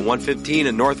 located at 115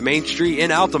 and North Main Street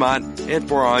in Altamont and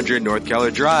 400 North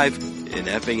Keller Drive in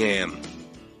Effingham.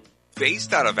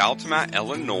 Based out of Altamont,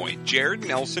 Illinois, Jared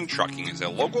Nelson Trucking is a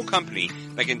local company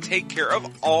that can take care of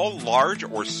all large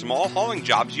or small hauling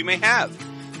jobs you may have.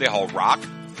 They haul rock,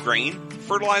 grain,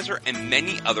 fertilizer, and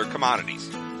many other commodities.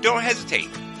 Don't hesitate.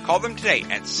 Call them today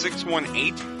at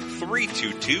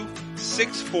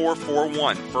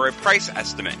 618-322-6441 for a price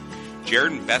estimate.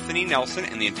 Jared and Bethany Nelson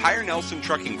and the entire Nelson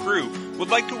Trucking crew would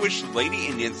like to wish the Lady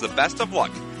Indians the best of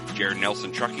luck. Jared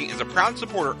Nelson Trucking is a proud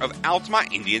supporter of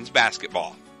Altamont Indians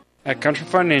basketball. At Country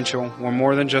Financial, we're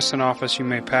more than just an office you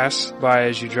may pass by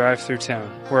as you drive through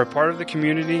town. We're a part of the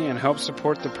community and help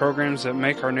support the programs that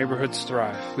make our neighborhoods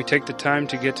thrive. We take the time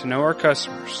to get to know our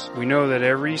customers. We know that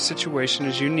every situation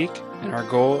is unique, and our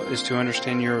goal is to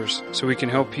understand yours so we can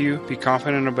help you be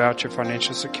confident about your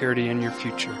financial security and your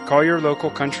future. Call your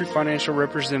local Country Financial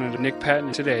representative, Nick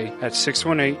Patton, today at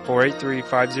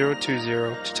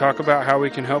 618-483-5020 to talk about how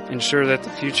we can help ensure that the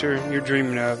future you're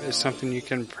dreaming of is something you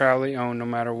can proudly own no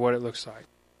matter what it looks like.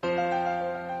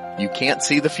 You can't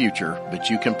see the future,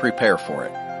 but you can prepare for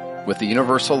it. With the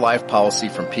Universal Life Policy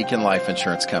from Pekin Life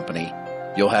Insurance Company,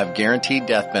 you'll have guaranteed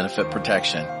death benefit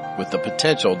protection with the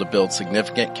potential to build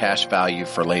significant cash value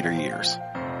for later years.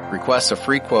 Request a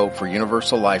free quote for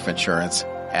Universal Life Insurance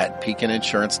at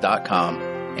PekinInsurance.com,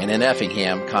 and in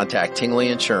Effingham, contact Tingley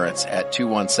Insurance at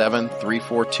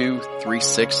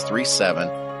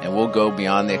 217-342-3637, and we'll go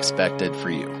beyond the expected for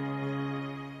you.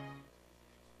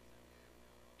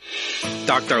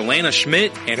 Dr. Lana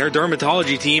Schmidt and her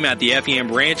dermatology team at the Effingham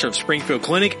branch of Springfield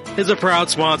Clinic is a proud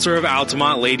sponsor of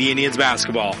Altamont Lady Indians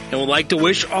basketball and would like to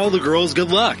wish all the girls good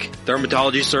luck.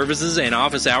 Dermatology services and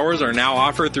office hours are now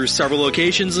offered through several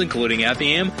locations including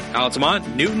Effingham,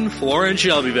 Altamont, Newton, Flora, and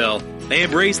Shelbyville. They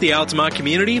embrace the Altamont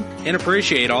community and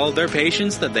appreciate all of their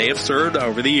patients that they have served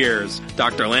over the years.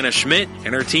 Dr. Lana Schmidt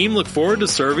and her team look forward to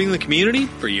serving the community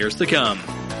for years to come.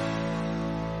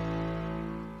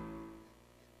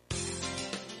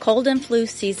 Cold and flu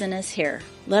season is here.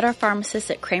 Let our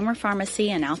pharmacists at Kramer Pharmacy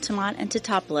in Altamont and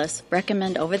Teutopolis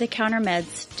recommend over-the-counter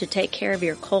meds to take care of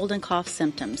your cold and cough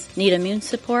symptoms. Need immune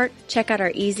support? Check out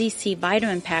our Easy C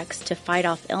vitamin packs to fight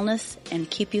off illness and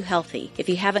keep you healthy. If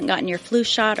you haven't gotten your flu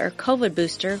shot or COVID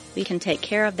booster, we can take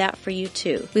care of that for you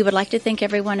too. We would like to thank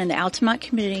everyone in the Altamont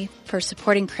community for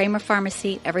supporting Kramer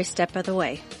Pharmacy every step of the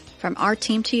way. From our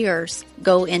team to yours,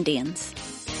 go Indians.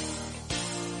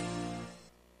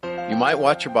 You might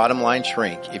watch your bottom line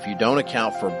shrink if you don't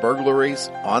account for burglaries,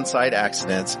 on-site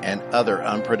accidents, and other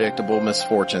unpredictable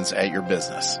misfortunes at your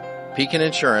business. Pekin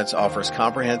Insurance offers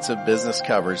comprehensive business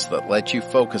coverage that lets you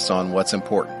focus on what's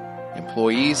important: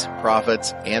 employees,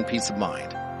 profits, and peace of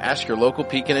mind. Ask your local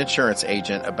Pekin Insurance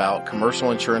agent about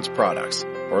commercial insurance products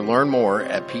or learn more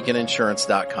at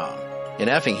PekinInsurance.com. In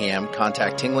Effingham,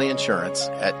 contact Tingley Insurance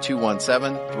at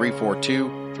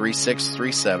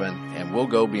 217-342-3637, and we'll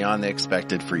go beyond the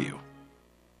expected for you.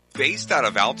 Based out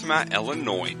of Altamont,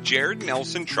 Illinois, Jared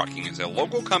Nelson Trucking is a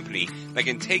local company that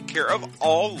can take care of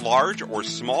all large or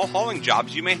small hauling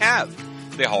jobs you may have.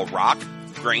 They haul rock,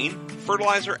 grain,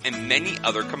 fertilizer, and many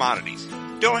other commodities.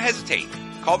 Don't hesitate.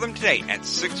 Call them today at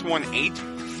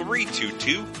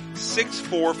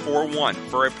 618-322-6441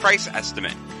 for a price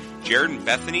estimate. Jared and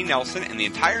Bethany Nelson and the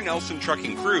entire Nelson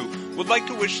Trucking crew would like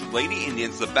to wish the Lady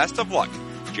Indians the best of luck.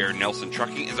 Jared Nelson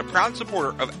Trucking is a proud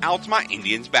supporter of Altamont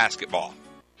Indians basketball.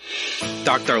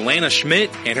 Dr. Lana Schmidt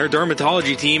and her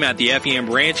dermatology team at the Effingham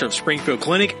branch of Springfield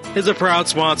Clinic is a proud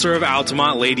sponsor of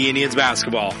Altamont Lady Indians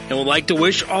basketball and would like to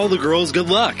wish all the girls good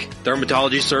luck.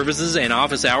 Dermatology services and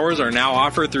office hours are now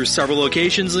offered through several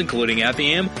locations including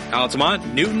Effingham,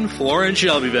 Altamont, Newton, Flora, and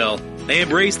Shelbyville. They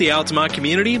embrace the Altamont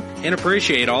community and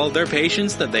appreciate all of their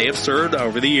patients that they have served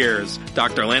over the years.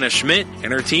 Dr. Lana Schmidt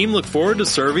and her team look forward to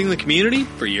serving the community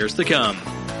for years to come.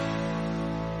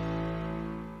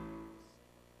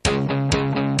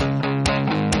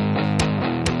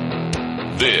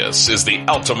 This is the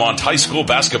Altamont High School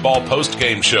Basketball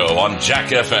Post-Game Show on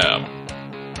Jack FM.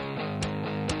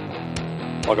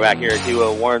 Welcome back here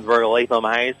to Warrensburg Latham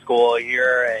High School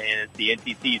here, and it's the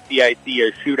NTC CIC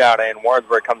shootout, and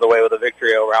Warrensburg comes away with a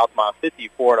victory over Altamont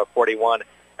 54-41.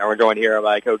 And we're joined here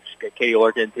by Coach Katie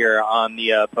Lurkins here on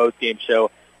the post-game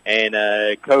show. And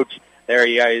Coach, there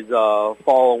you guys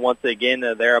fall once again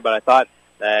there, but I thought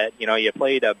that, you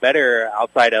played better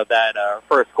outside of that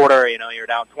first quarter. You're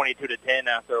down 22-10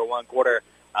 after one quarter,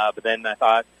 but then I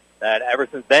thought that ever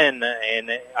since then,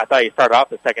 and I thought you started off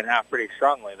the second half pretty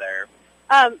strongly there.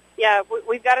 Yeah,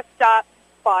 we've got to stop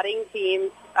spotting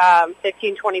teams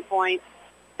 15, 20 points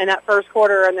in that first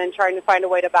quarter and then trying to find a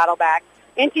way to battle back.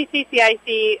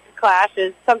 NTC-CIC Clash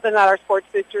is something that our sports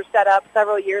boosters set up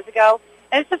several years ago,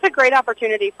 and it's just a great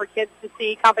opportunity for kids to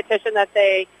see competition that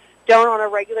they don't on a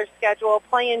regular schedule,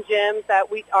 play in gyms that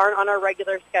we aren't on our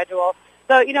regular schedule.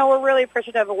 So, we're really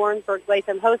appreciative of Warrensburg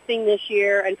Latham hosting this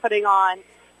year and putting on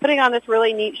this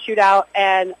really neat shootout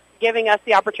and giving us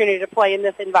the opportunity to play in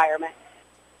this environment.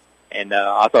 And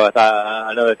also, I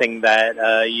thought another thing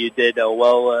that you did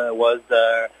well was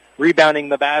rebounding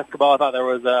the basketball. I thought there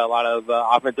was a lot of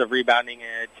offensive rebounding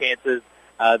chances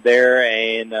there,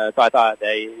 and so I thought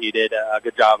that you did a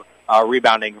good job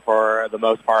rebounding for the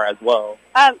most part as well.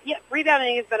 Yeah,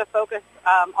 rebounding has been a focus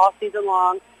all season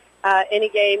long. Any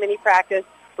game, any practice.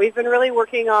 We've been really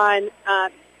working on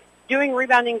doing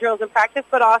rebounding drills in practice,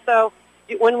 but also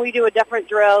when we do a different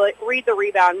drill, read the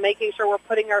rebound, making sure we're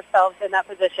putting ourselves in that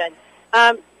position.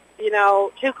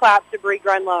 2 claps to Bree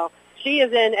Grunlow. She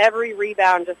is in every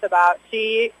rebound just about.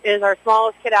 She is our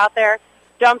smallest kid out there,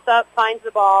 jumps up, finds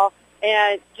the ball,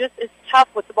 and just is tough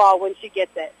with the ball when she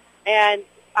gets it. And,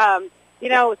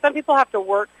 some people have to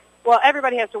work. Well,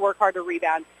 everybody has to work hard to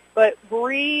rebound. But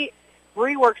Bree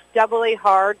works doubly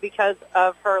hard because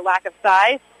of her lack of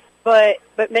size, but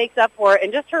makes up for it.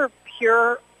 And just her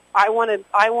pure, I want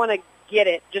to get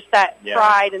it, just that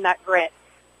pride and that grit.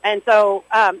 And so,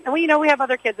 we have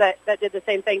other kids that did the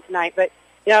same thing tonight. But,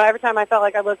 every time I felt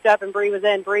like I looked up and Bree was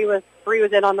in, Bree was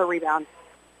in on the rebound.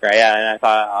 Right, yeah, and I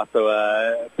thought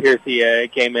also Piercy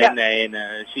came in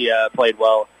and she played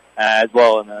well as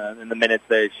well in the minutes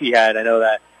that she had. I know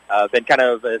that been kind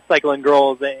of cycling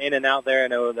girls in and out there. I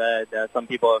know that some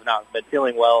people have not been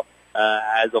feeling well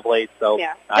as of late. So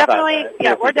yeah, definitely,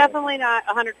 we're definitely not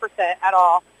 100% at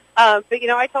all. But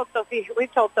I told Sophie,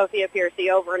 we've told Sophia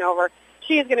Piercy over and over,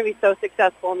 she is going to be so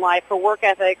successful in life. Her work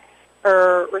ethic,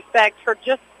 her respect,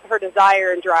 her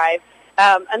desire and drive,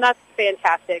 and that's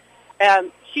fantastic.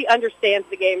 She understands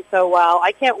the game so well.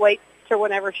 I can't wait to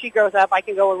whenever she grows up, I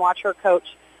can go and watch her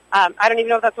coach. I don't even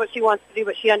know if that's what she wants to do,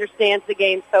 but she understands the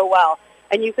game so well,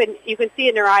 and you can see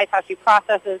in her eyes how she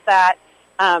processes that.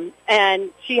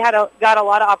 And she got a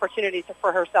lot of opportunities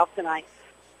for herself tonight.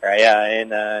 Right, yeah,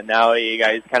 and now you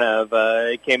guys kind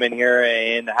of came in here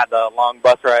and had the long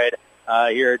bus ride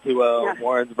here to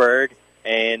Warrensburg,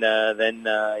 and then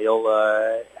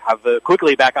you'll have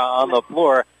quickly back on the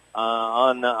floor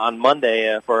on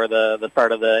Monday for the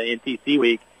start of the NTC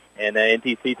week and the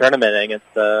NTC tournament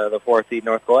against the 4th seed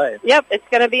North Clay. Yep, it's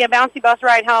going to be a bouncy bus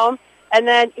ride home, and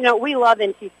then we love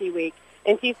NTC week.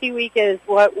 NTC week is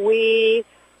what we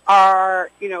are.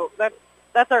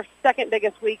 That's our second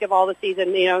biggest week of all the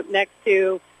season. Next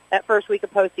to that first week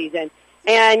of postseason,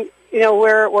 and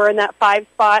we're in that 5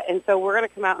 spot, and so we're going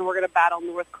to come out and we're going to battle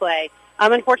North Clay.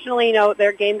 Unfortunately,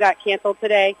 their game got canceled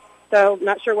today, so I'm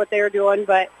not sure what they were doing.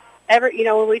 But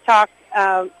when we talked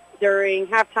during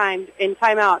halftime in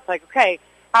timeout, it's like, okay,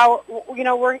 how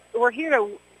we're here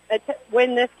to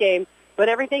win this game, but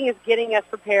everything is getting us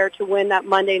prepared to win that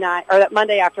Monday night or that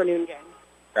Monday afternoon game.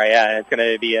 Right, yeah, and it's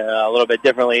going to be a little bit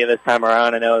differently this time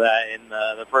around. I know that in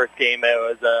the first game it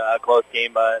was a close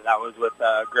game, but that was with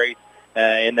Grace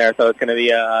in there, so it's going to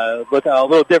be look a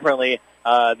little differently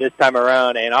this time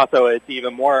around, and also it's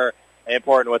even more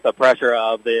important with the pressure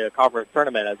of the conference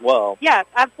tournament as well. Yeah,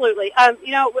 absolutely.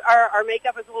 Our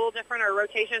makeup is a little different. Our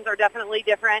rotations are definitely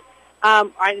different.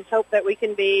 I just hope that we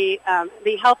can be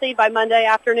healthy by Monday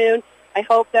afternoon. I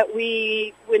hope that when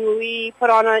we put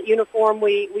on a uniform,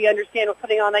 we understand what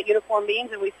putting on that uniform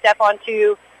means, and we step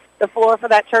onto the floor for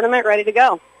that tournament ready to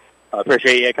go. I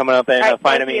appreciate you coming up and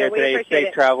finding me here today.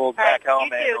 Safe travels back home. You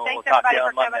too. And thanks everybody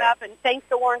for coming up, and thanks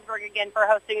to Warrensburg again for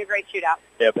hosting a great shootout.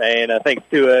 Yep, and thanks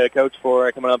to Coach for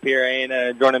coming up here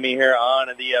and joining me here on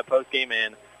the postgame,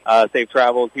 and safe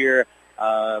travels here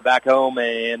back home,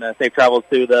 and safe travels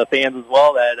to the fans as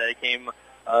well that came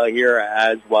here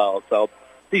as well. So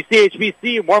see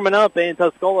CHBC warming up, and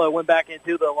Tuscola went back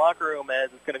into the locker room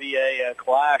as it's going to be a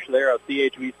clash there of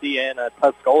CHBC and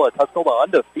Tuscola. Tuscola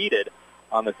undefeated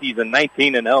on the season,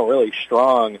 19-0, really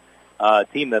strong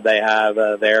team that they have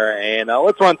there. And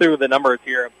let's run through the numbers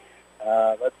here.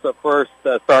 Let's first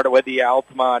start with the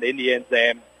Altamont Indians,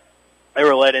 and they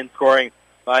were led in scoring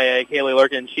by Kaylee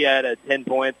Lurkin. She had 10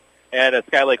 points. We had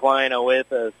Skylar Klein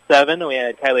with 7. We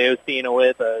had Kylie Osteen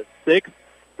with 6.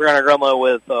 Brianna Grumlow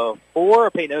with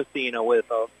 4. Peyton Osteen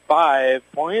with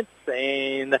 5 points.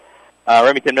 And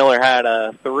Remington Miller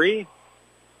had 3.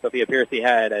 Sophia Piercy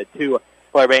had 2.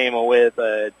 Claire Bain with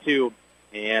 2,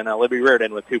 and Libby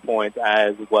Reardon with 2 points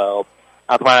as well.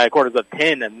 Altamont had quarters of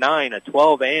 10, 9,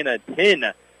 12, and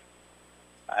 10.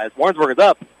 As Warrensburg is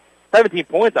up 17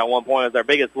 points at one point was their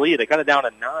biggest lead. They cut it down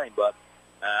to 9, but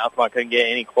Altamont couldn't get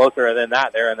any closer than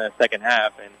that there in the second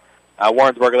half. And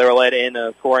Warrensburg, they were led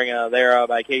in scoring there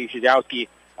by Katie Shizowski.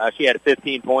 She had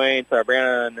 15 points.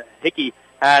 Brandon Hickey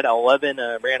had 11.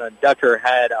 Brandon Dutcher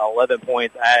had 11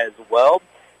 points as well.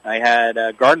 I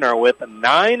had Gardner with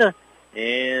 9,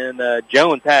 and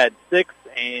Jones had 6,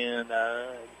 and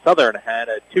Southern had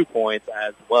 2 points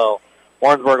as well.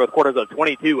 Warrensburg with quarters of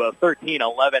 22, 13,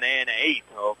 11, and 8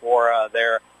 for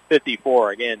their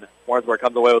 54. Again, Warrensburg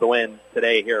comes away with a win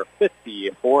today here.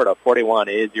 54-41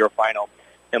 is your final.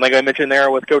 And like I mentioned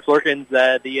there with Coach Lurkins,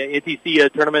 the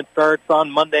NTC tournament starts on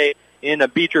Monday in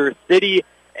Beecher City,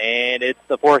 and it's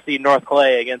the 4-seed North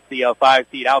Clay against the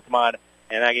 5-seed Altamont,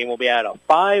 and that game will be at a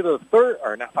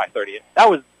 5:30. That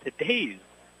was today's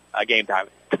game time.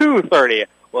 2:30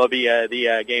 will be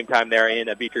the game time there in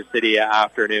Beecher City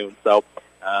afternoon. So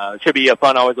it should be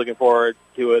fun. Always looking forward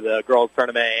to the girls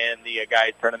tournament and the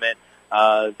guys tournament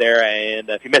there. And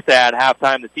if you missed that at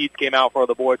halftime, the seeds came out for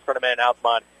the boys tournament.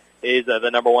 Altamont is the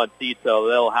number 1 seed, so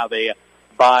they'll have a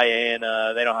bye, and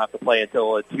they don't have to play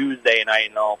until Tuesday night,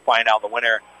 and they'll find out the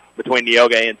winner between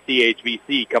Neoga and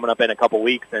CHBC coming up in a couple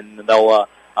weeks, and they'll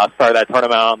start that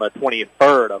tournament on the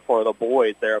 23rd for the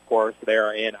boys there, of course,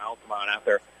 there in Altamont.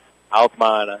 After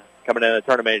Altamont coming in the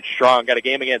tournament strong, got a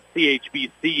game against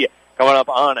CHBC coming up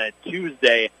on a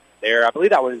Tuesday there. I believe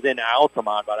that was in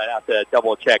Altamont, but I'd have to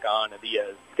double-check on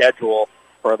the schedule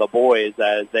for the boys,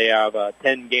 as they have a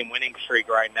 10-game winning streak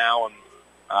right now, and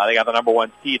they got the number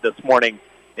 1 seed this morning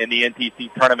in the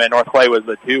NTC tournament. North Clay was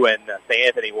the 2, and St.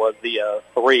 Anthony was the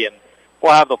 3. And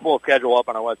we'll have the full schedule up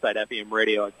on our website,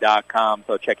 FEMradio.com,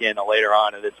 so check in later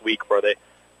on this week for the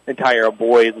entire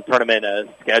boys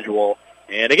tournament schedule.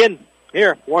 And again,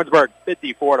 here, Warrensburg,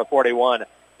 54-41.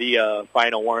 The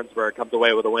final Warrensburg comes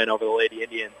away with a win over the Lady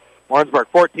Indians. Warrensburg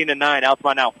 14-9,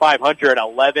 Altamont now 500,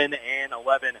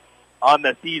 11-11 on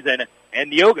the season.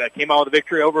 And Neoga came out with a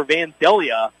victory over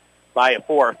Vandalia by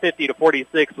 4.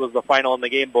 50-46 was the final in the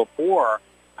game before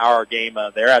our game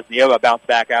there, as Neoga bounced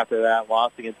back after that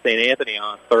loss against St. Anthony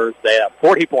on Thursday. A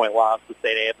 40-point loss to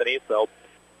St. Anthony, so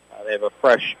they have a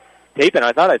fresh tape. And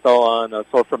I thought I saw on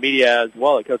social media as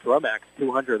well that Coach Romack's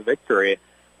 200th victory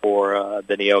for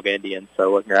the Neoga Indians.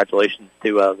 So congratulations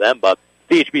to them. But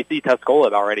CHBC Tuscola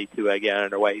about ready to get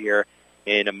underway here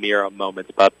in a mere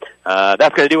moments. But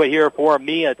that's going to do it here for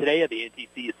me today at the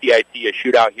NTC CIC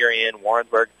shootout here in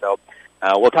Warrensburg. So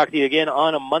we'll talk to you again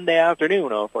on a Monday afternoon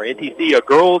for NTC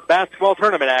girls basketball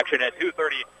tournament action at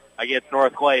 2:30 against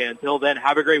North Clay. Until then,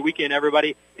 have a great weekend,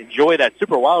 everybody. Enjoy that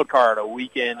Super Wild Card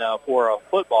weekend for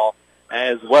football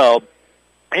as well.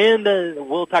 And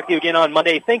we'll talk to you again on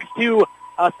Monday. Thanks to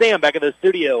Sam back at the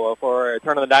studio for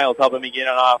turning the dials, helping me get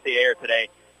on off the air today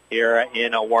here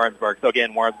in Warrensburg. So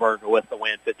again, Warrensburg with the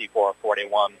win,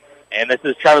 54-41. And this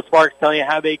is Travis Sparks telling you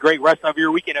have a great rest of your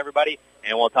weekend, everybody.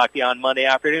 And we'll talk to you on Monday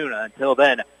afternoon. Until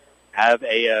then, have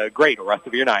a great rest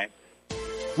of your night.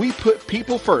 We put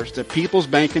people first at People's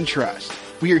Bank and Trust.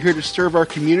 We are here to serve our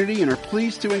community and are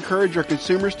pleased to encourage our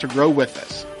consumers to grow with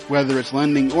us. Whether it's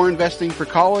lending or investing for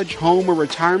college, home, or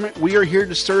retirement, we are here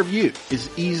to serve you. It's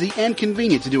easy and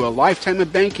convenient to do a lifetime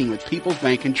of banking with People's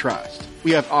Bank and Trust.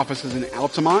 We have offices in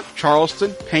Altamont,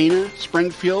 Charleston, Pana,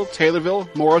 Springfield, Taylorville,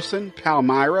 Morrison,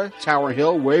 Palmyra, Tower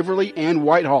Hill, Waverly, and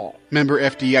Whitehall. Member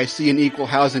FDIC and equal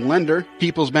housing lender,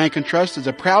 People's Bank and Trust is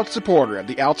a proud supporter of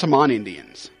the Altamont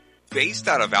Indians. Based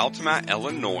out of Altamont,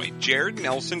 Illinois, Jared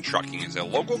Nelson Trucking is a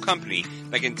local company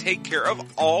that can take care of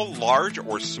all large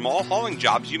or small hauling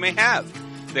jobs you may have.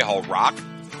 They haul rock,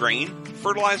 grain,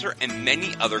 fertilizer, and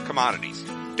many other commodities.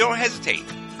 Don't hesitate.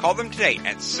 Call them today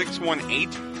at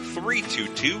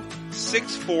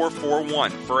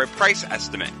 618-322-6441 for a price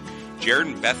estimate. Jared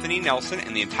and Bethany Nelson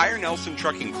and the entire Nelson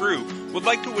Trucking crew would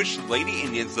like to wish the Lady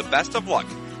Indians the best of luck.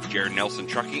 Jared Nelson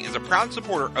Trucking is a proud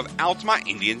supporter of Altamont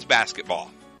Indians basketball.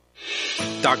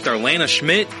 Dr. Lana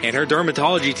Schmidt and her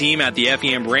dermatology team at the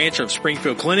Effingham branch of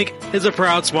Springfield Clinic is a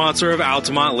proud sponsor of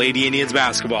Altamont Lady Indians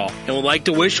basketball and would like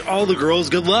to wish all the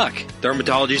girls good luck.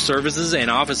 Dermatology services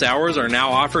and office hours are now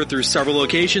offered through several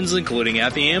locations including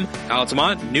Effingham,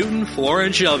 Altamont, Newton, Flora,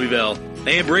 and Shelbyville.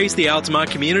 They embrace the Altamont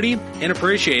community and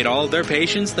appreciate all of their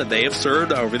patients that they have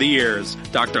served over the years.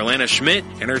 Dr. Lana Schmidt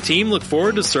and her team look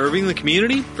forward to serving the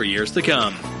community for years to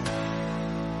come.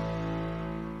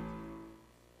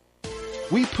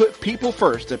 We put people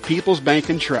first at People's Bank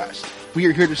and Trust. We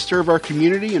are here to serve our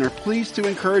community and are pleased to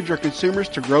encourage our consumers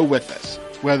to grow with us.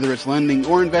 Whether it's lending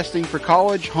or investing for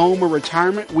college, home, or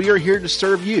retirement, we are here to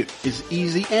serve you. It's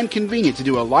easy and convenient to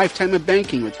do a lifetime of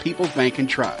banking with People's Bank and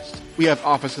Trust. We have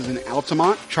offices in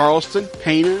Altamont, Charleston,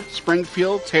 Pana,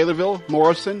 Springfield, Taylorville,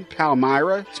 Morrison,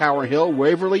 Palmyra, Tower Hill,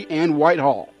 Waverly, and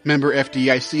Whitehall. Member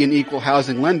FDIC and equal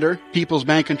housing lender, People's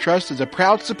Bank and Trust is a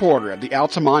proud supporter of the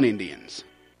Altamont Indians.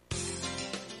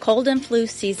 Cold and flu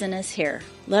season is here.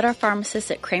 Let our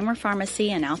pharmacists at Kramer Pharmacy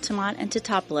in Altamont and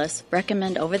Teutopolis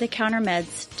recommend over-the-counter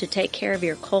meds to take care of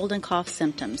your cold and cough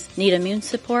symptoms. Need immune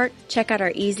support? Check out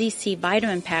our Easy C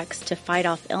vitamin packs to fight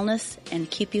off illness and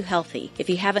keep you healthy. If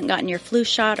you haven't gotten your flu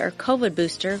shot or COVID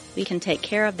booster, we can take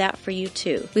care of that for you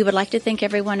too. We would like to thank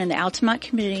everyone in the Altamont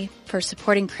community for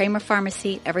supporting Kramer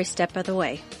Pharmacy every step of the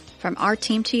way. From our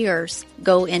team to yours,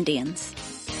 go Indians.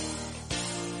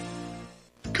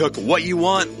 Cook what you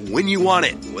want, when you want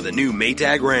it, with a new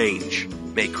Maytag range.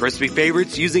 Make crispy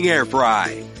favorites using air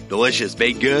fry. Delicious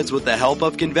baked goods with the help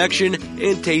of convection,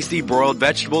 and tasty broiled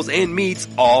vegetables and meats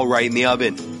all right in the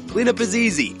oven. Cleanup is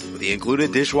easy with the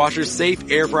included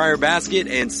dishwasher-safe air fryer basket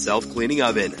and self-cleaning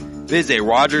oven. Visit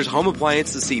Rogers Home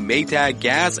Appliance to see Maytag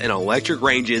gas and electric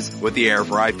ranges with the air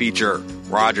fry feature.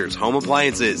 Rogers Home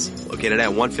Appliances, located at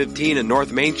 115 and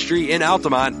North Main Street in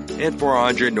Altamont and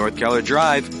 400 North Keller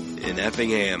Drive in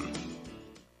Effingham.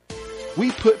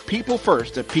 We put people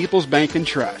first at People's Bank and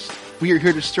Trust. We are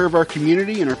here to serve our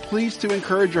community and are pleased to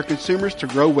encourage our consumers to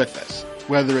grow with us.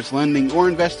 Whether it's lending or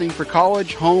investing for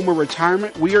college, home, or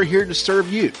retirement, we are here to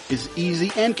serve you. It's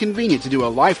easy and convenient to do a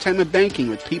lifetime of banking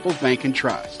with People's Bank and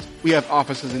Trust. We have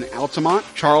offices in Altamont,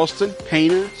 Charleston,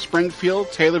 Pana, Springfield,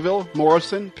 Taylorville,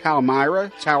 Morrison,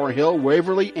 Palmyra, Tower Hill,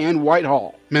 Waverly, and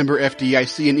Whitehall. Member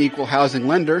FDIC and equal housing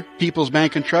lender, People's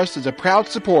Bank and Trust is a proud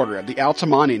supporter of the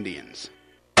Altamont Indians.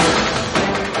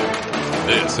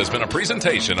 This has been a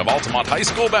presentation of Altamont High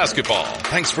School basketball.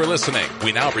 Thanks for listening.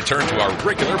 We now return to our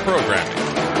regular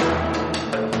programming.